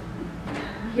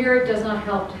 Here it does not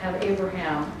help to have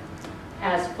Abraham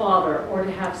as father or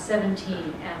to have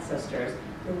 17 ancestors.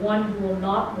 The one who will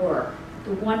not work,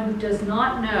 the one who does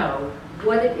not know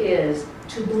what it is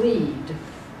to bleed,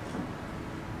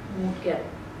 won't get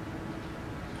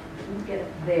it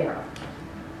there.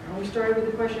 And we started with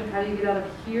the question of how do you get out of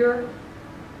here?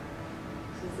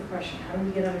 This is the question. How do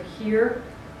we get out of here?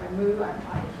 If I move,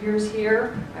 here's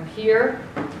here. I'm here.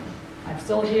 I'm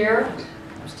still here.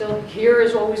 I'm still here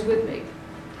is always with me.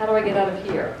 How do I get out of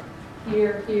here?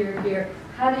 Here, here, here.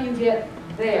 How do you get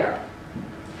there?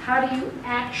 How do you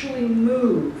actually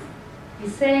move?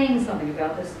 He's saying something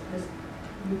about this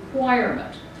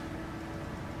requirement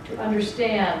to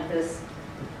understand this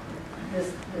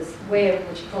way of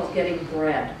which he calls getting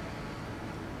bread.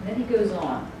 And then he goes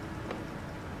on.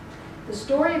 The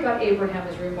story about Abraham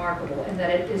is remarkable in that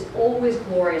it is always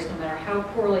glorious no matter how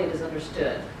poorly it is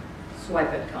understood.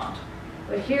 Swipe at Kant.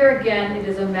 But here again, it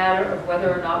is a matter of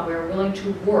whether or not we're willing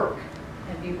to work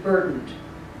and be burdened.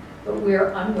 But we're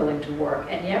unwilling to work,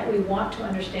 and yet we want to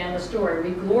understand the story.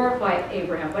 We glorify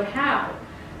Abraham, but how?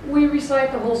 We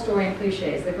recite the whole story in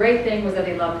cliches. The great thing was that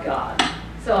he loved God,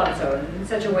 so on and so on, in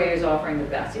such a way he's offering the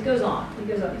best. He goes on, he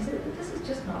said, this is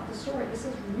just not the story. This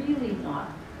is really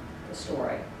not the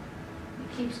story.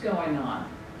 He keeps going on.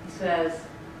 He says,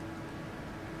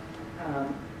 sorry,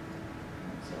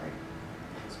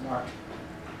 it's marked.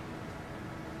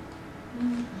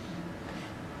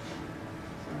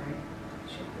 Sorry,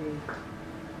 it should be.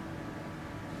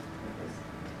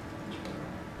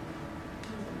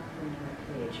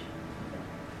 Page.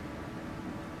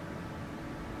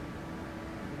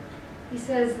 He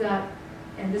says that,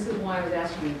 and this is why I was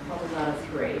asking you probably out of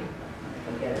 3. If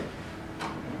I get it.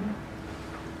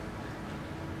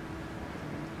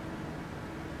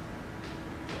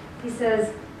 He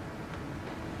says,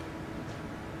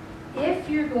 if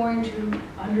you're going to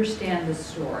understand this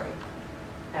story,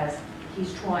 as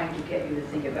he's trying to get you to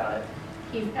think about it,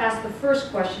 he asked the first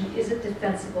question, is it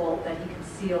defensible that he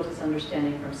concealed his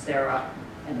understanding from Sarah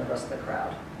and the rest of the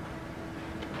crowd?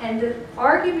 And the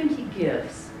argument he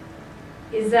gives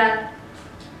is that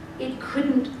it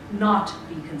couldn't not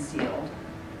be concealed,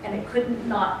 and it couldn't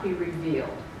not be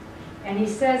revealed. And he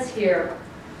says here,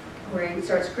 where he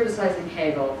starts criticizing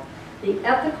Hegel, the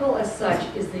ethical as such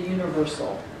is the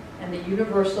universal, and the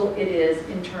universal it is,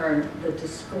 in turn, the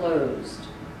disclosed.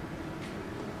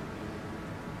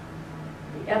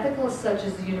 The ethical as such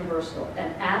is the universal,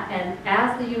 and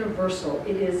as the universal,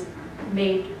 it is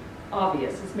made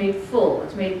obvious, it's made full,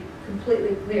 it's made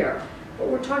completely clear. But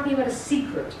we're talking about a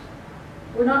secret.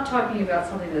 We're not talking about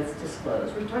something that's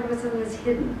disclosed. We're talking about something that's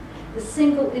hidden. The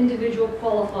single individual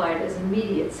qualified as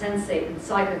immediate, sensate, and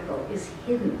psychical is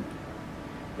hidden.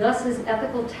 Thus, his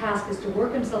ethical task is to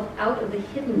work himself out of the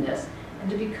hiddenness and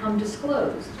to become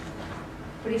disclosed.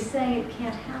 But he's saying it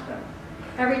can't happen.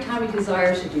 Every time he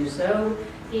desires to do so,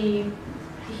 he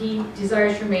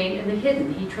desires to remain in the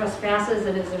hidden. He trespasses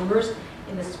and is immersed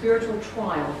in a spiritual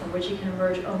trial from which he can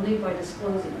emerge only by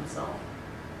disclosing himself.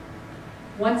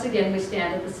 Once again, we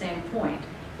stand at the same point.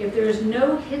 If there is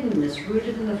no hiddenness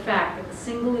rooted in the fact that the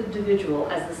single individual,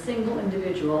 as the single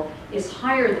individual, is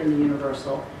higher than the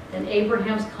universal, then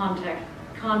Abraham's conduct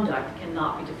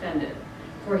cannot be defended,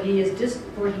 for he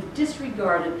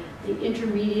disregarded the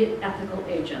intermediate ethical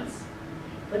agents.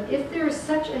 But if there is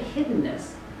such a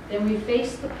hiddenness, then we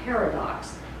face the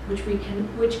paradox,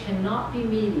 which cannot be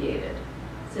mediated,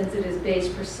 since it is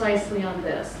based precisely on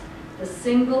this. The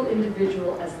single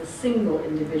individual as the single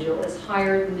individual is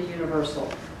higher than the universal,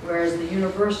 whereas the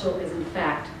universal is in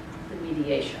fact the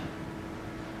mediation.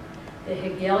 The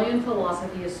Hegelian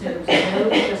philosophy assumes no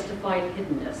justified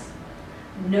hiddenness,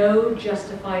 no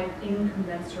justified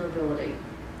incommensurability.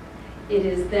 It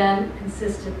is then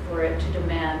consistent for it to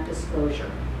demand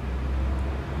disclosure.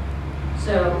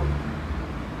 So,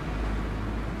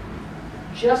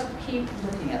 just keep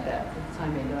looking at that for the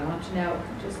time being. I want you to now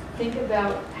just think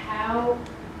about how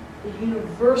the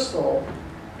universal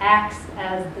acts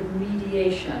as the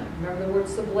mediation. Remember the word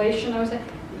sublation I was saying?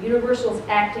 The universal is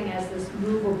acting as this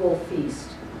movable feast.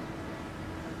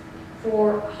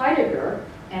 For Heidegger,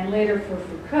 and later for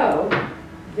Foucault,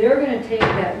 they're going to take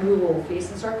that movable feast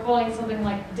and start calling it something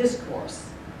like discourse,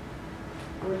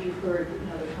 word you've heard in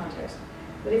other contexts.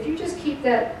 But if you just keep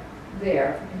that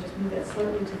there, if you can just move that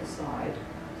slightly to the side,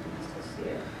 so you can still see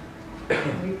it.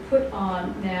 And we put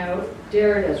on now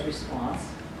Derrida's response.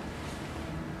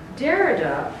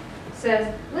 Derrida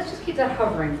says, let's just keep that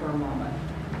hovering for a moment.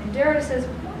 And Derrida says,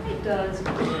 why does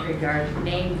Kierkegaard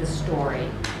name the story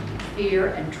Fear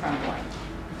and Trembling?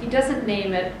 He doesn't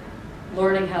name it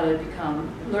learning how to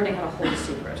hold a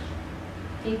secret.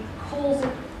 He calls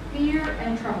it Fear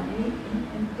and Trembling.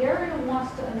 And Derrida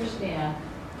wants to understand,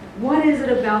 what is it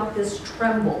about this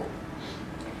tremble?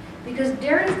 Because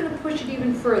Derrida's going to push it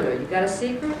even further. You've got a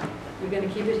secret, you're going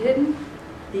to keep it hidden.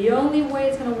 The only way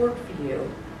it's going to work for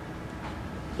you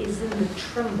is in the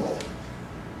tremble.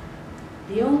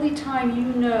 The only time you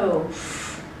know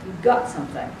you've got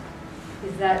something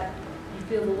is that you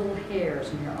feel the little hairs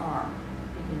in your arm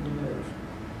begin to move.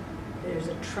 There's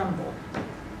a tremble.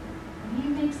 And he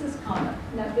makes this comment.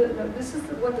 Now, this is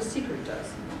what the secret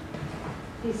does.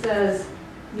 He says,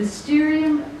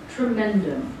 Mysterium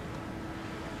tremendum.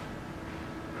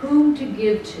 Whom to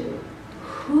give to?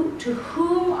 To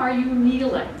whom are you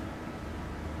kneeling?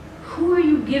 Who are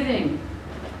you giving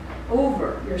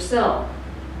over yourself?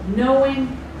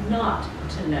 Knowing not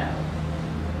to know.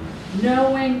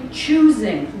 Knowing,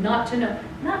 choosing not to know.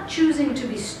 Not choosing to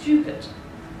be stupid.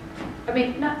 I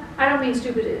mean, I don't mean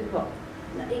stupid, well,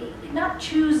 not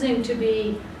choosing to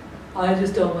be, I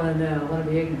just don't want to know, I want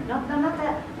to be ignorant. Not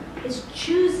that. It's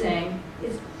choosing,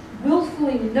 it's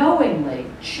willfully, knowingly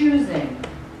choosing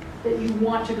that you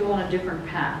want to go on a different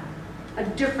path, a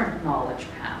different knowledge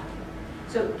path.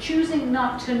 So choosing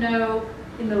not to know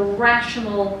in the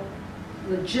rational,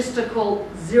 logistical,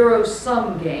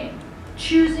 zero-sum game.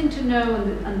 Choosing to know in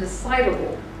the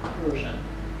undecidable version.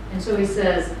 And so he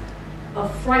says, a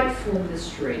frightful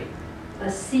mystery,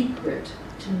 a secret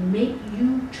to make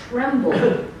you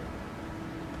tremble.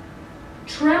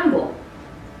 Tremble.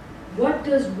 What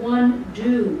does one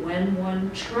do when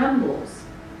one trembles?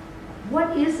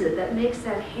 What is it that makes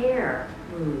that hair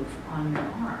move on your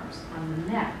arms, on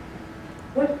the neck?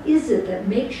 What is it that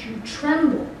makes you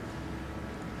tremble?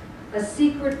 A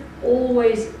secret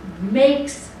always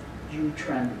makes you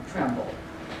tremble.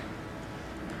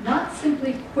 Not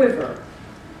simply quiver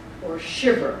or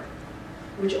shiver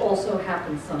which also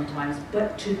happens sometimes,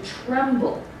 but to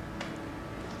tremble.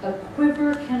 A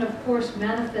quiver can, of course,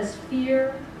 manifest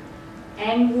fear,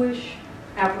 anguish,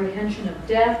 apprehension of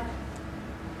death.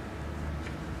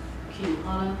 Cue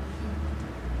Hannah.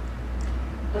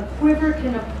 A quiver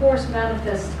can, of course,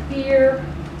 manifest fear,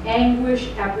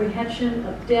 anguish, apprehension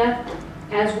of death,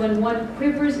 as when one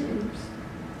quivers in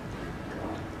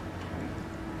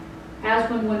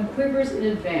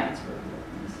advance.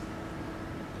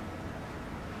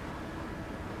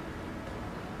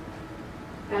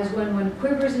 As when one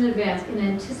quivers in advance in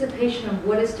anticipation of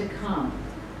what is to come.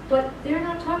 But they're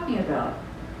not talking about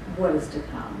what is to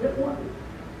come.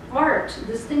 Art,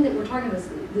 this thing that we're talking about,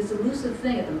 this elusive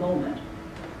thing at the moment,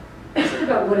 it's not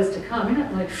about what is to come. You're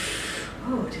not like,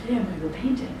 oh, today I'm going to go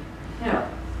painting. No.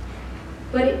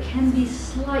 But it can be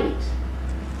slight,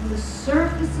 on the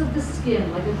surface of the skin,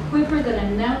 like a quiver that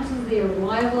announces the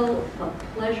arrival of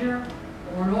pleasure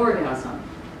or an orgasm.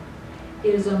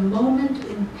 It is a moment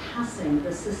in passing,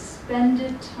 the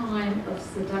suspended time of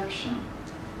seduction.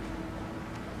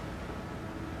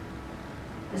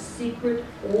 A secret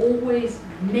always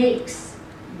makes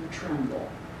you tremble.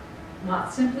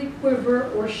 Not simply quiver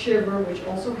or shiver, which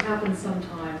also happens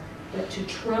sometimes, but to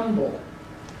tremble.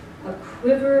 A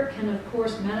quiver can, of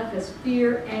course, manifest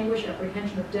fear, anguish,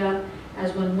 apprehension of death,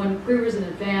 as when one quivers in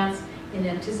advance in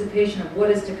anticipation of what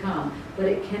is to come. But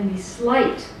it can be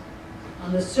slight,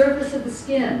 on the surface of the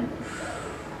skin,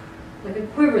 like a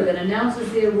quiver that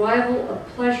announces the arrival of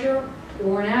pleasure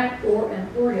or an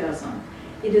orgasm.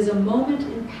 It is a moment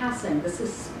in passing, the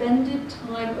suspended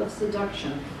time of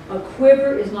seduction. A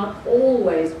quiver is not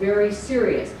always very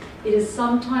serious. It is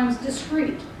sometimes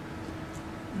discreet,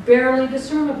 barely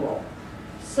discernible,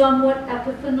 somewhat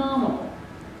epiphenomenal.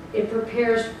 It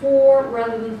prepares for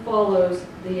rather than follows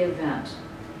the event.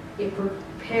 It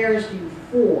prepares you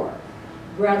for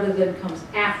rather than comes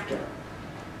after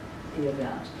the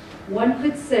event. One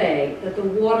could say that the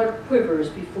water quivers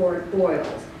before it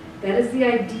boils. That is the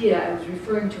idea I was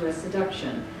referring to as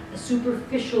seduction, a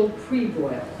superficial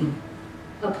pre-boil,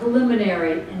 a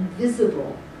preliminary and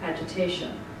visible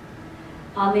agitation.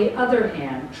 On the other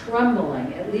hand,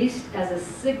 trembling, at least as a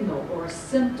signal or a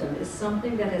symptom, is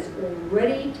something that has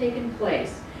already taken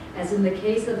place, as in the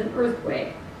case of an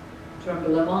earthquake,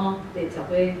 tremblement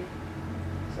d'établi,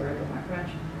 sorry for my French,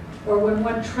 or when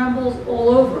one trembles all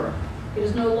over. It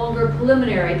is no longer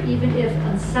preliminary, even if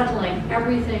unsettling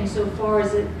everything so far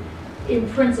as it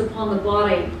imprints upon the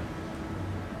body.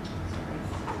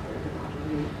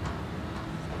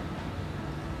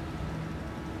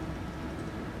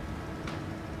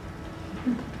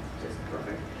 Just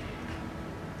perfect.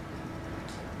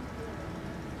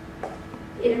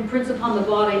 It imprints upon the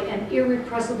body an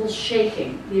irrepressible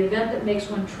shaking. The event that makes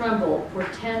one tremble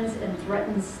portends and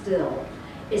threatens still.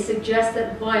 It suggests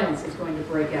that violence is going to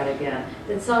break out again,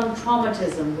 that some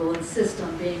traumatism will insist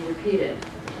on being repeated.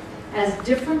 As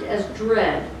different as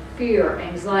dread, fear,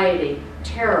 anxiety,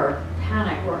 terror,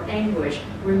 panic, or anguish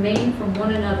remain from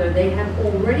one another, they have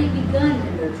already begun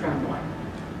in their trembling.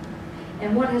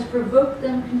 And what has provoked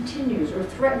them continues or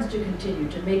threatens to continue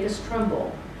to make us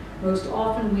tremble. Most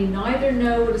often we neither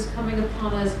know what is coming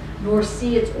upon us nor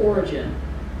see its origin.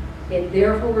 It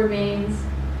therefore remains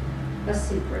a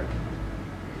secret.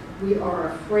 We are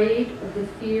afraid of the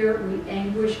fear, we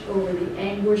anguish over the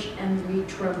anguish, and we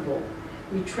tremble.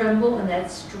 We tremble in that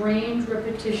strange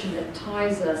repetition that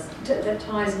ties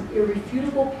an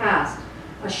irrefutable past,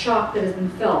 a shock that has been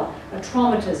felt, a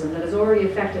traumatism that has already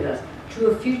affected us, to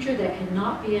a future that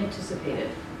cannot be anticipated.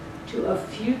 To a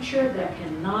future that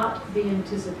cannot be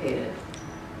anticipated.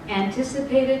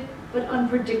 Anticipated, but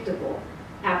unpredictable.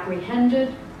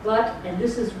 Apprehended, but, and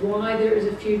this is why there is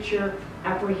a future,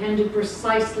 apprehended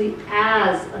precisely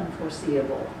as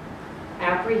unforeseeable.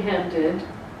 Apprehended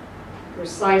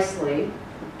precisely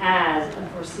as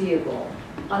unforeseeable,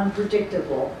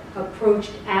 unpredictable,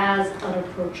 approached as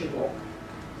unapproachable.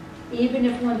 Even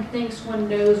if one thinks one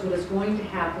knows what is going to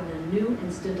happen, the new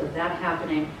instant of that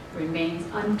happening remains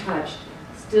untouched,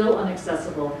 still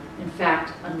inaccessible, in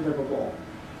fact, unlivable.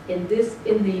 In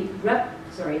the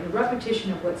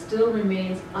repetition of what still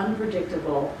remains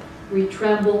unpredictable, we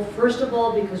tremble, first of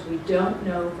all, because we don't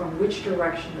know from which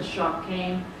direction the shock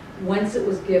came, whence it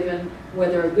was given,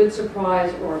 whether a good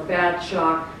surprise or a bad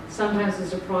shock, sometimes the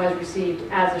surprise received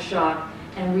as a shock,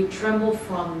 and we tremble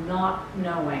from not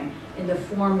knowing in the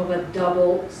form of a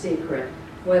double secret,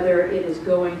 whether it is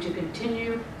going to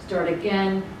continue, start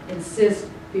again, insist,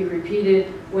 be repeated,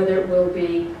 whether it will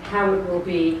be, how it will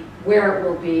be, where it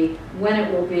will be, when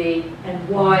it will be, and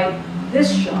why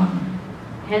this shock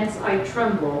Hence I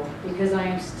tremble because I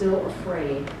am still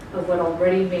afraid of what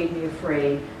already made me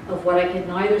afraid, of what I can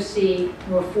neither see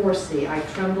nor foresee. I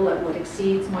tremble at what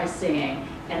exceeds my seeing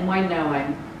and my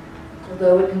knowing,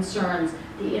 although it concerns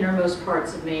the innermost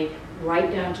parts of me,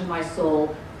 right down to my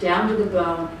soul, down to the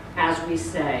bone, as we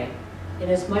say.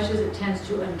 Inasmuch as it tends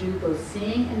to undo both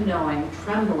seeing and knowing,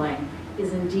 trembling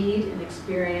is indeed an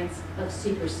experience of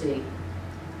secrecy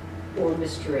or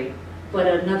mystery. But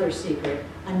another secret,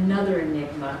 another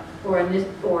enigma, or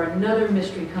another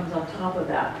mystery comes on top of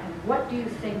that. And what do you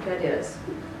think that is?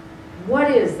 What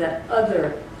is that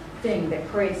other thing that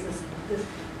creates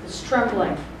this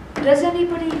trembling? Does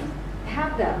anybody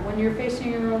have that when you're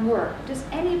facing your own work? Does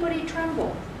anybody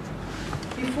tremble?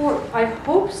 Before, I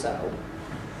hope so.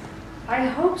 I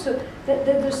hope so. That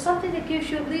there's something that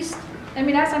gives you at least, I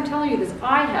mean, as I'm telling you this,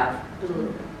 I have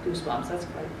goosebumps. That's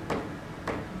quite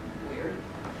weird.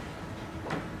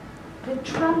 The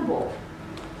tremble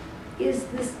is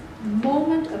this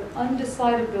moment of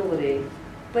undecidability,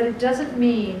 but it doesn't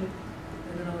mean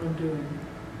I don't know what I'm doing.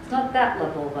 It's not that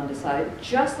level of undecided.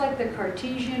 Just like the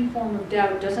Cartesian form of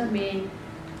doubt doesn't mean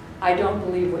I don't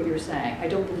believe what you're saying. I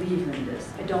don't believe in this.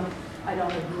 I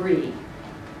don't agree.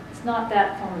 It's not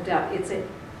that form of doubt. It's an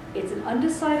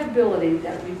undecidability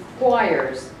that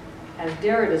requires, as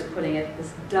Derrida's putting it,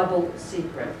 this double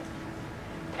secret.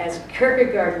 As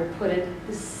Kierkegaard would put it,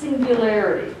 this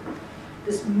singularity,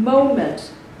 this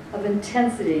moment of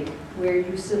intensity where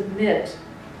you submit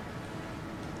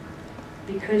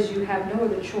because you have no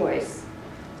other choice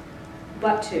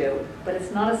but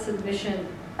it's not a submission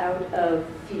out of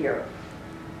fear,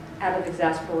 out of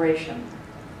exasperation.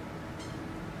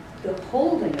 The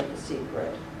holding of the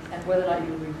secret, and whether or not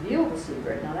you reveal the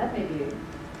secret, now that may be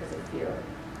because of fear.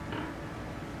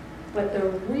 But the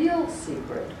real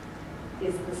secret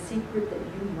is the secret that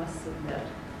you must submit.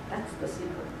 That's the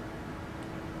secret.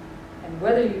 And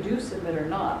whether you do submit or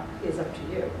not is up to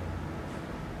you.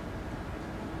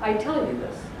 I tell you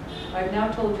this. I've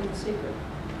now told you the secret.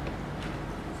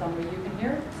 Some of you can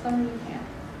hear it, some of you can't.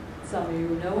 Some of you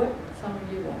know it, some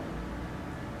of you won't.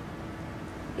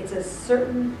 It's a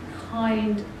certain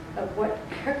kind of what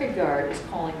Kierkegaard is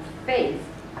calling faith,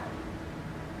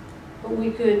 but we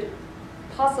could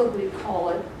possibly call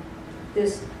it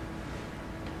this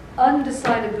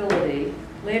undecidability.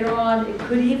 Later on, it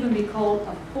could even be called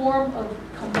a form of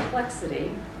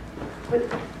complexity, but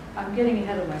I'm getting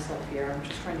ahead of myself here. I'm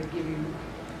just trying to give you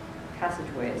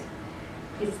passageways.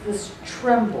 It's this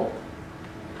tremble.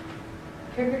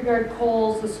 Kierkegaard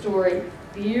calls the story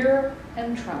Fear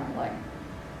and Trembling.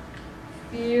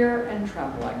 Fear and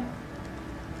trembling.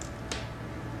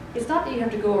 It's not that you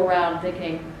have to go around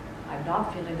thinking, I'm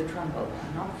not feeling the tremble,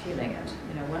 I'm not feeling it.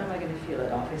 You know, when am I going to feel it?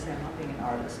 Obviously, I'm not being an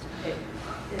artist.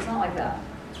 It's not like that.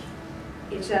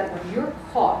 It's that when you're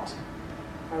caught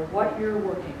by what you're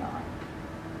working on,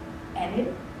 and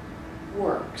it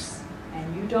works,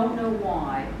 and you don't know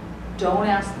why, don't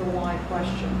ask the why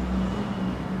question.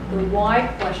 The why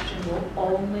question will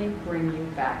only bring you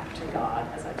back to God,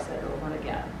 as I've said over and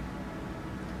again.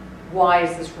 Why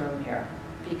is this room here?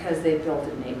 Because they built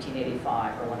it in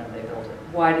 1885 or whenever they built it.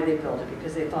 Why did they build it?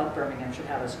 Because they thought Birmingham should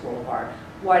have a school of art.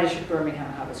 Why should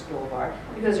Birmingham have a school of art?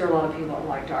 Because there are a lot of people that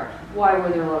liked art. Why were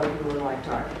there a lot of people who liked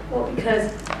art? Well,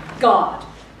 because God.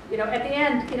 You know, at the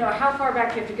end, you know, how far back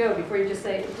do you have to go before you just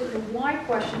say, the why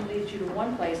question leads you to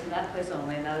one place and that place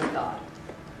only, and that is God.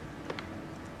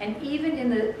 And even in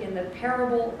the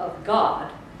parable of God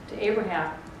to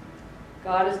Abraham,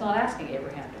 God is not asking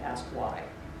Abraham to ask why.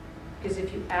 Because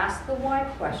if you ask the why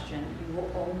question, you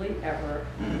will only ever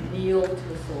kneel to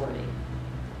authority,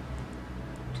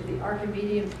 to the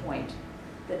Archimedean point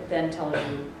that then tells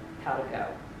you how to go.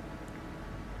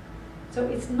 So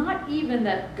it's not even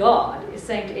that God is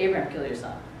saying to Abraham, kill your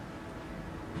son.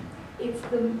 It's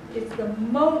the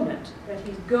moment that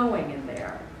he's going in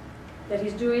there, that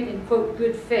he's doing in, quote,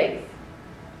 good faith,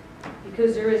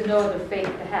 because there is no other faith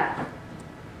to have.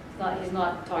 He's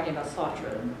not talking about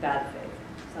Sartre and bad faith.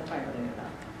 He's not talking about any of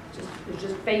that. It's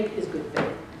just faith is good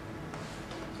faith.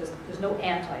 There's no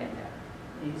anti in there.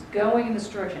 And he's going in this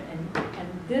direction. And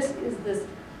this is this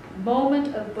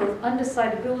moment of both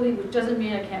undecidability, which doesn't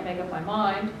mean I can't make up my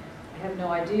mind. I have no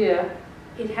idea.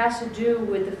 It has to do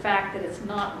with the fact that it's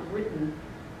not written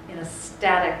in a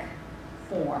static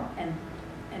form. And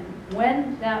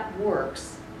when that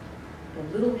works,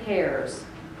 the little hairs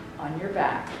on your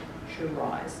back should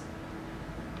rise.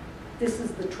 This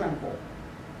is the tremble.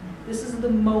 This is the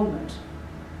moment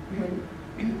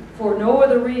when, for no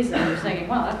other reason, you're saying,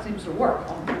 wow, that seems to work.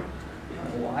 Oh, I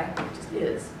don't know why. It just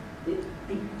is. The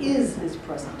is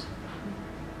present.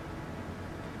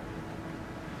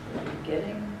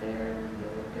 getting there a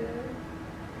little bit?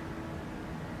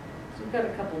 So we've got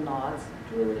a couple nods.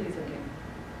 Julie, what are you thinking?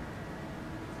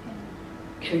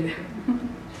 Getting there.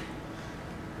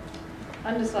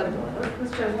 Undecided.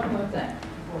 Let's try one more thing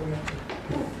before we have to.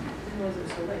 Oh, I didn't realize it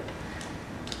was so late.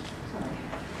 Sorry.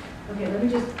 Okay, let me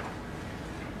just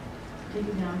take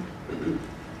it down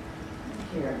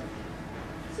here.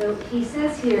 So he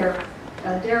says here,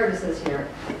 Derrida says here,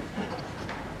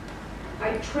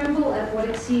 I tremble at what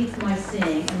exceeds my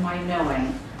seeing and my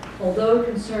knowing, although it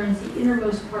concerns the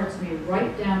innermost parts of me,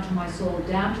 right down to my soul,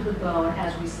 down to the bone,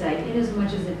 as we say,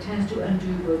 inasmuch as it tends to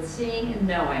undo both seeing and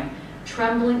knowing.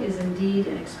 Trembling is indeed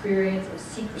an experience of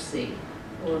secrecy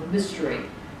or of mystery.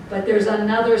 But there's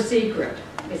another secret.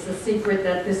 It's the secret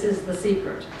that this is the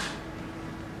secret.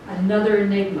 Another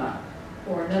enigma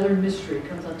or another mystery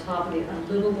comes on top of the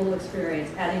unlivable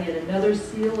experience, adding yet another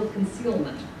seal of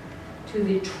concealment to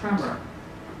the tremor,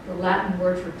 the Latin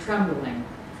word for trembling,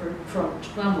 from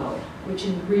tremo, which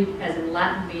in Greek, as in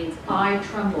Latin, means I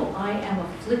tremble, I am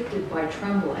afflicted by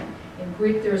trembling. In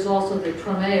Greek, there's also the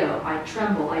tremeo, I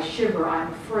tremble, I shiver,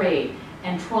 I'm afraid,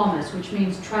 and traumas, which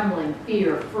means trembling,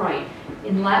 fear, fright.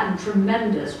 In Latin,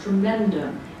 tremendous,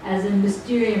 tremendum, as in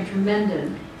mysterium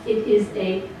tremendum. It is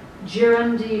a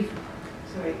gerundive,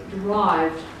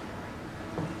 derived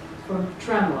from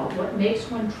tremolo. What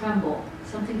makes one tremble?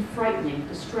 Something frightening,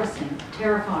 distressing,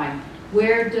 terrifying.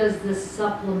 Where does this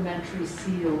supplementary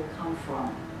seal come from?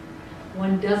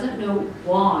 One doesn't know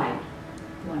why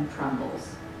one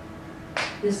trembles.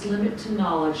 This limit to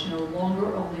knowledge no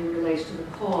longer only relates to the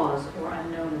cause or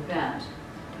unknown event.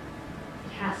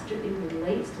 It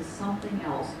relates to something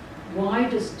else. Why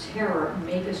does terror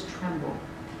make us tremble?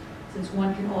 Since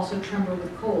one can also tremble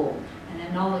with cold and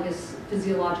analogous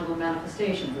physiological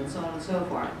manifestations and so on and so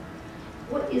forth.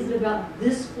 What is it about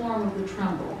this form of the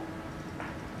tremble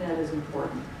that is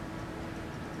important?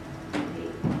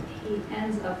 He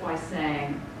ends up by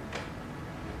saying,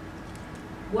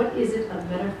 what is it a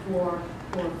metaphor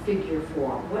or figure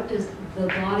for? What does the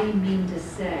body mean to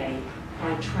say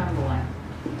by trembling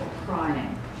or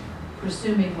crying?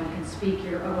 Presuming one can speak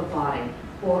here of a body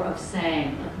or of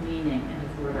saying, of meaning, and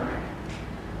of rhetoric.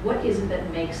 What is it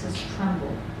that makes us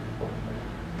tremble?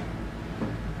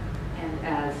 And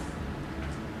as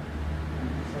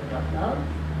I said about love,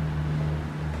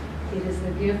 it is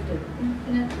the gift of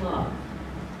infinite love.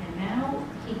 And now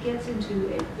he gets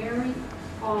into a very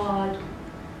odd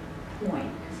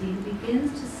point, because he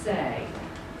begins to say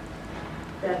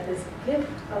that this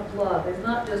gift of love is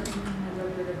not just,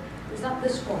 it's not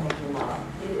this form of love.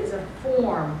 It is a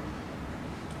form,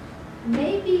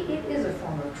 maybe it is a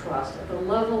form of trust at the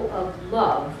level of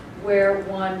love where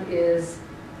one is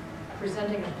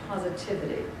presenting a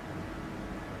positivity.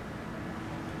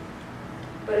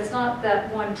 But it's not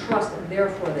that one trusts and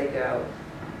therefore they go.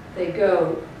 They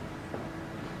go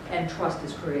and trust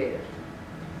is created.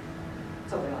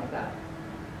 Something like that.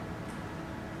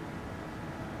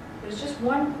 There's just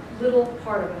one little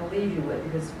part I'm going to leave you with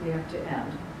because we have to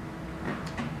end.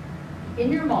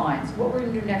 In your minds, what we're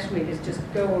going to do next week is just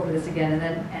go over this again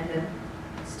and then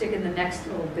stick in the next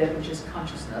little bit, which is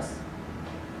consciousness.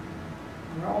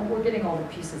 We're getting all the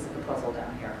pieces of the puzzle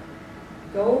down here.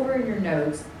 Go over in your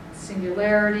notes,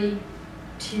 singularity,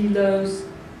 telos,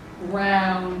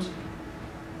 ground,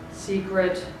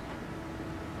 secret,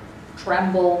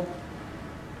 tremble,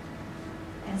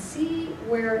 and see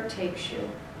where it takes you.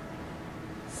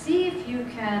 See if you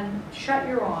can shut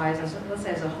your eyes, let's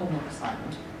say as a homework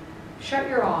assignment, shut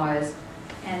your eyes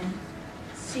and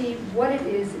see what it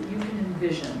is that you can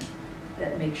envision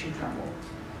that makes you tremble.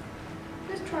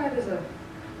 Just try it as a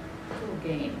little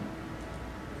game.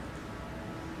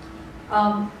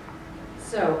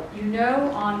 So, you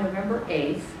know on November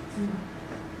 8th,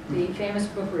 the famous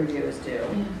book review is due.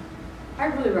 I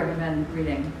really recommend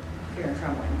reading Fear and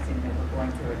Trembling, seeing that we're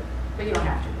going through it, but you don't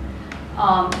have to.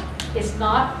 It's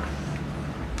not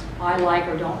I like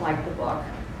or don't like the book.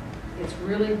 It's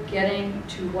really getting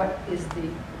to what is the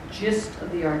gist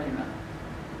of the argument.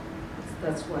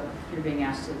 That's what you're being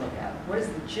asked to look at. What is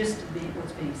the gist of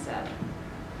what's being said?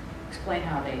 Explain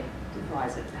how they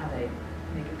devise it, how they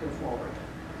make it go forward.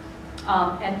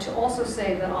 And to also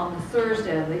say that on the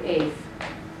Thursday of the 8th,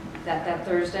 that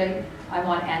Thursday, I'm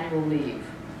on annual leave.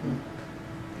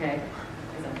 Okay?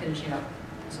 Because I'm finishing up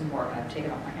some work and I've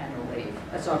taken off my annual leave.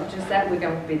 So just that week I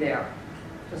won't be there,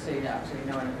 just so you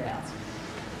know in advance.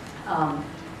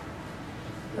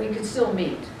 We could still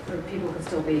meet, or people could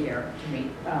still be here to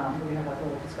meet. We have like a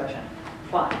little discussion.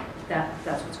 But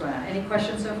that's what's going on. Any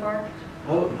questions so far?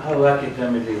 How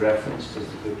academically referenced does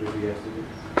the book review have to be?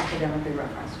 Academically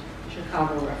referenced,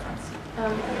 Chicago reference.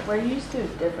 We're used to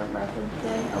different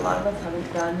referencing. A lot of us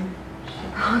haven't done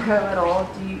Chicago at all.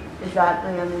 Is that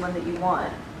the only one that you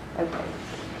want? Okay.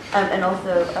 And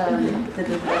also, the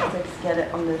dyslexics get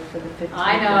it for the 15th.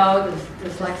 I know, the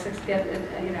dyslexics get,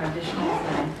 additional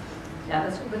thing. Yeah,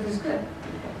 this is good.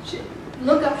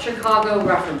 Look up Chicago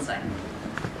referencing.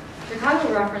 Chicago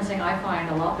referencing I find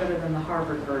a lot better than the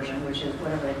Harvard version, which is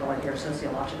whatever they call it here,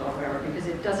 sociological or whatever, because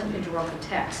it doesn't interrupt the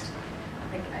text.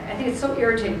 I think it's so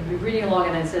irritating to be reading along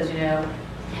and it says,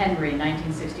 Henry,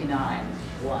 1969,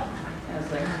 1. And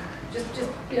it's like, just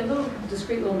a little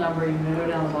discrete little number, you can go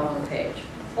down the bottom of the page.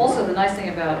 Also, the nice thing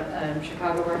about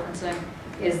Chicago referencing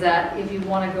is that if you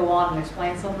want to go on and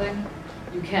explain something,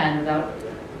 you can without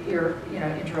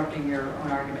interrupting your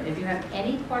own argument. If you have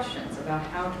any questions about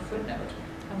how to footnote,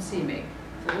 come see me.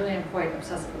 So really I'm quite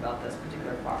obsessive about this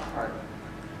particular part.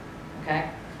 Okay?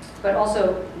 But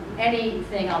also,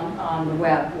 anything on the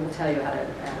web will tell you how to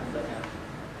add a footnote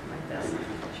like this.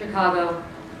 Chicago,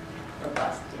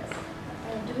 robust, yes.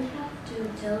 Do we have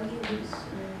to tell you which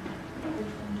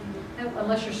one do you? No,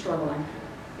 unless you're struggling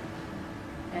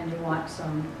and you want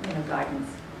some, guidance.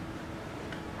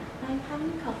 How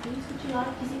many copies would you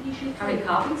like? Is it usually How many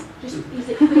copies? Is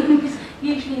it 3? Because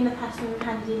usually in the past when we've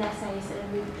handed in essays,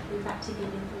 we've had to give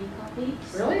in 3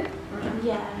 copies. Really?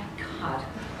 Yeah. God.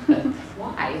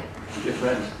 Why? Your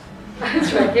friends.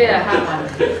 That's right, yeah, I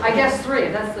have one. I guess 3,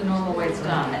 that's the normal way it's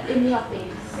done. In the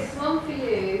office. It's one for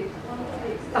you,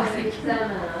 one for the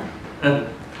examiner, and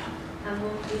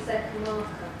one for the second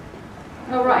marker.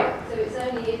 Oh, right. So it's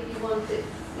only if you want it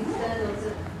external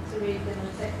to read them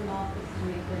and second markers to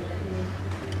read them that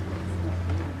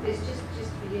you. It's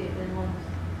just for you, then one.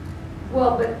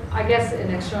 Well, but I guess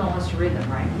an external has to read them,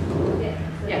 right? Yeah.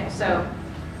 Yeah, so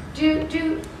do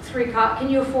 3 copies. Can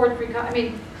you afford 3 copies? I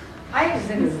mean, I just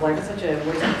think this is like such a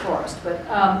waste of forest, but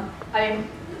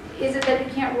is it that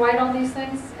you can't write on these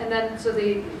things? And then, so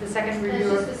the second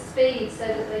reviewer... It's just the speed so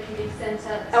that they can be sent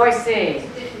out Oh, I see. to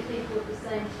different people at the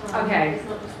same time. Okay. It's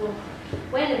not just one.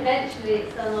 When eventually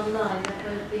it's done online, that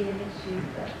won't be an issue.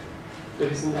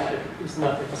 But isn't that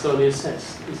if it's only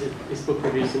assessed? Is book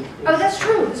review something? Oh, that's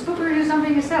true. This book review is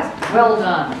something assessed. Well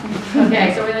done.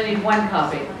 Okay, so we only need 1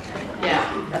 copy.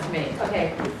 Yeah, that's me.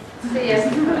 Okay. See you.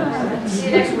 See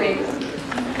you next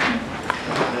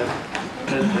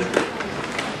week.